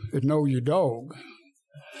do is know your dog."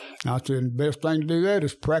 I said, "The best thing to do that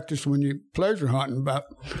is practice when you pleasure hunting, about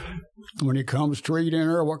when he comes treat in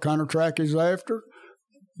there, what kind of track he's after.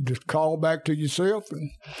 Just call back to yourself and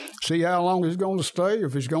see how long he's going to stay,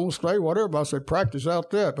 if he's going to stay, whatever." But I said, practice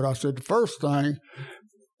out that. But I said, the first thing,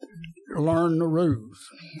 learn the rules.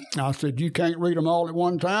 I said, you can't read them all at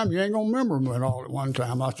one time. You ain't going to remember them all at one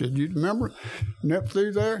time. I said, you remember nip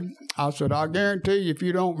through there? I said, I guarantee you, if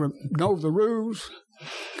you don't know the rules,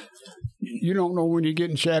 you don't know when you're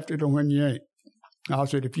getting shafted or when you ain't. I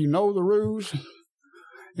said, if you know the rules,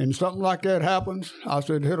 and something like that happens, I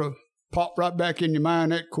said, it'll pop right back in your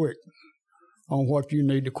mind that quick on what you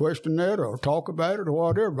need to question that or talk about it or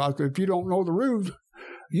whatever. I said, if you don't know the rules,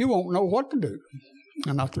 you won't know what to do.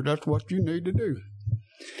 And I said, that's what you need to do.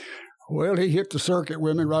 Well, he hit the circuit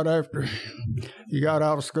with me right after he got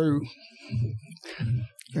out of school.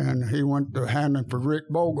 And he went to handling for Rick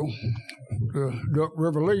Bogle, the Duck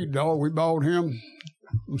River lead dog. We bought him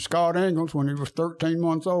from Scott Ingalls when he was 13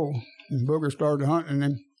 months old. And Booger started hunting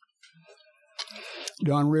him.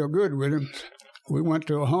 Done real good with him. We went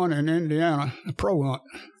to a hunt in Indiana, a pro hunt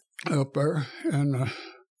up there, and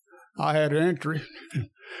I had an entry.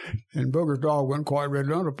 And Booger's dog wasn't quite ready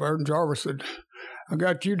to hunt up there. And Jarvis said, I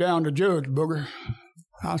got you down to judge, Booger.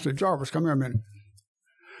 I said, Jarvis, come here a minute.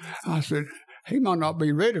 I said, he might not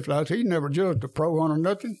be ready for that. He never judged a pro hunt or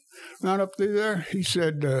nothing. Ran up through there. He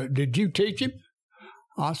said, did you teach him?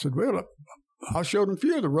 I said, well, I showed him a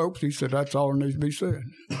few of the ropes. He said, that's all that needs to be said.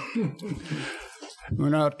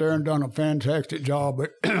 Went out there and done a fantastic job,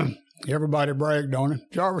 but everybody bragged on him.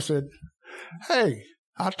 Jarvis said, hey,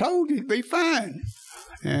 I told you it'd be fine.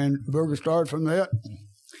 And Booger started from that.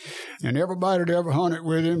 And everybody that ever hunted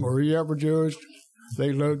with him or he ever judged,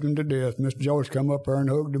 they loved him to death. Miss Joyce come up there and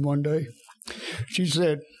hugged him one day. She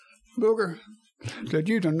said, Booger, said,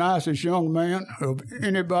 you're the nicest young man of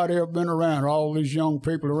anybody ever been around. All these young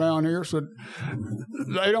people around here said,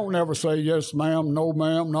 they don't ever say yes, ma'am, no,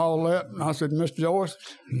 ma'am, and all that. And I said, Miss Joyce,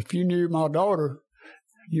 if you knew my daughter,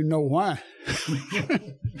 you know why.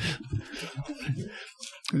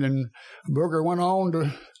 And then Booger went on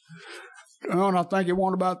to, I think he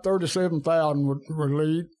won about 37,000 with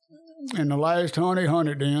lead. And the last hunt he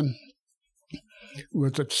hunted in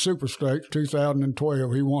was at the Super Stakes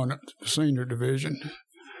 2012. He won it, the senior division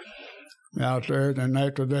out there. Then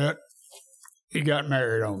after that, he got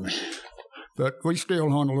married on me. But we still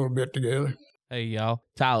hunt a little bit together. Hey, y'all.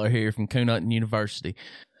 Tyler here from Coon Hunting University.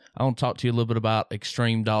 I want to talk to you a little bit about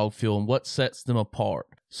Extreme Dog Fuel and what sets them apart.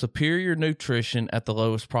 Superior nutrition at the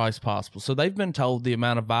lowest price possible. So they've been told the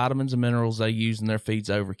amount of vitamins and minerals they use in their feed's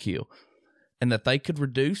overkill, and that they could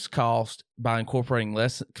reduce cost by incorporating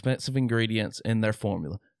less expensive ingredients in their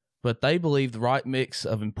formula. But they believe the right mix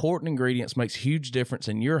of important ingredients makes a huge difference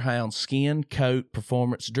in your hound's skin, coat,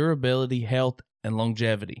 performance, durability, health, and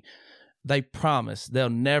longevity. They promise they'll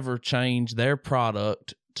never change their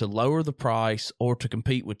product to lower the price or to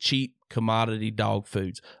compete with cheap commodity dog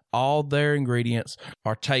foods. All their ingredients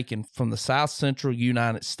are taken from the South Central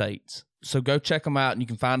United States. So go check them out, and you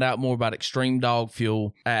can find out more about Extreme Dog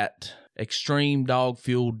Fuel at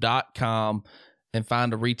extremedogfuel.com and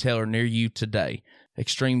find a retailer near you today.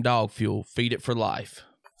 Extreme Dog Fuel, feed it for life.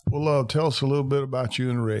 Well, tell us a little bit about you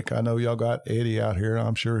and Rick. I know y'all got Eddie out here.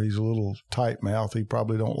 I'm sure he's a little tight mouth. He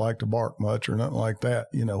probably don't like to bark much or nothing like that,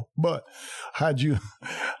 you know. But how'd you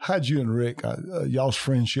and Rick, y'all's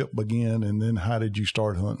friendship begin, and then how did you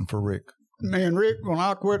start hunting for Rick? Me and Rick, when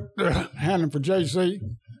I quit handling for JC,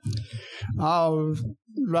 I was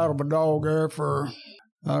out of a dog there for,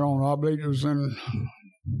 I don't know, I believe it was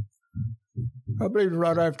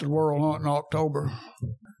right after the World Hunt in October.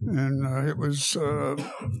 And it was up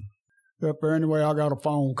there anyway. I got a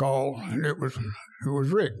phone call, and it was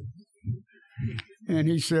Rick. And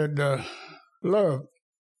he said, Love,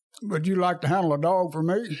 would you like to handle a dog for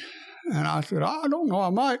me? And I said, I don't know, I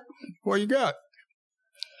might. What you got?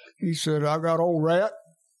 He said, I got old Rat,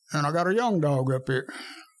 and I got a young dog up here.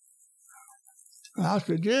 I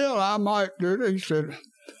said, yeah, I might do it. He said,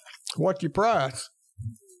 what's your price?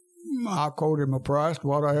 I quoted him a price,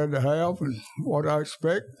 what I had to have and what I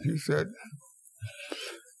expect. He said,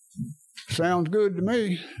 sounds good to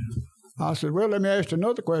me. I said, well, let me ask you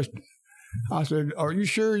another question. I said, are you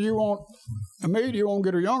sure you want me? You won't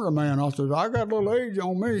get a younger man? I said, I got a little age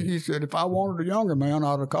on me. He said, if I wanted a younger man,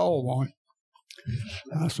 I'd have called one.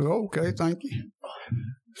 I said, okay, thank you.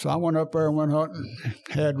 So I went up there and went hunting,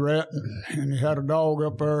 had Rat, and he had a dog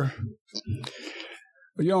up there,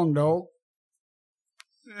 a young dog.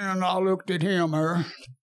 And I looked at him there.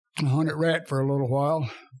 I hunted Rat for a little while.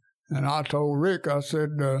 And I told Rick, I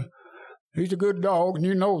said, he's a good dog, and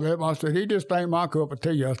you know that. I said, he just ain't my cup of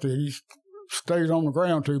tea. I said, he stays on the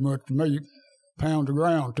ground too much for me, pounds the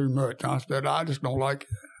ground too much. I said, I just don't like it.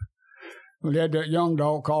 We had that young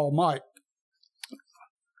dog called Mike.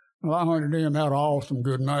 Well, I hunted him out of awesome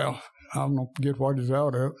good mouth. I don't know, forget what he's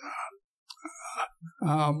out of.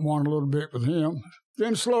 I won a little bit with him.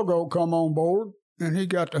 Then Sluggo come on board. And he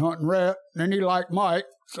got to hunting Rat, and he liked Mike.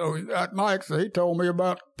 So that Mike, so he told me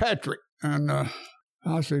about Patrick. And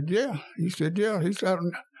I said, yeah. He said, yeah. He's got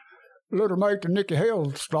a little mate to Nicky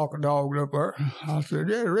Hale stock of dogs up there. I said,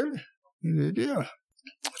 yeah, really? He said, yeah.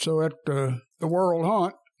 So at the World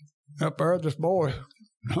Hunt, up there, this boy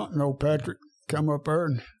hunting old Patrick come up there,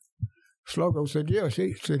 and Slogo said, yes.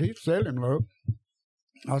 He said, he'd sell him, look.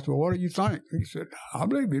 I said, well, what do you think? He said, I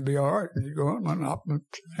believe he'd be all right. And he go, and I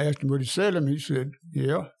asked him, would he sell him? He said,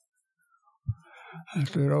 yeah. I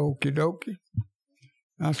said, okie dokie.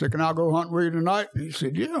 I said, can I go hunt with you tonight? And he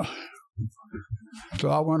said, yeah. So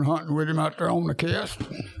I went hunting with him out there on the cast.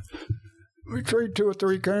 We treed 2 or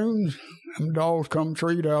 3 coons. Them dogs come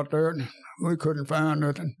treed out there, and we couldn't find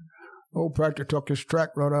nothing. Old Patrick took his track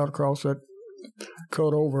right out across that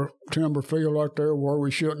cut over timber field out there where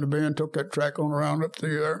we shouldn't have been, took that track on around up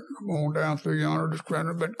through there, on down through yonder, just trying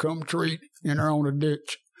to come treat in there on the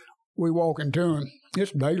ditch. We walk into him.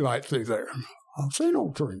 It's daylight through there. I see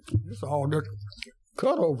no tree. It's all just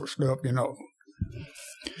cut over stuff, you know.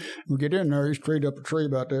 We get in there, he's treed up a tree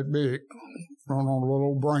about that big, run on a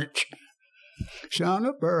little branch. Shine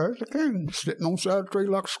up there, there's a coon sitting on the side of the tree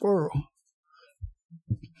like a squirrel.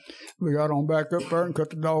 We got on back up there and cut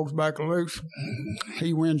the dogs back loose.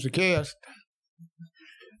 He wins the cast.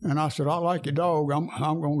 And I said, I like your dog. I'm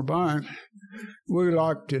going to buy him. We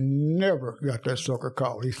like to never got that sucker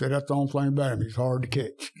caught. He said, that's the only thing about him. He's hard to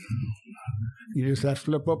catch. You just have to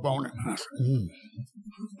slip up on him. I said,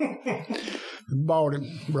 Bought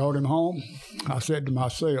him, brought him home. I said to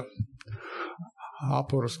myself, I'll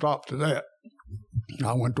put a stop to that.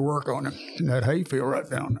 I went to work on him in that hayfield right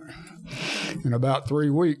down there. In about 3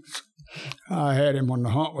 weeks, I had him when the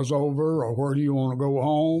hunt was over, or where do you want to go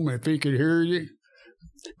home? If he could hear you,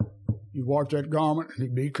 you watch that garment,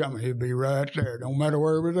 he'd be coming. He'd be right there. Don't matter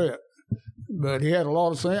where he was at. But he had a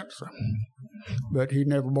lot of sense. But he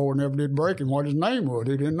never did break him what his name was.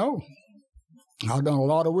 He didn't know. I've done a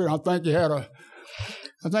lot of it. I think he had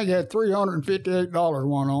 $358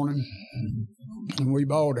 one on him, and we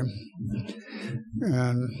bought him.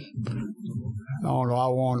 And I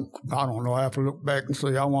don't know. I have to look back and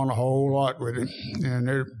see. I won a whole lot with him, and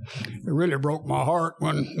it really broke my heart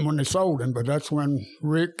when they sold him. But that's when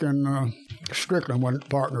Rick and Strickland went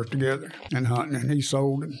partners together in hunting, and he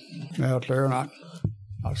sold him out there. And I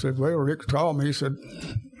said, well, Rick called me. He said,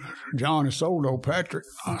 John has sold old Patrick.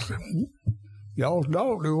 I said, y'all's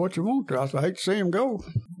dog, do what you want to. I said, I hate to see him go,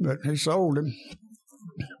 but he sold him.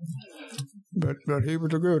 But he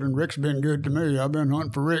was a good, and Rick's been good to me. I've been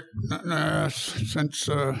hunting for Rick since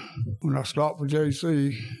when I stopped with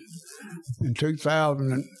JC in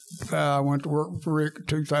 2005. I went to work for Rick in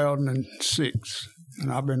 2006,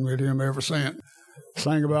 and I've been with him ever since.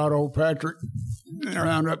 Thing about old Patrick,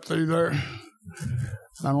 around up through there,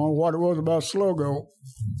 I don't know what it was about Slogo,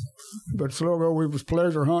 but Slogo, we was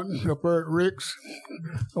pleasure hunting up there at Rick's.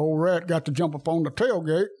 Old Rat got to jump up on the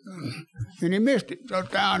tailgate, and he missed it. So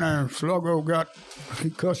down there, Slogo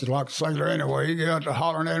he cussed like a sailor anyway. He got to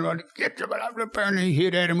hollering at him, get your butt up there, and he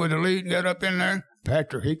hit at him with a lead and got up in there.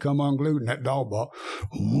 Patrick, he come unglued in that dog ball.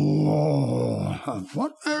 Whoa,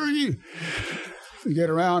 what are you? We get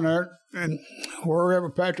around there, and wherever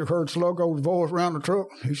Patrick heard Slogo's voice around the truck,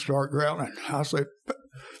 he started growling. I said,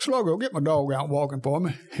 Slogo, get my dog out walking for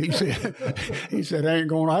me. He said, ain't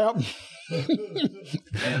going to happen.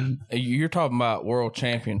 And you're talking about world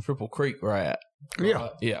champion Triple Creek Rat. Yeah.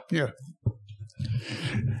 Yeah.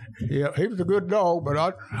 Yeah, he was a good dog,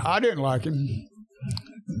 but I didn't like him.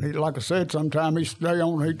 He, like I said, sometimes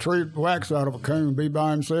he'd treat wax out of a coon and be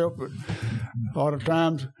by himself, but a lot of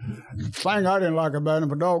times, the thing I didn't like about him,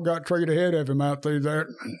 if a dog got treed ahead of him out through there,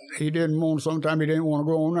 sometimes he didn't want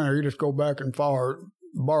to go on there. He'd just go back and forward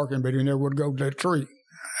barking, but he never would go to that tree.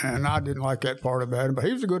 And I didn't like that part about him, but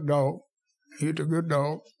he was a good dog. He was a good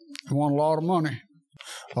dog. He won a lot of money.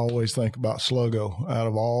 I always think about Slogo out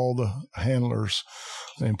of all the handlers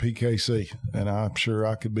in PKC, and I'm sure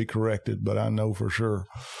I could be corrected, but I know for sure,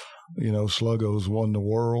 Slogo's won the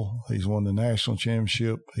world. He's won the national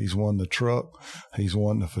championship. He's won the truck. He's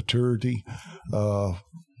won the futurity.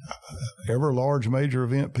 Every large major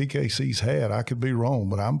event PKC's had, I could be wrong,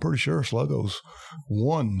 but I'm pretty sure Slogo's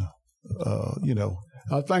won,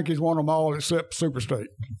 I think he's won them all except Super State.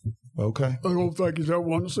 Okay. I don't think he's ever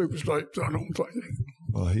won the Super States. I don't think.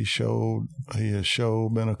 Well, he has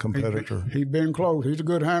been a competitor. He's been close. He's a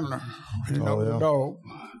good handler. He's a dog.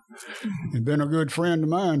 He's been a good friend of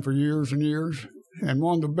mine for years and years. And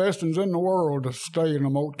one of the best ones in the world to stay in a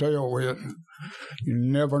motel with. You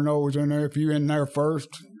never know who's in there. If you're in there first,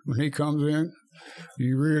 when he comes in,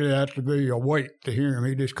 you really have to be awake to hear him.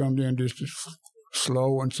 He just comes in just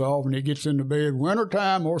slow and soft, and he gets in the bed.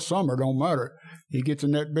 Wintertime or summer, don't matter. He gets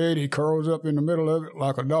in that bed, he curls up in the middle of it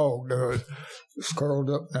like a dog does. Just curled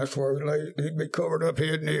up, that's where he lays. He'd be covered up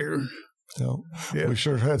head and ears. Yep. Yeah. We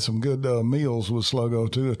sure had some good meals with Sluggo,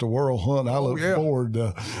 too, at the World Hunt. I look forward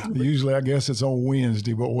to, usually I guess it's on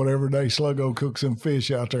Wednesday, but whatever day Sluggo cooks some fish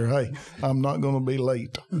out there, hey, I'm not going to be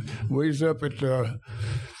late. We was up at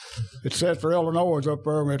Cessna, Illinois, up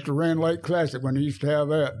there at the Rand Lake Classic when they used to have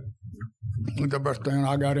that. I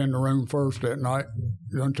got in the room first that night,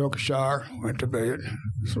 then took a shower, went to bed.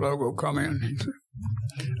 Sluggo come in. He said,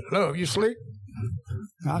 "Love, you sleep?"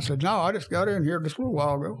 I said, "No, I just got in here just a little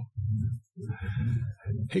while ago."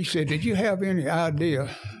 He said, "Did you have any idea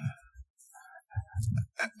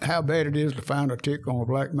how bad it is to find a tick on a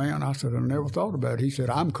black man?" I said, "I never thought about it." He said,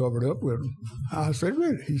 "I'm covered up with them." I said,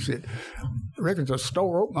 "Really?" He said, "I reckon it's a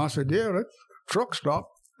store open." I said, "Yeah, that truck stopped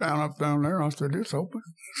down there." I said, "It's open."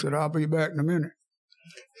 He said, "I'll be back in a minute."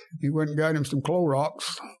 He went and got him some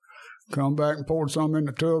Clorox, come back and poured some in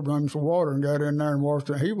the tub, run some water, and got in there and washed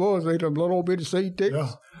it. He was eating little bitty seed ticks.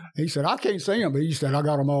 Yeah. He said, "I can't see them," but he said, "I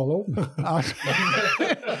got them all open." I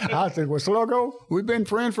said, "Well, Sluggo, we've been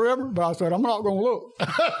friends forever," but I said, "I'm not going to look."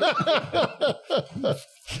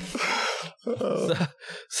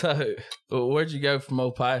 So, where'd you go from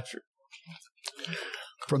old Patrick?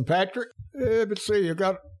 From Patrick? Let's see, I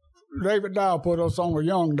got David Dow put us on a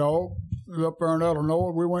young dog up there in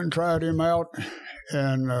Illinois. We went and tried him out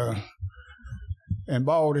and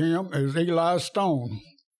bought him. It was Eli Stone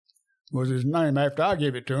was his name. After I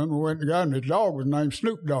gave it to him, we went and got him. His dog was named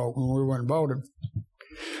Snoop Dogg when we went and bought him.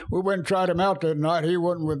 We went and tried him out that night. He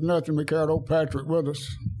wasn't with nothing. We carried old Patrick with us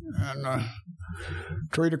and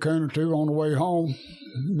treated a coon or two on the way home.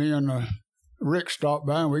 Me and Rick stopped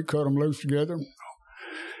by and we cut them loose together.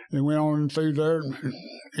 They went on through there, and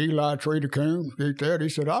Eli treated a coon, eat that. He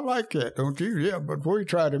said, "I like that, don't you?" "Yeah, but before we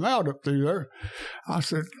tried him out up through there," I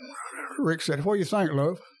said, Rick said, "What do you think,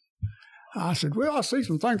 love?" I said, "Well, I see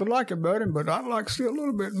some things I like about him, but I'd like to see a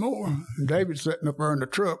little bit more." And David's sitting up there in the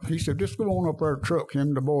truck. He said, "Just go on up there in the truck." Him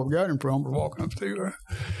and the boy got him from, was walking up through there.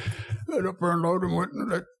 Got up there and loaded him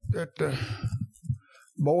with that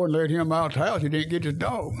boy and let him out the house. He didn't get his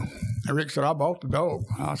dog. And Rick said, "I bought the dog."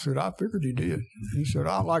 I said, "I figured you did." He said,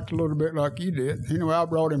 "I liked a little bit like you did." Anyway, I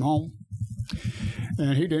brought him home.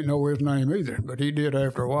 And he didn't know his name either, but he did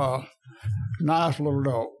after a while. Nice little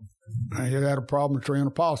dog. And he had a problem treating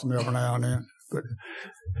a possum every now and then. But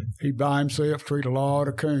he by himself treated a lot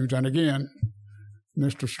of coons. And again,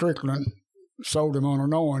 Mr. Strickland sold him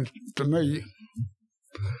unknowing to me.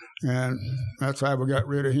 And that's how we got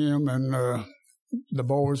rid of him. And the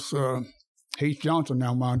boys, Heath Johnson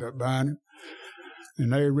now wound up buying him.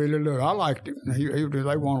 And they really loved. I liked him. They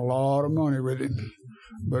won a lot of money with him.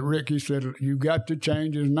 But Rick, he said, "You got to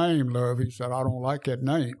change his name, love." He said, "I don't like that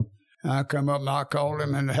name." And I come up and I called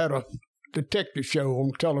him, and they had a detective show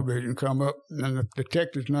on television come up, and the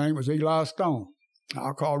detective's name was Eli Stone.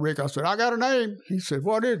 I called Rick. I said, "I got a name." He said,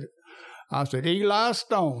 "What is it?" I said, "Eli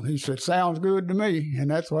Stone." He said, "Sounds good to me."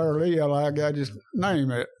 And that's where Eli got his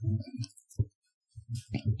name at.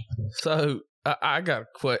 So I got a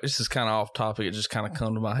question. This is kind of off topic. It just kind of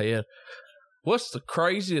come to my head. What's the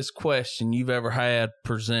craziest question you've ever had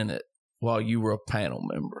presented while you were a panel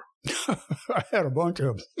member? I had a bunch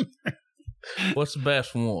of them. What's the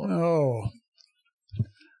best one? Oh,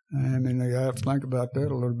 I mean, I have to think about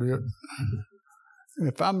that a little bit.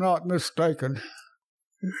 If I'm not mistaken,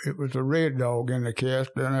 it was a red dog in the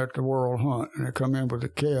cast down at the World Hunt, and they come in with a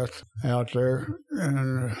cast out there,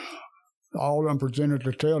 and all of them presented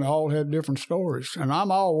to tell, and they all had different stories. And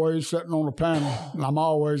I'm always sitting on the panel, and I'm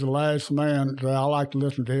always the last man. I like to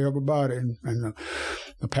listen to everybody. And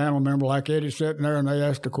the panel member, like Eddie, sitting there, and they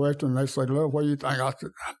asked a question, and they said, "Look, what do you think?" I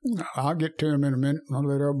said, "I'll get to him in a minute, and I'll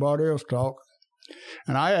let everybody else talk."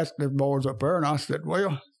 And I asked the boys up there, and I said,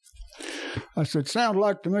 "Sounds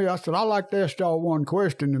like to me," I said, "I like to ask y'all one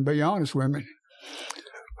question and be honest with me.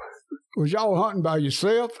 Was y'all hunting by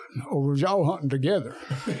yourself or was y'all hunting together?"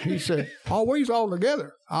 He said, "Always all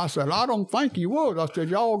together." I said, "I don't think you was." I said,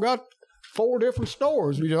 "Y'all got 4 different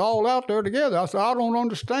stores. You're all out there together." I said, "I don't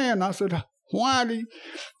understand." I said, "Why do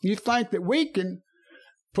you think that we can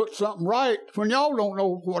put something right when y'all don't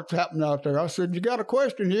know what's happening out there?" I said, "You got a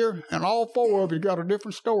question here, and all 4 of you got a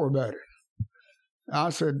different story about it." I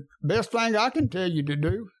said, "Best thing I can tell you to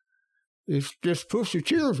do is just push your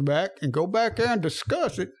chairs back and go back there and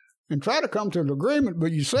discuss it and try to come to an agreement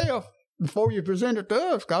with yourself before you present it to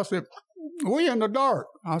us." I said, "We in the dark."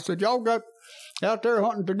 I said, "Y'all got out there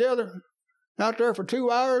hunting together, out there for 2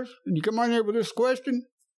 hours, and you come in here with this question,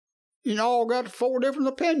 you all got 4 different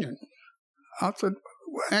opinions." I said,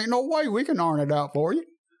 "Ain't no way we can iron it out for you."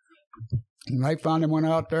 And they finally went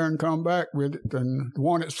out there and come back with it. And the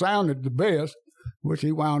one that sounded the best, which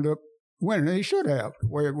he wound up winning. He should have. The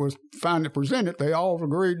way it was finally presented, they all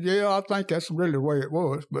agreed, yeah, I think that's really the way it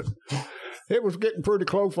was. But it was getting pretty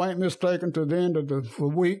close, if I ain't mistaken, to the end of the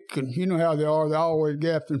week. And you know how they are. They're always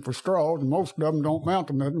gasping for straws, and most of them don't mount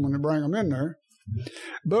to nothing when they bring them in there.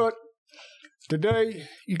 But today,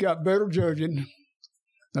 you got better judging.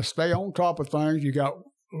 Now, stay on top of things. You got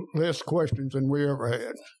less questions than we ever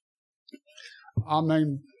had. I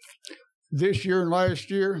mean, this year and last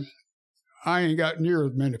year, I ain't got near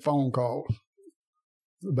as many phone calls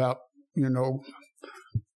about,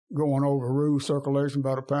 going over rule circulation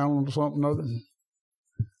about a panel or something other.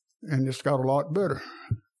 And it's got a lot better.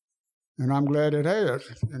 And I'm glad it has.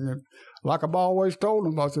 And like I've always told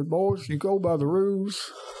them, I said, boys, you go by the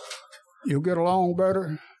rules, you'll get along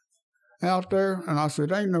better out there. And I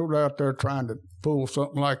said, ain't no out there trying to pull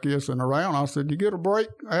something like this and around. I said, you get a break,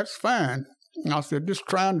 that's fine. And I said, just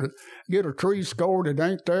trying to get a tree scored that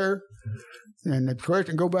ain't there. And the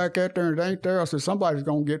question go back out there and it ain't there. I said, somebody's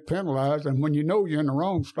going to get penalized. And when you know you're in the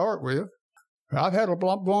wrong to start with, I've had a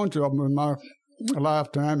bunch of them in my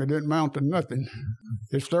lifetime. It didn't amount to nothing.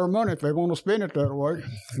 It's their money if they want to spend it that way.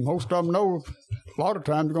 And most of them know a lot of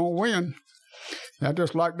times they're going to win. That's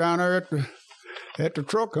just like down there at the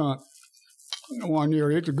truck hunt one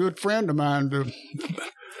year. It's a good friend of mine. The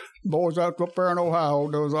boys out up there in Ohio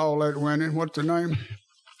does all that winning. What's the name?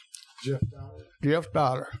 Jeff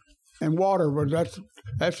Dollar. And water, but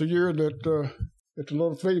that's the year that it's a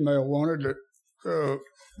little female wanted that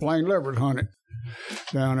Blaine Leverett hunted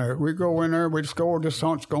down there. We go in there, we score, this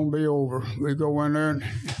hunt's going to be over. We go in there,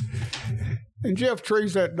 and Jeff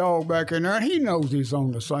trees that dog back in there, and he knows he's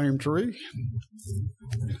on the same tree.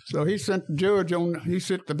 So he sent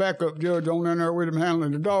the backup judge on in there with him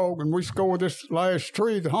handling the dog, and we score this last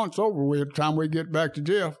tree. The hunt's over with by the time we get back to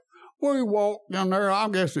Jeff. We walk down there, I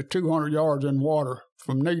guess it's 200 yards in water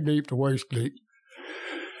from knee deep to waist deep.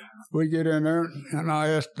 We get in there, and I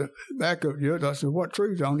asked the backup judge, I said, what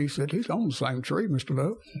tree's on? He said, he's on the same tree, Mr.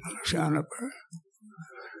 Love. Shine up there.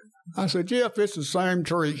 I said, Jeff, it's the same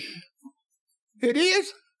tree. It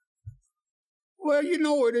is? Well, you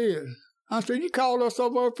know it is. I said, you called us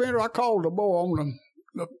over up here? I called the boy on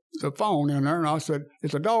the phone in there, and I said,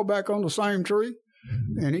 is the dog back on the same tree?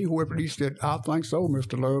 And he whipped it. He said, I think so,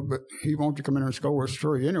 Mr. Love, but he wants you to come in there and score his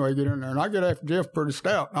tree. Anyway, get in there. And I get after Jeff pretty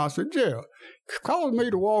stout. And I said, Jeff, caused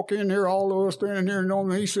me to walk in here, all of us standing here,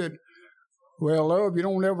 and he said, well, Love, you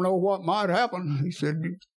don't ever know what might happen. He said,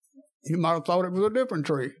 you might have thought it was a different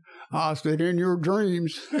tree. I said, in your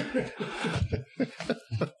dreams.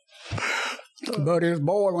 But his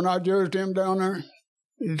boy, when I judged him down there,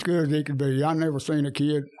 as good as he could be. I never seen a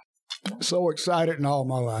kid so excited in all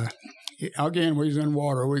my life. Again, we was in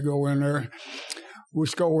water. We go in there. We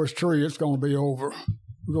score his tree. It's going to be over.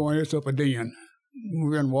 We go in. It's up a den.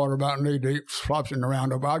 We're in water about knee deep, sloshing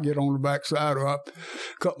around up. I get on the backside, or I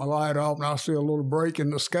cut my light off, and I see a little break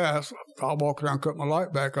in the sky. So I walk around and cut my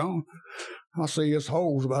light back on. I see his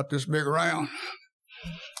holes about this big around.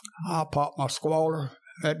 I pop my squaller.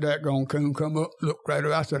 That daggone coon come up, looked right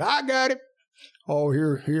up. I said, I got it. Oh,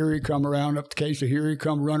 here he come around up the case. Here he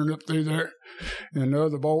come running up through there. And the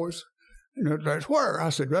other boys. And that's where? I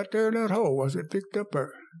said, right there in that hole. I said, picked up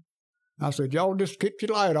there. I said, y'all just keep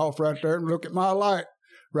your light off right there and look at my light.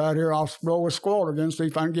 Right here, I'll blow a squaller again, see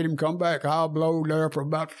if I can get him to come back. I'll blow there for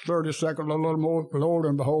about 30 seconds, a little more. Lord,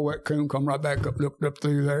 and behold, that coon come right back up, looked up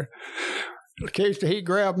through there. In case he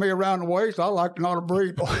grabbed me around the waist, I like to not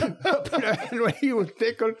breathe. He was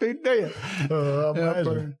tickled to death.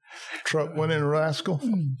 Imagine. Truck went in Rascal.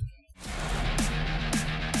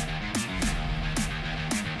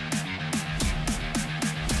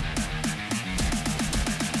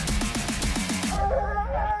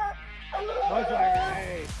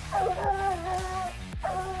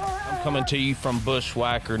 Coming to you from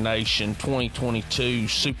Bushwhacker Nation, 2022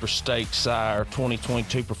 Super Stakes sire,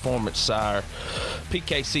 2022 Performance sire,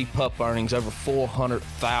 PKC pup earnings over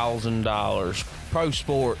 $400,000, Pro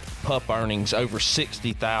Sport pup earnings over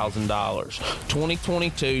 $60,000,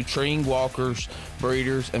 2022 Treeing Walkers,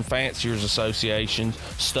 Breeders, and Fanciers Association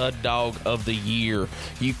Stud Dog of the Year,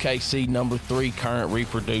 UKC number 3 current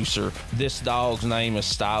reproducer. This dog's name is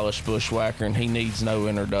Stylish Bushwhacker, and he needs no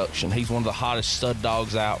introduction. He's one of the hottest stud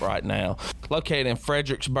dogs out right now. Located in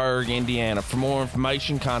Fredericksburg, Indiana. For more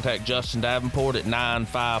information, contact Justin Davenport at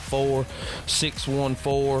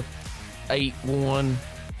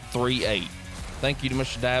 954-614-8138. Thank you to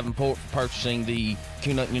Mr. Davenport for purchasing the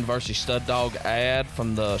Coon Hunting University Stud Dog ad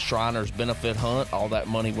from the Shriners Benefit Hunt. All that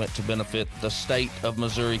money went to benefit the State of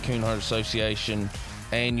Missouri Coon Hunter Association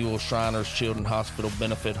annual Shriners Children's Hospital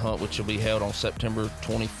Benefit Hunt, which will be held on September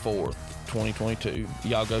 24th, 2022.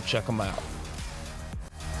 Y'all go check them out.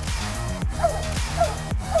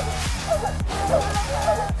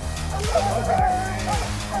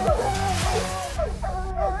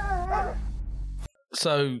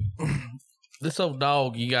 So this old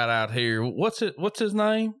dog you got out here, what's his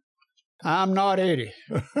name? I'm not Eddie.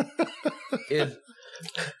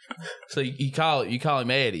 So you call him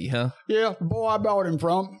Eddie, huh? Yeah, the boy I bought him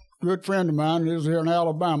from, good friend of mine, lives here in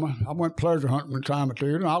Alabama. I went pleasure hunting a time or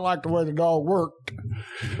two, and I liked the way the dog worked.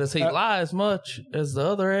 Does he lie as much as the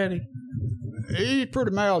other Eddie? He's pretty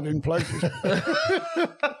mild in places.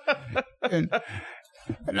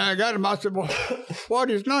 and I got him, I said, well,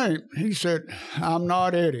 what's his name? He said, I'm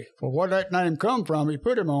not Eddie. Well, where that name come from, he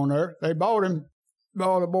put him on there. They bought him,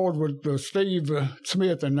 all the boys with Steve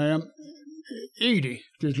Smith and them. Edie,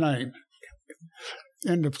 his name.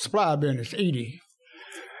 In the supply business, Edie.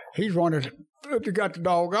 He's one that got the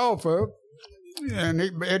dog off of. And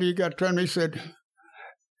Eddie got to him, he said,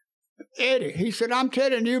 Eddie. He said, I'm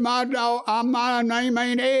telling you, my name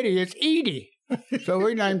ain't Eddie, it's Edie. So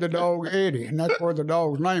he named the dog Eddie, and that's where the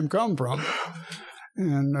dog's name come from.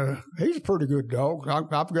 And he's a pretty good dog. I've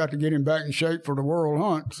got to get him back in shape for the World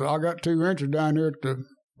Hunt. So I got 2 entries down here at the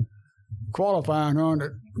qualifying hunt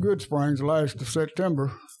at Good Springs last of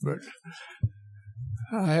September. But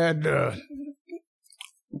I had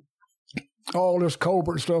all this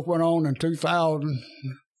covert stuff went on in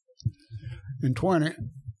 2020.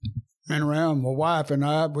 And around my wife and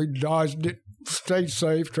I, we dodged it, stayed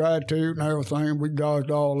safe, tried to, and everything. We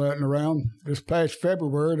dodged all that. And around this past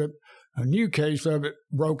February, a new case of it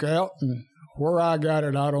broke out. And where I got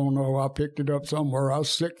it, I don't know. I picked it up somewhere. I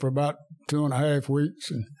was sick for about 2.5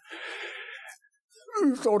 weeks. And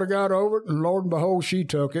sort of got over it, and Lord and behold, she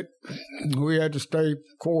took it. We had to stay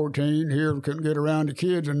quarantined here. We couldn't get around the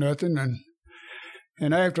kids or nothing.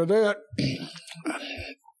 And after that,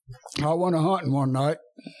 I went hunting one night.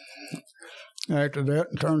 After that,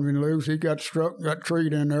 and turned me loose. He got struck, got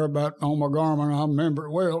treed in there about on my Garmin. I remember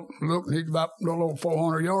it well. Look, he's about a little over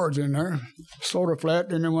 400 yards in there. Sort of flat,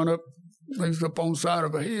 then he went up, he's up on the side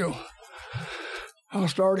of a hill. I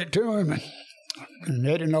started to him, and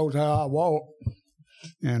Eddie knows how I walk.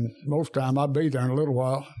 And most time I'd be there in a little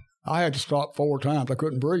while. I had to stop 4 times. I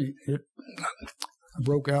couldn't breathe. I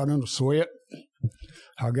broke out into sweat.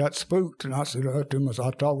 I got spooked, and I said I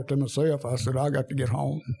talked to myself. I said, I got to get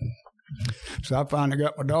home. So I finally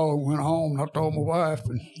got my dog, went home, and I told my wife.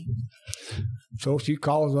 And so she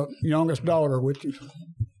calls the youngest daughter, which is,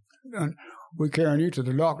 and we carrying you to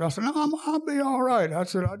the doctor. I said, no, I'll be all right. I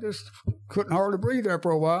said, I just couldn't hardly breathe there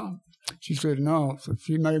for a while. She said, no. So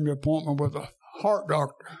she made me an appointment with a heart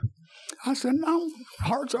doctor. I said, no,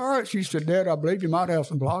 heart's all right. She said, Dad, I believe you might have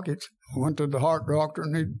some blockage. I went to the heart doctor,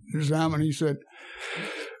 and he examined. He said,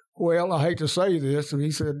 well, I hate to say this. And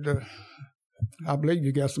he said, I believe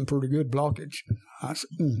you got some pretty good blockage. I said,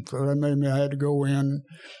 So that made me, I had to go in,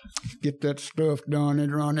 get that stuff done,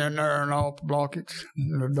 and run in there and off the blockage.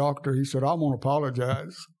 And the doctor, he said, I want to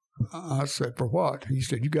apologize. I said, for what? He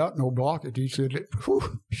said, you got no blockage. He said,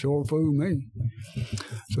 sure fooled me.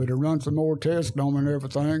 So they run some more tests on me and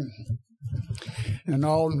everything. And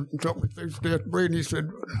all took me through test breathing. He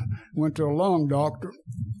said, went to a lung doctor.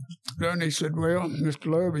 Then he said, well,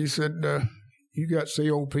 Mr. Love, he said, you got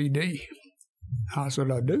COPD. I said,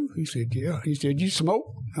 I do. He said, yeah. He said, you smoke?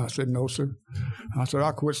 I said, no, sir. I said,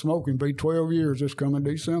 I quit smoking. Be 12 years this coming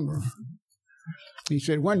December. He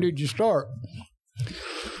said, when did you start?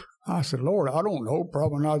 I said, Lord, I don't know.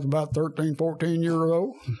 Probably when I was about 13, 14 years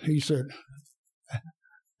old. He said,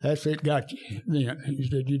 that's it, got you then. He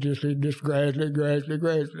said, you just gradually.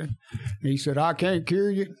 He said, I can't cure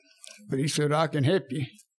you, but he said, I can help you.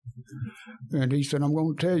 And he said, I'm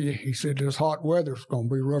going to tell you. He said, this hot weather's going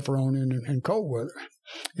to be rougher on you than cold weather.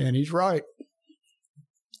 And he's right.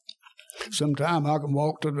 Sometime I can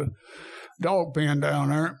walk to the dog pen down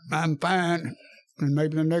there. I'm fine. And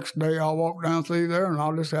maybe the next day I'll walk down through there and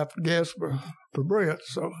I'll just have to gasp for breath.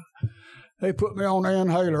 So they put me on the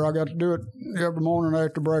inhaler. I got to do it every morning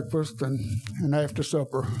after breakfast and after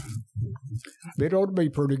supper. It ought to be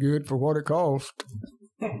pretty good for what it costs.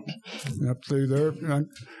 Up through there.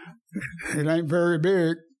 It ain't very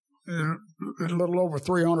big. It's a little over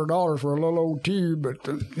 $300 for a little old tube, but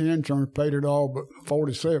the insurance paid it all but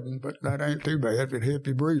 $47. But that ain't too bad if it help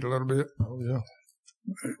you breathe a little bit. Oh, yeah.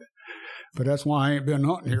 But that's why I ain't been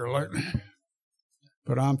hunting here lately.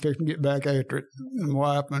 But I'm fixing to get back after it. And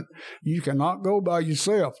wife, you cannot go by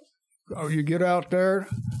yourself. Oh, you get out there,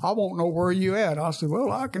 I won't know where you at. I said,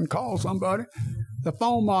 well, I can call somebody. The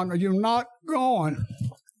phone monitor, you're not going.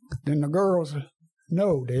 Then the girl said,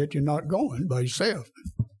 no, Dad, you're not going by yourself.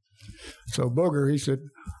 So Booger, he said,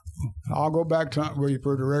 I'll go back to hunt with you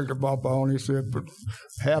for Director Papa. And he said, but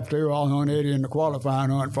have to, I'll hunt Eddie in the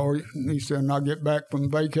qualifying hunt for you. And he said, and I'll get back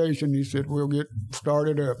from vacation. He said, we'll get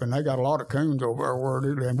started up. And they got a lot of coons over there where they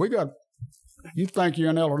live. And we got You think you're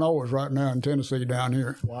in Illinois right now, in Tennessee down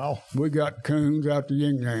here. Wow. We got coons out the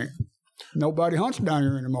yin-yang. Nobody hunts down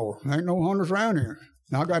here anymore. Ain't no hunters around here.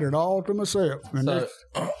 And I got it all to myself. And,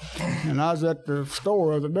 and I was at the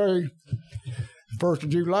store the other day, 1st of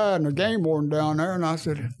July, and the game warden down there, and I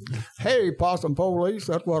said, "Hey, possum police,"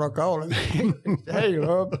 that's what I call him. "Hey,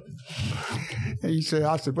 love." I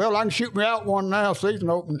said, "Well, I can shoot me out one now. Season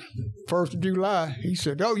open 1st of July. He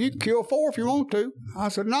said, "Oh, you can kill 4 if you want to." I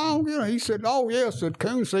said, "No." He said, "Oh, yes, said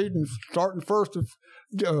coon season starting 1st of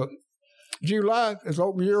July. It's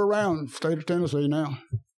open year round, state of Tennessee now."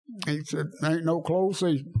 He said, "Ain't no closed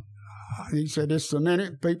season." He said, "It's the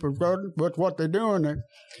minute people got it, but what they're doing, they're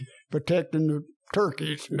protecting the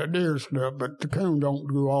turkeys and the deer stuff, but the coon don't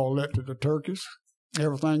do all that to the turkeys.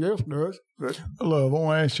 Everything else does." But Love, I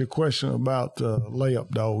want to ask you a question about layup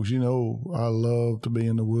dogs. You know, I love to be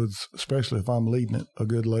in the woods, especially if I'm leading it, a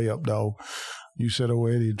good layup dog. You said, "Oh,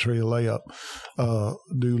 Eddie, tree a layup."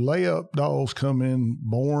 Do layup dogs come in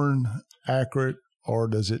born accurate, or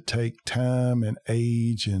does it take time and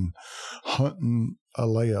age and hunting a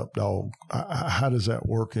layup dog? How does that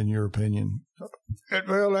work in your opinion?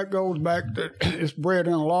 Well, that goes back to, it's bred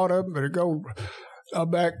in a lot of them, but it goes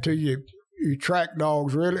back to you track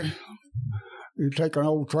dogs, really. You take an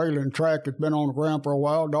old trailing track that's been on the ground for a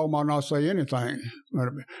while, dog might not say anything.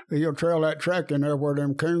 But he'll trail that track in there where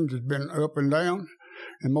them coons has been up and down,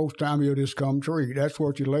 and most time he'll just come tree. That's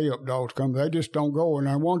what your layup dogs come. They just don't go in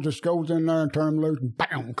there. One just goes in there and turns loose and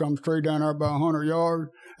bam, comes tree down there about 100 yards.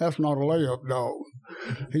 That's not a layup dog.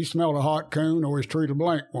 He smelled a hot coon or he's treated a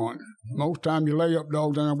blank one. Most time your layup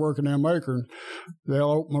dogs in there working them acres, they'll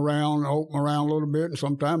open around a little bit, and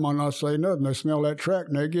sometimes might not say nothing. They smell that track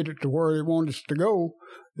and they get it to where they want it to go,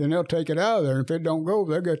 then they'll take it out of there. If it don't go,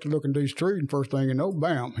 they'll get to look at these trees, and first thing you know,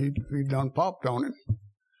 bam, he done popped on it.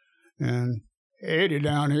 And Eddie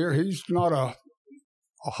down here, he's not a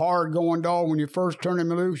hard-going dog. When you first turn him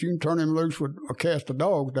loose, you can turn him loose with a cast of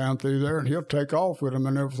dogs down through there, and he'll take off with them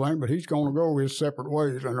and everything, but he's going to go his separate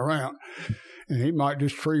ways and around. And he might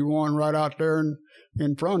just tree one right out there and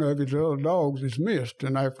in front of his other dogs is missed.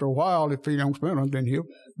 And after a while, if he don't smell them, then he'll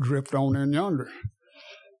drift on in yonder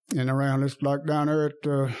and around. It's like down there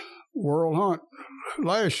at World Hunt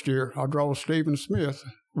last year. I draw Stephen Smith,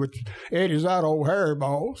 which Eddie's out of old Harry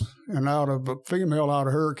Balls and out of a female out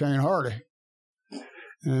of Hurricane Hardy.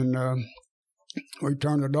 And we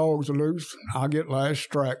turn the dogs loose. I get last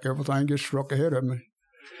strike. Everything gets struck ahead of me.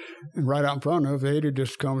 And right out in front of Eddie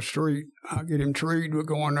just comes straight. I get him treed. We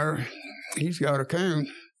go in there. He's got a coon.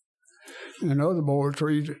 And the other boy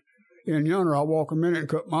trees in yonder. I walk a minute and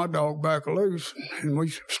cut my dog back loose. And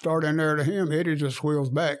we start in there to him. Eddie just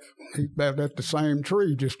wheels back. He's back at the same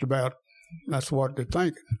tree just about. That's what they're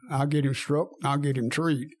thinking. I get him struck. I get him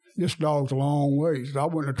treed. This dog's a long ways. I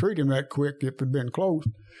wouldn't have treated him that quick if it'd been close.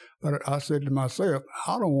 But I said to myself,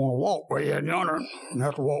 I don't want to walk way in yonder and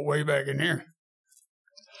have to walk way back in here.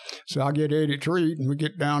 So I get Eddie treed, and we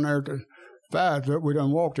get down there to 5. We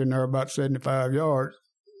done walked in there about 75 yards.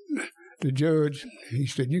 The judge, he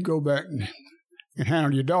said, "You go back and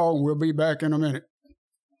handle your dog, and we'll be back in a minute."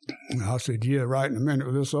 And I said, "Yeah, right in a minute."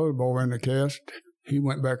 With this other boy in the cast, he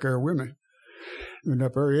went back there with me. And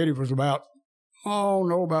up there, Eddie was about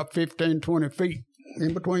 15, 20 feet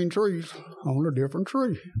in between trees on a different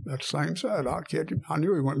tree. That same side. I catch him. I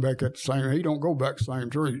knew he went back at the same. He don't go back the same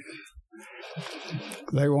tree.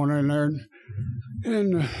 They went in there,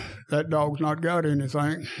 and that dog's not got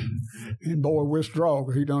anything. And boy withdraw,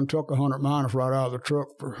 because he done took 100 minus right out of the truck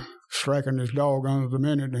for striking his dog under the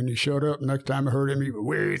minute, and he shut up. Next time I heard him, he was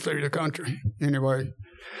way through the country. Anyway,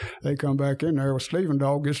 they come back in there. Well, Stephen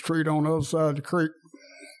dog gets treated on the other side of the creek.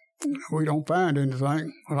 We don't find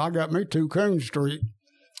anything. Well, I got me 2 coons treat.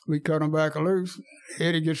 We cut them back loose.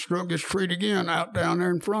 Eddie gets struck, gets treated again out down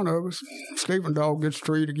there in front of us. Stephen dog gets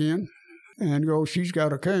treated again. And goes, she's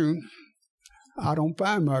got a coon. I don't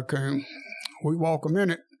find my coon. We walk a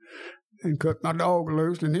minute and cut my dog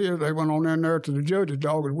loose. And here they went on in there to the judge's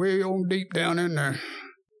dog. It's way on deep down in there.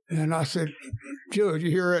 And I said, "Judge, you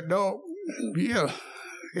hear that dog?" "Yeah."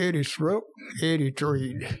 Eddie struck, Eddie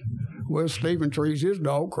treed. Well, Stephen trees his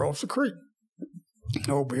dog across the creek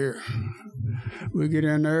over here. We get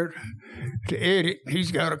in there to Eddie.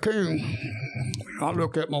 He's got a coon. I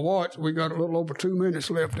look at my watch. We got a little over 2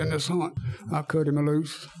 minutes left in this hunt. I cut him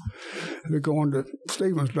loose. We're going to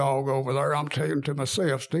Stephen's dog over there. I'm telling to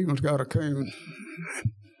myself, Stephen's got a coon.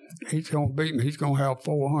 He's going to beat me. He's going to have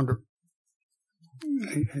 400.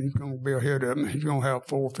 He's going to be ahead of me. He's going to have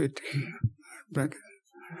 450.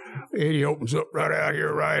 Eddie opens up right out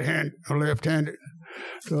here, right-handed or left-handed.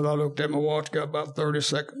 So I looked at my watch, got about 30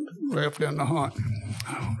 seconds left in the hunt.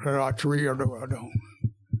 Did I tree or do I don't?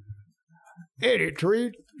 Eddie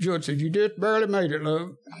Tree, Judge said, you just barely made it, love.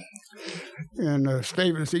 And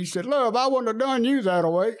Stevens, he said, love, I wouldn't have done you that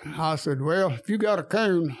way. I said, well, if you got a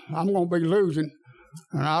coon, I'm going to be losing.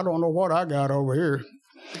 And I don't know what I got over here.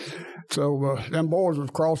 So them boys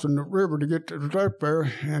was crossing the river to get to the up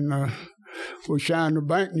there, and we shined the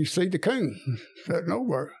bank, and you see the coon sitting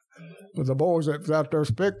nowhere. But the boys that was out there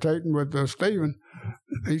spectating with Stephen,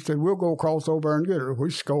 he said, we'll go across over there and get her.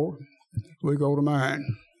 We scored. We go to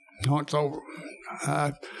mine. Hunt's over.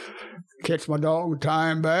 I catch my dog and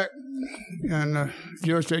tie him back. And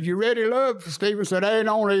Judge said, you ready, love? Stephen said, I ain't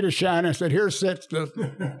on need a shine. I said, here sits the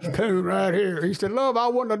coon right here. He said, love, I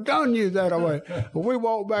wouldn't have done you that way. But we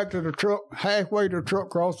walked back to the truck, halfway to the truck,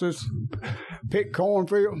 across this pit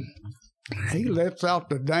cornfield. He lets out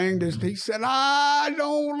the dangest. He said, I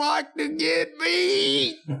don't like to get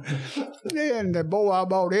beat. And the boy I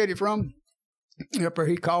bought Eddie from, after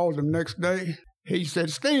he called him next day, he said,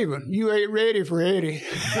 Stephen, you ain't ready for Eddie.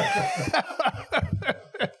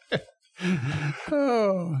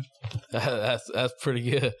 Oh. That's pretty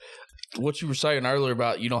good. What you were saying earlier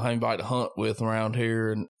about you don't have anybody to hunt with around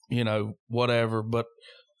here and, you know, whatever, but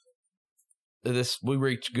we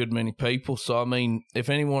reach a good many people. So, I mean, if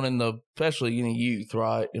anyone especially any youth,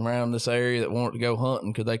 right, around this area that wanted to go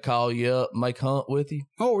hunting, could they call you up and make a hunt with you?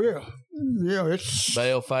 Oh, yeah. Yeah, it's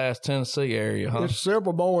Belfast, Tennessee area, huh? There's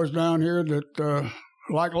several boys down here that,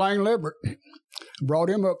 like Lane Libbert, brought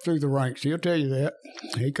him up through the ranks. He'll tell you that.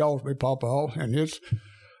 He calls me Papa, and his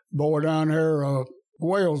boy down there,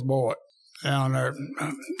 Wales boy, down there,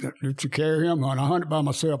 used to carry him on. I hunted by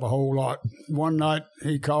myself a whole lot. One night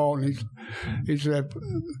he called and he said,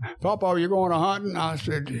 Papa, you going to hunting? I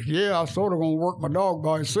said, yeah, I sort of going to work my dog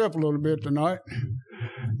by himself a little bit tonight.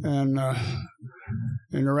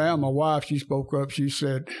 And around my wife, she spoke up. She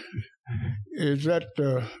said, is that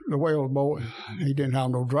the Wales boy? He didn't have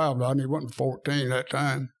no drive license. He wasn't 14 that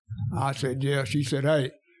time. I said, yeah. She said,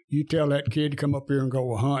 hey, you tell that kid to come up here and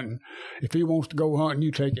go hunting. If he wants to go hunting,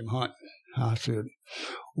 you take him hunting. I said,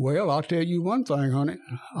 well, I'll tell you one thing, honey.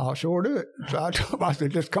 I'll sure do it. So I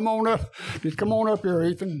said, just come on up. Just come on up here,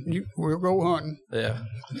 Ethan. We'll go hunting. Yeah.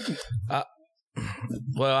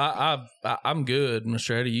 I'm good,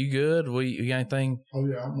 Mr. Eddie. You good? You got anything? Oh,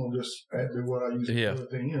 yeah. I'm going to just add to what I used to do at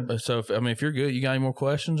the end. So, if you're good, you got any more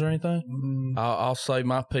questions or anything? Mm-hmm. I'll say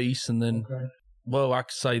my piece and then, okay. Well, I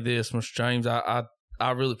could say this, Mr. James.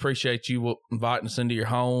 I really appreciate you inviting us into your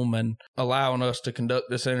home and allowing us to conduct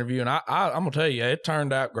this interview. And I'm going to tell you, it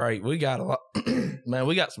turned out great. We got a lot, man,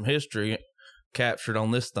 we got some history captured on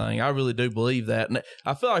this thing. I really do believe that. And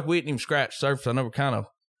I feel like we didn't even scratch the surface. I know we're kind of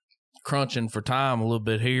crunching for time a little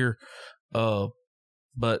bit here,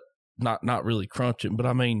 but not really crunching. But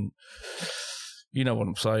I mean, you know what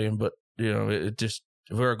I'm saying. But, you know, it just,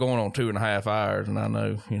 we're going on 2.5 hours and I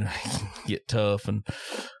know, you know, it can get tough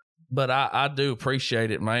but I do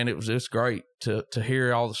appreciate it, man. It's great to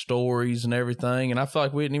hear all the stories and everything. And I feel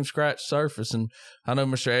like we didn't even scratch the surface. And I know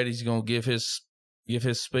Mr. Eddie's going to give his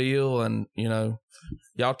spiel. And, you know,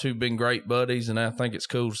 y'all two been great buddies. And I think it's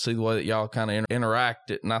cool to see the way that y'all kind of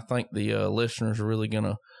interacted. And I think the listeners are really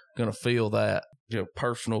gonna feel that, you know,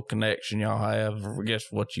 personal connection y'all have, or I guess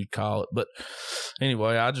what you'd call it. But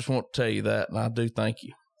anyway, I just want to tell you that. And I do thank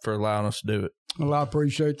you for allowing us to do it. Well, I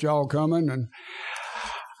appreciate y'all coming. And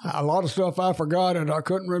a lot of stuff I forgot and I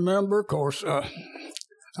couldn't remember. Of course,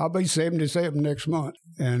 I'll be 77 next month,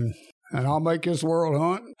 and I'll make this world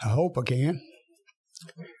hunt. I hope I can.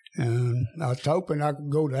 And I was hoping I could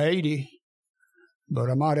go to 80, but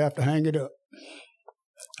I might have to hang it up.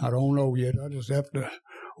 I don't know yet. I just have to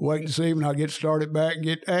wait and see when I get started back and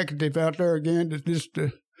get active out there again just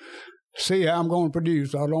to see how I'm going to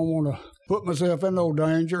produce. I don't want to put myself in no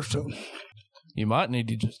danger, so... You might need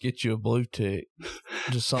to just get you a blue tick.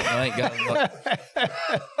 Just something I ain't got.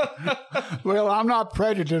 Well, I'm not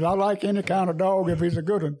prejudiced. I like any kind of dog if he's a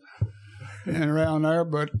good one and around there.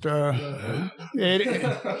 But Ed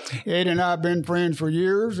and I have been friends for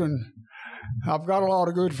years, and I've got a lot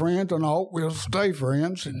of good friends, and I hope we'll stay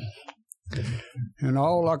friends. And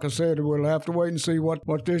all, like I said, we'll have to wait and see what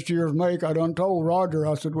this year's make. I done told Roger,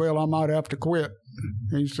 I said, well, I might have to quit.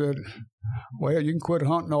 He said, well, you can quit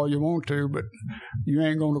hunting all you want to, but you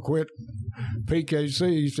ain't going to quit PKC.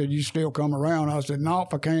 He said, you still come around. I said, no,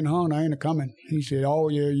 if I can't hunt, I ain't a-coming. He said, oh,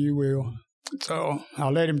 yeah, you will. So I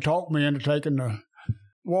let him talk me into taking the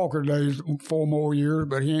Walker days 4 more years,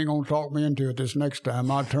 but he ain't going to talk me into it this next time.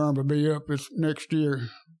 My term will be up this next year.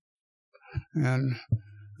 And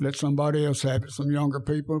let somebody else have it. Some younger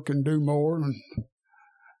people can do more. And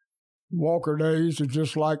Walker days is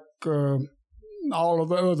just like all of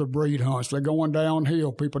the other breed hunts. They're going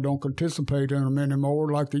downhill. People don't participate in them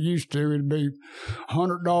anymore like they used to. It'd be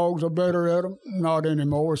 100 dogs are better at them. Not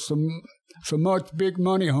anymore. So much big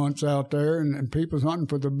money hunts out there, and people's hunting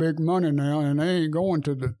for the big money now, and they ain't going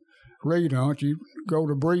to the breed hunt. You go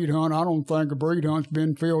to breed hunt. I don't think a breed hunt's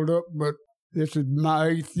been filled up, but this is my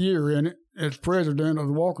 8th year in it as president of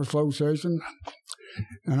the Walker Association.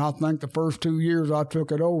 And I think the first 2 years I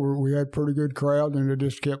took it over, we had pretty good crowds, and it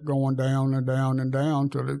just kept going down and down and down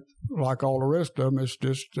till it, like all the rest of them, it's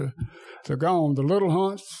just they're gone. The little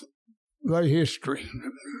hunts, they history.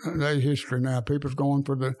 They history now. People's going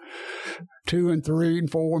for the $2 and $3 and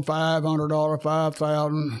 $4 and $500,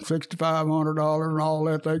 $5,000, $6,500 and all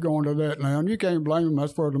that. They going to that now, and you can't blame them.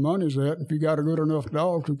 That's where the money's at. If you got a good enough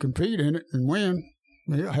dog to compete in it and win,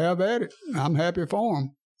 yeah, have at it. I'm happy for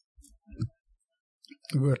them.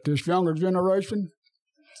 But this younger generation,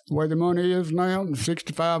 the way the money is now, the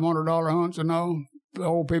 $6,500 hunts and all, the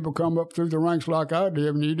old people come up through the ranks like I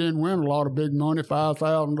did, and you didn't win a lot of big money,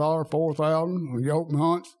 $5,000, $4,000, yoke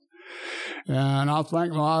hunts. And I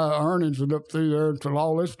think my earnings was up through there until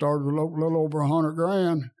all this started, a little over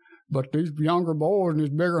 $100,000. But these younger boys and these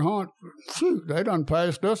bigger hunts, shoot, they done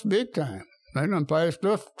passed us big time. They done passed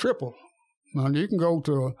us triple. And you can go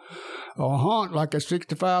to a hunt like a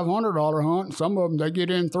 $6,500 hunt. Some of them, they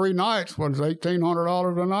get in 3 nights. What is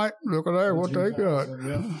 $1,800 a night? Look at there, what they got.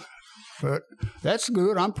 Yeah. But that's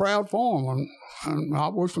good. I'm proud for them, and I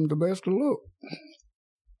wish them the best of luck.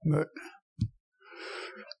 But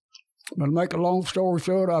to make a long story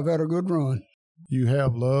short, I've had a good run. You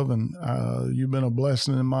have, love, and you've been a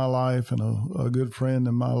blessing in my life and a good friend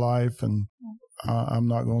in my life. And I'm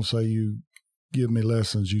not going to say you give me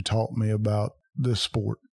lessons. You taught me about this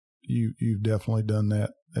sport. You've definitely done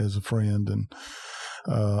that as a friend. And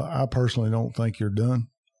I personally don't think you're done.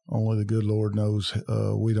 Only the good Lord knows.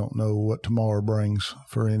 We don't know what tomorrow brings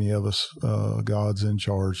for any of us. God's in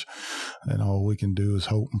charge, and all we can do is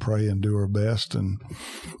hope and pray and do our best and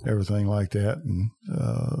everything like that.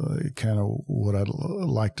 And kind of what I'd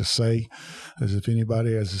like to say is, if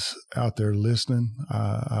anybody is out there listening,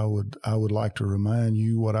 I would like to remind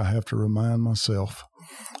you what I have to remind myself.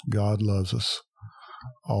 God loves us.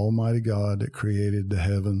 Almighty God that created the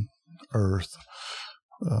heaven, earth,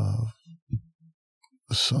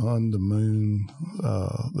 the sun, the moon,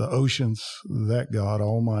 the oceans, that God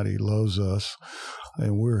Almighty loves us,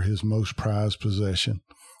 and we're His most prized possession,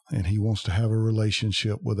 and He wants to have a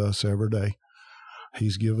relationship with us every day.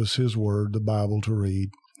 He's given us His Word, the Bible, to read.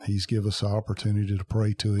 He's given us the opportunity to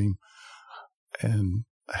pray to Him and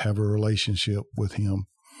have a relationship with Him.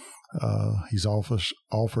 He's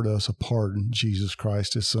offered us a pardon. Jesus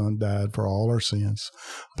Christ, His Son, died for all our sins,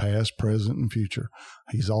 past, present, and future.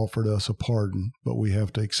 He's offered us a pardon, but we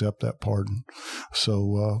have to accept that pardon.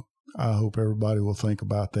 So I hope everybody will think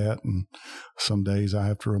about that. And some days I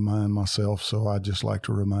have to remind myself, so I just like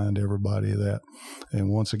to remind everybody of that. And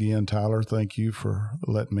once again, Tyler, thank you for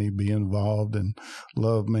letting me be involved. And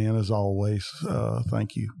love, man, as always.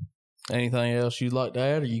 Thank you. Anything else you'd like to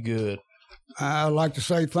add, or are you good? I'd like to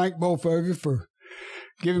say thank both of you for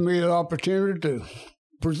giving me the opportunity to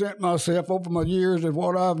present myself over my years of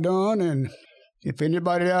what I've done. And if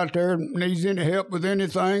anybody out there needs any help with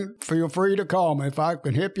anything, feel free to call me. If I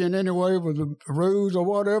can help you in any way with the rules or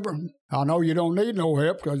whatever, I know you don't need no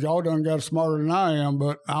help because y'all done got smarter than I am,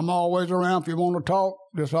 but I'm always around. If you want to talk,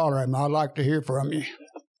 just holler at me. I'd like to hear from you.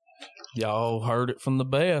 Y'all heard it from the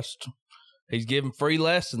best. He's giving free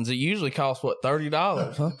lessons. It usually costs, what, $30,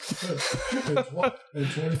 huh?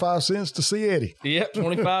 And 25 cents to see Eddie. Yep,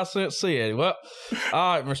 25 cents to see Eddie. Well,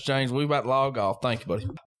 all right, Mr. James, we about to log off. Thank you, buddy.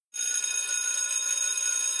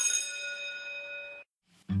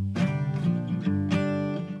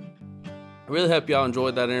 I really hope y'all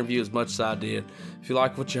enjoyed that interview as much as I did. If you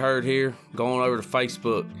like what you heard here, go on over to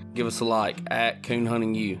Facebook, give us a like at Coon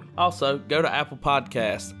Hunting U. Also, go to Apple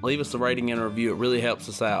Podcasts, leave us a rating and a review. It really helps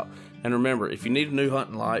us out. And remember, if you need a new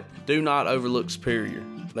hunting light, do not overlook Superior.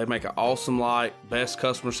 They make an awesome light, best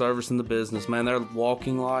customer service in the business. Man, their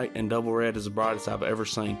walking light and double red is the brightest I've ever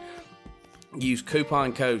seen. Use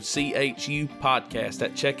coupon code CHU Podcast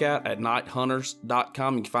at checkout at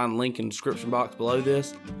nighthunters.com. You can find the link in the description box below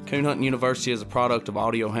this. Coon Hunting University is a product of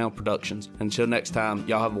Audio Hound Productions. Until next time,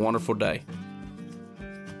 y'all have a wonderful day.